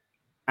wild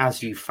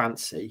as you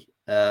fancy.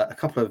 A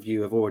couple of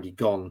you have already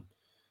gone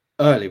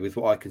early with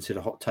what I consider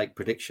hot take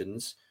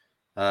predictions.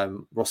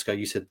 Roscoe,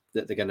 you said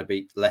that they're going to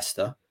beat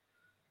Leicester.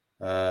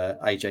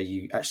 AJ,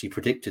 you actually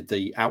predicted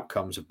the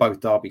outcomes of both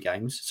derby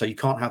games, so you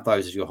can't have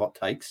those as your hot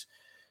takes.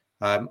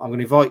 I'm going to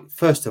invite,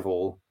 first of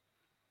all,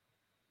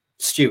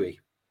 Stewie.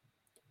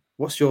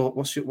 What's your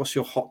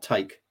hot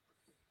take?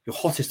 Your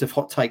hottest of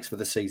hot takes for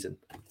the season?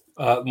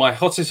 My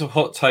hottest of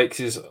hot takes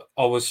is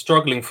I was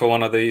struggling for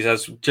one of these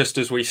as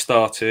we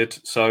started.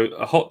 So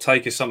a hot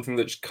take is something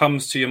that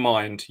comes to your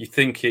mind. You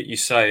think it, you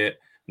say it.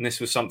 And this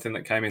was something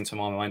that came into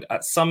my mind.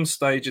 At some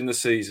stage in the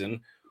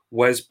season,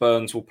 Wes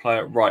Burns will play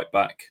at right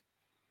back.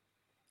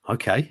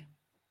 Okay.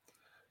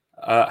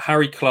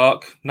 Harry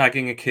Clark,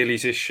 nagging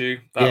Achilles issue.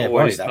 That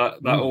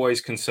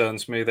always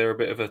concerns me. They're a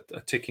bit of a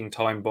ticking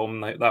time bomb.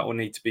 That will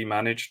need to be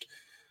managed.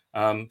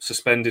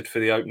 Suspended for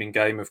the opening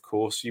game, of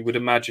course. You would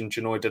imagine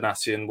Janoy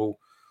Donatian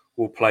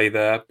will play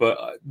there,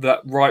 but that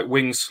right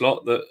wing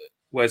slot that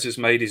Wes has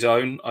made his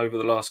own over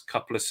the last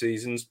couple of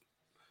seasons,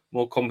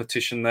 more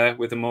competition there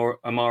with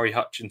Amari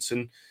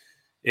Hutchinson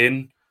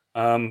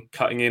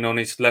cutting in on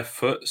his left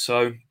foot.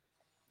 So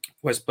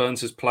Wes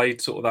Burns has played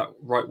sort of that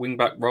right wing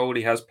back role.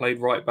 He has played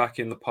right back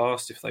in the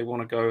past. If they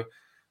want to go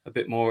a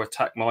bit more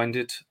attack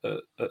minded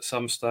at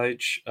some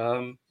stage,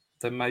 then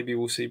maybe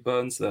we'll see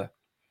Burns there.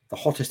 The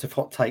hottest of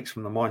hot takes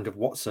from the mind of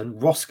Watson.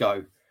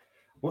 Roscoe,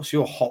 what's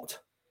your hot,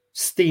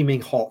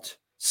 steaming hot,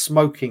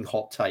 smoking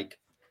hot take?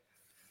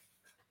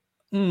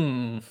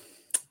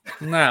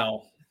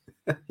 Now,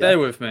 bear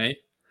with me.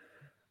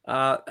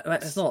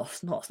 It's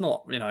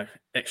not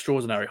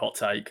extraordinary hot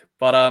take,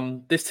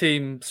 but this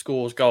team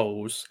scores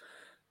goals,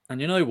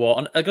 and you know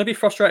what? They're going to be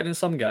frustrated in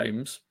some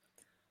games,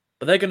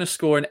 but they're going to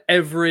score in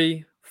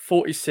every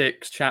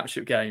 46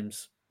 championship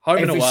games, home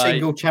and away. Every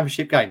single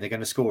championship game they're going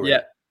to score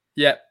in.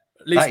 Yeah.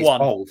 At least one.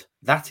 Bold.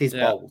 That is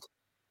bold.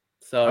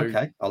 So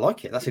okay, I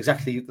like it. That's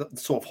exactly the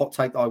sort of hot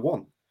take that I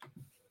want.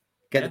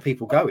 Get the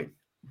people going.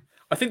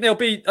 I think there'll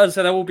be, as I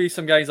said, there will be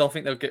some games I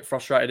think they'll get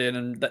frustrated in,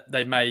 and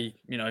they may,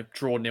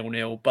 draw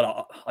 0-0.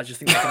 But I just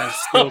think they're going to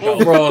still go.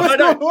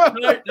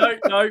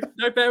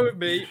 No, bear with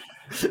me.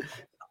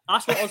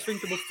 That's what I was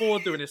thinking before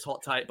doing this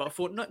hot take, but I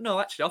thought, no,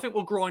 actually, I think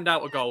we'll grind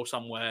out a goal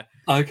somewhere.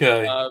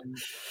 Okay.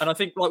 And I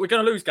think we're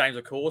going to lose games,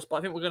 of course, but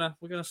I think we're going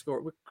to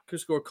score. We could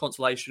score a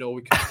consolation, or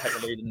we could take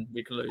the lead and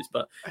we can lose.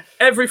 But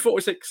every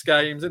 46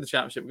 games in the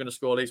championship, we're going to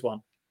score at least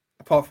one.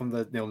 Apart from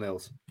the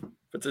 0-0s.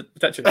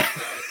 Potentially.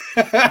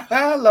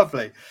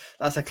 Lovely.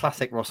 That's a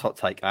classic Ross hot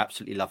take. I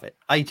absolutely love it.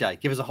 AJ,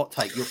 give us a hot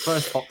take. Your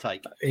first hot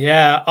take.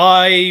 Yeah,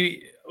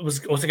 I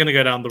was also going to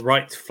go down the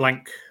right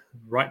flank,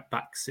 right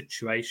back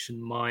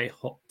situation. My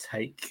hot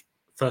take,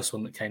 first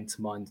one that came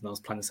to mind, and I was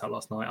planning this out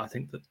last night. I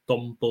think that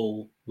Dom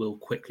Ball will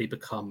quickly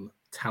become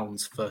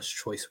Town's first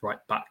choice right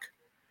back.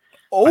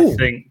 I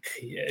think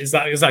is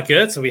that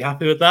good? Are we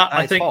happy with that?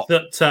 I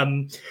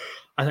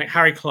think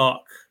Harry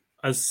Clark,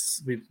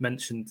 as we've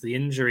mentioned, the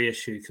injury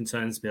issue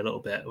concerns me a little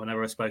bit.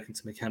 Whenever I've spoken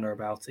to McKenna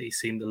about it, he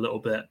seemed a little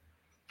bit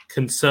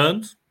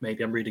concerned.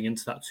 Maybe I'm reading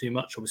into that too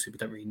much. Obviously, we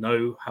don't really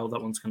know how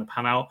that one's going to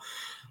pan out.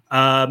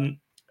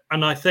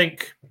 And I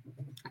think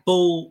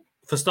Ball,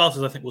 for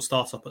starters, I think will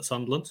start up at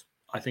Sunderland.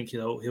 I think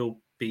he'll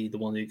be the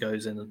one who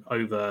goes in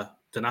over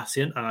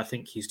Donatian, and I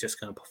think he's just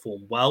going to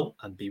perform well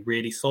and be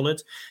really solid.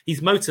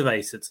 He's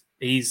motivated.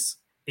 He's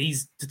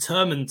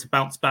determined to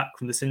bounce back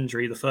from this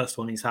injury, the first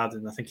one he's had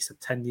in, I think he said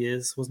 10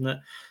 years, wasn't it?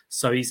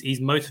 So he's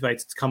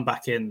motivated to come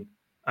back in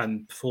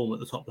and perform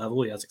at the top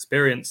level. He has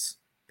experience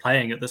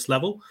playing at this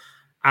level,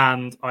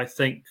 and I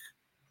think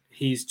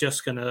he's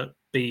just going to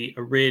be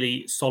a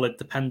really solid,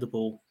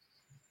 dependable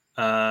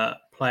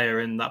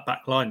player in that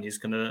back line. He's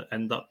going to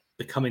end up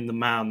becoming the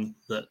man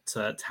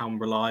that Town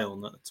rely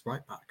on at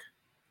right back.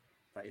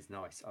 That is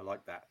nice. I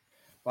like that.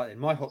 Right then,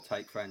 my hot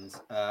take, friends.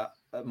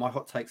 My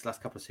hot takes the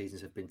last couple of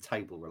seasons have been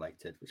table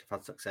related, which I've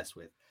had success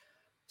with.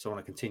 So I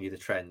want to continue the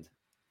trend.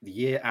 The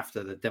year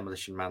after the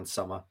Demolition Man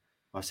summer,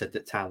 I said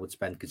that Town would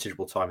spend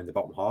considerable time in the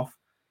bottom half.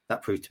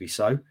 That proved to be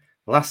so.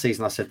 Last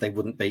season, I said they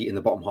wouldn't be in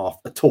the bottom half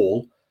at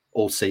all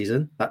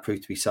season. That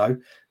proved to be so.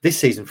 This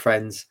season,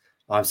 friends,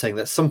 I'm saying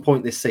that at some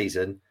point this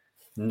season,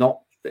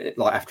 not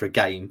like after a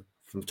game,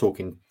 from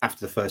talking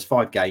after the first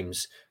 5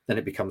 games, then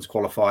it becomes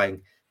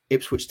qualifying.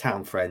 Ipswich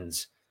Town,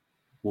 friends,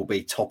 will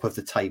be top of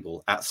the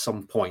table at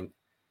some point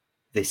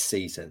this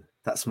season.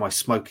 That's my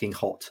smoking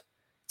hot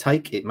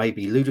take. It may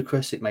be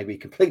ludicrous. It may be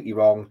completely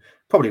wrong.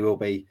 Probably will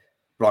be,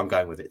 but I'm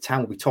going with it.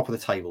 Town will be top of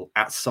the table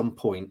at some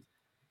point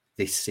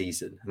this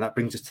season. And that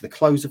brings us to the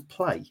close of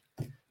play,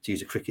 to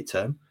use a cricket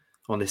term,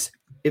 on this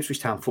Ipswich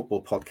Town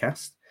football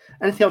podcast.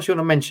 Anything else you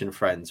want to mention,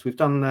 friends? We've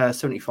done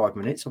 75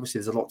 minutes. Obviously,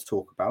 there's a lot to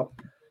talk about.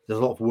 There's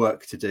a lot of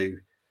work to do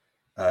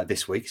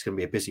this week. It's going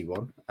to be a busy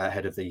one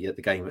ahead of the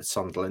game at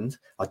Sunderland.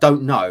 I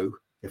don't know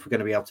if we're going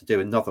to be able to do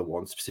another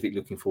one, specifically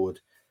looking forward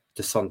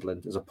to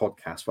Sunderland as a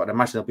podcast. But I'd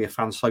imagine there'll be a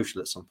fan social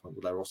at some point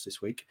with Ross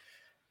this week.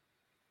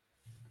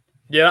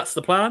 Yeah, that's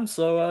the plan.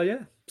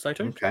 So, stay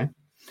tuned. Okay.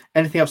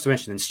 Anything else to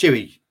mention then?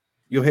 Stewie,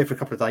 you're here for a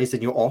couple of days,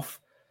 then you're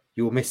off.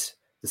 You will miss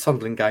the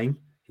Sunderland game.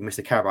 You'll miss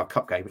the Carabao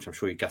Cup game, which I'm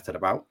sure you're gutted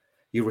about.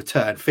 You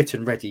return fit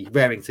and ready,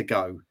 raring to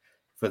go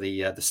for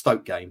the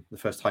Stoke game, the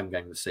first home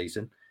game of the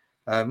season.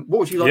 What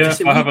would you like to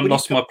see? I haven't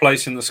lost my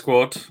place in the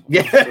squad.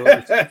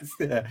 Yeah.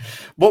 Yeah.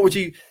 What would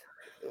you,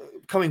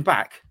 coming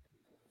back,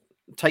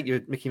 take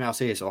your Mickey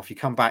Mouse ears off, you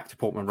come back to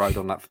Portman Road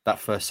on that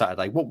first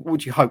Saturday, what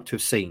would you hope to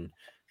have seen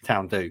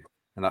Town do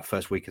in that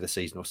first week of the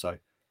season or so?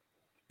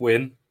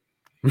 Win.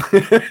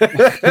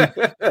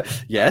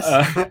 Yes.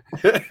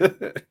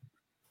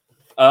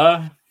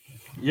 I'd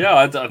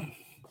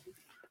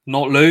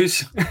not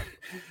lose.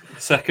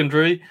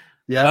 Secondary.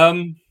 Yeah.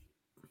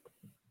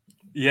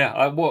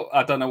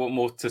 I don't know what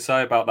more to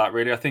say about that,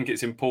 really. I think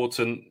it's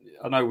important.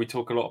 I know we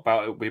talk a lot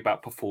about it'll be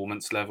about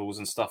performance levels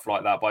and stuff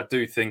like that, but I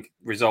do think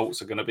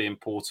results are going to be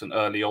important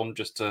early on,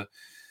 just to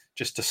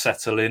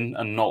settle in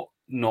and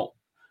not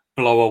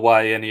blow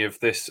away any of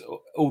this,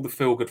 all the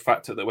feel good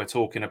factor that we're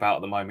talking about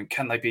at the moment.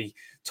 Can they be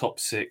top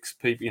 6?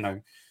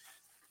 People,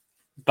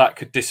 that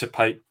could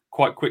dissipate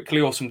quite quickly,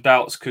 or some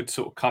doubts could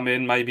sort of come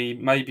in.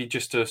 Maybe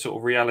just a sort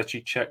of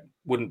reality check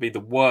wouldn't be the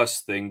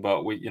worst thing,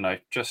 but we,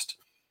 just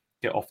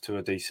get off to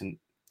a decent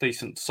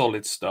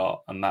solid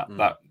start, and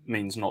that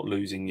means not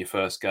losing your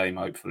first game,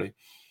 hopefully.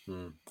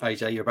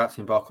 AJ, you're about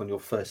to embark on your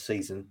first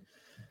season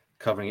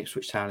covering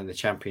Ipswich Town in the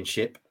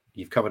Championship.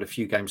 You've covered a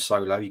few games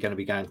solo. You're going to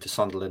be going to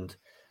Sunderland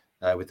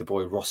with the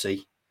boy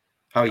Rossi.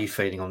 How are you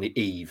feeling on the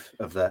eve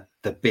of the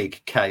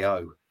big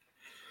KO?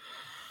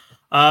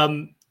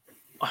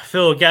 I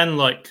feel again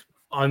like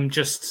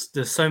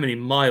there's so many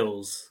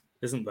miles,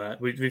 isn't there?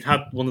 We've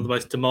had one of the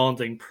most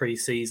demanding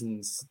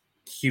pre-seasons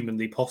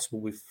humanly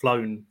possible. We've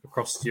flown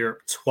across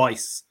Europe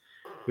twice.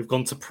 We've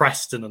gone to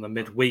Preston in the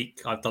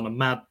midweek. I've done a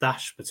mad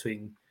dash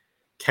between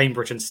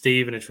Cambridge and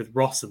Stevenage with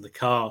Ross in the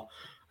car.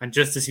 And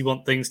just as you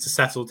want things to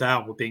settle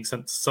down, we're being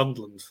sent to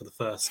Sunderland for the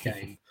first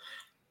game.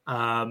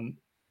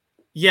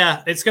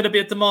 It's going to be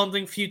a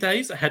demanding few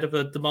days ahead of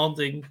a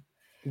demanding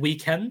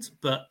weekend.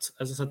 But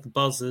as I said, the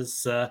buzz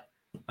is,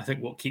 I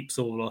think, what keeps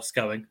all of us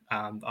going.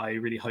 And I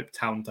really hope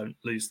Town don't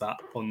lose that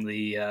on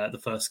the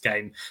first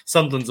game.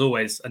 Sunderland's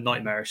always a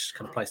nightmarish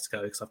kind of place to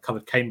go, because I've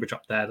covered Cambridge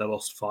up there. They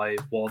lost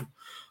 5-1.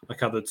 I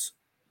covered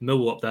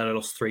Millwall up there, they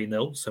lost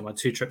 3-0. So my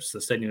 2 trips to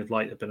the Stadium of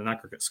Light have been an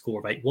aggregate score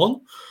of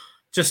 8-1.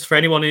 Just for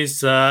anyone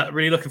who's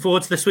really looking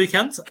forward to this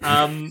weekend.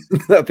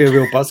 That'd be a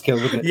real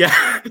buzzkill, wouldn't it?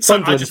 Yeah.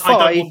 Sunderland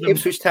 5,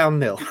 Ipswich Town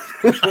 0.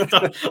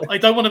 I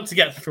don't want them to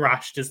get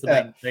thrashed is the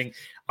main thing.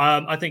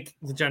 I think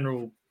the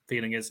general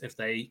feeling is if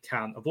they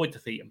can avoid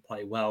defeat and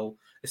play well,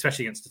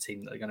 especially against a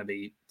team that are going to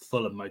be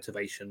full of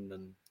motivation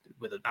and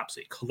with an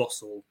absolutely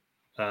colossal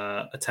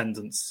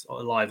attendance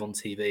live on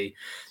TV,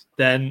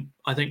 then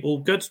I think all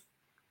good.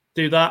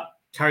 Do that,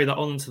 carry that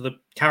on into the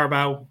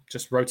Carabao,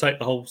 just rotate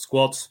the whole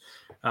squad,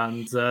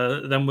 and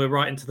then we're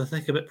right into the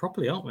thick of it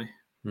properly, aren't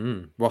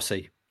we?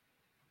 Rossi,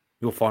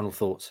 your final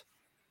thoughts?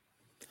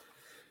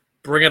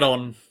 Bring it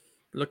on.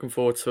 Looking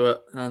forward to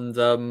it. And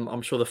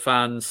I'm sure the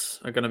fans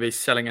are going to be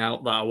selling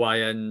out that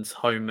away end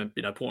home. And,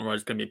 Portland Road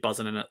is going to be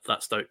buzzing in at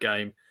that Stoke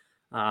game.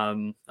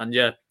 And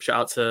yeah, shout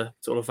out to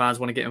all the fans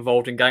who want to get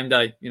involved in game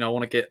day. I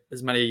want to get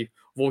as many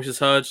voices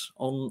heard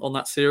on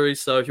that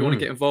series. So if you want to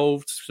get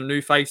involved, some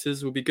new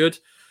faces will be good.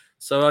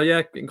 So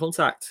yeah, get in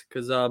contact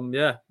because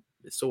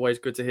it's always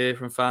good to hear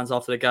from fans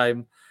after the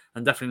game,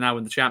 and definitely now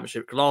in the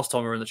Championship. Because last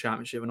time we were in the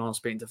Championship and I was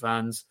speaking to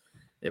fans,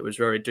 it was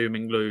very doom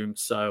and gloom.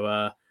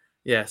 So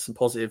some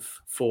positive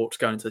thoughts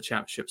going into the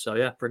Championship. So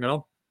yeah, bring it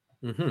on.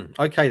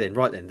 Okay then,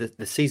 right then.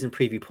 The season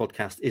preview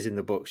podcast is in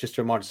the books. Just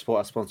a reminder to support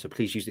our sponsor,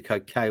 please use the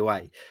code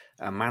KOA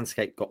at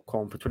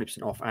manscaped.com for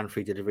 20% off and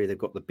free delivery. They've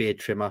got the beard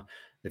trimmer,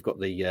 they've got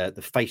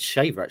the face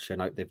shaver.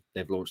 Actually, I know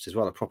they've launched as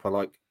well, a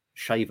proper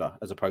shaver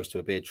as opposed to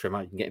a beard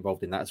trimmer. You can get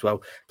involved in that as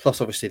well. Plus,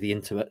 obviously, the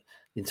intimate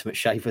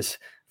shavers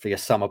for your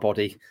summer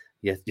body,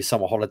 your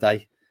summer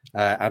holiday.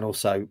 And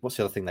also, what's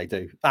the other thing they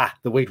do?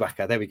 The weed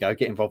whacker. There we go.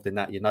 Get involved in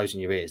that. Your nose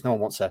and your ears. No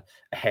one wants a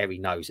hairy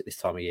nose at this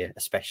time of year,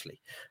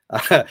 especially.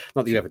 Not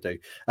that you ever do.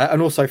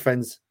 And also,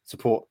 friends,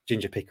 support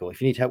Ginger Pickle.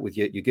 If you need help with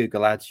your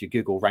Google ads, your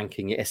Google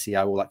ranking, your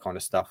SEO, all that kind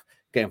of stuff,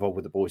 get involved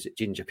with the boys at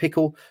Ginger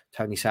Pickle.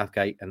 Tony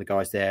Southgate and the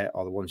guys there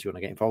are the ones you want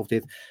to get involved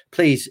with.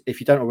 Please, if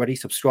you don't already,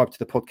 subscribe to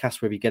the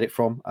podcast wherever you get it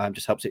from.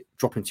 Just helps it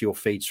drop into your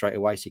feed straight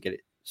away, so you get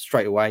it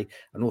straight away.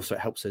 And also,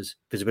 it helps us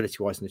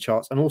visibility-wise in the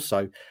charts. And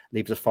also,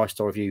 leaves us a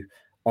 5-star review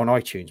on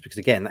iTunes, because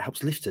again, that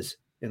helps lift us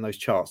in those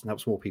charts and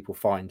helps more people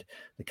find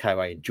the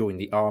KOA and join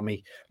the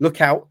army. Look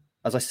out,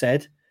 as I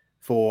said,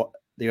 for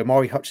the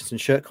Omari Hutchinson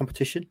shirt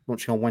competition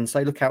launching on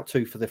Wednesday. Look out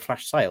too for the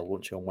flash sale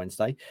launching on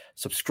Wednesday.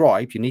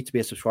 Subscribe. You need to be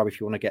a subscriber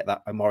if you want to get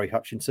that Omari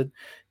Hutchinson.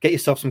 Get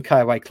yourself some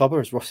KOA Clubber,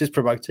 as Ross is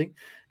promoting.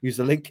 Use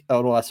the link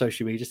on all our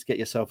social media just to get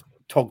yourself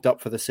togged up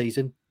for the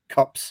season.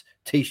 Cups,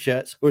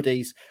 t-shirts,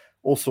 hoodies,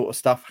 all sort of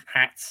stuff,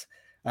 hats.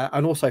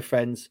 And also,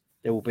 friends,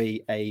 there will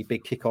be a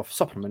big kickoff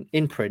supplement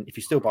in print if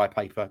you still buy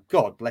paper.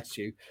 God bless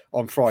you,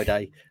 on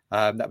Friday.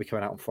 That'll be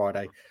coming out on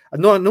Friday.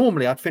 And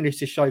normally I'd finish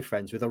this show,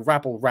 friends, with a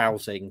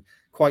rabble-rousing,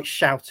 quite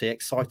shouty,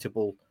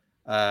 excitable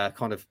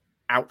kind of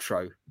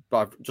outro. But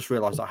I've just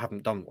realised I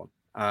haven't done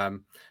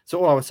one.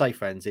 So all I would say,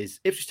 friends,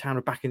 is Ipswich Town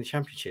are back in the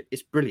Championship.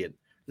 It's brilliant.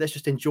 Let's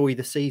just enjoy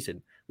the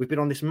season. We've been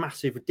on this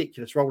massive,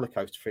 ridiculous roller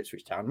coaster for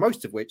Ipswich Town,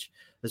 most of which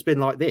has been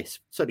like this,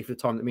 certainly for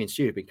the time that me and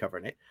Stu have been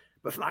covering it.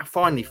 But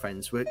finally,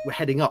 friends, we're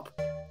heading up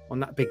on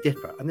that Big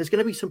Dipper, and there's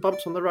going to be some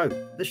bumps on the road.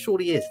 There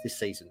surely is this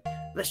season.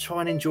 Let's try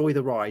and enjoy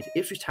the ride.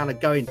 Ipswich Town are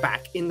going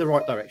back in the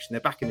right direction.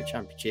 They're back in the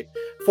Championship.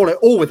 Follow it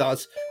all with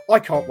us. I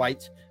can't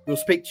wait. We'll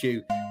speak to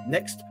you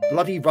next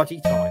bloody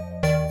ruddy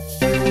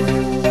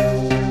time.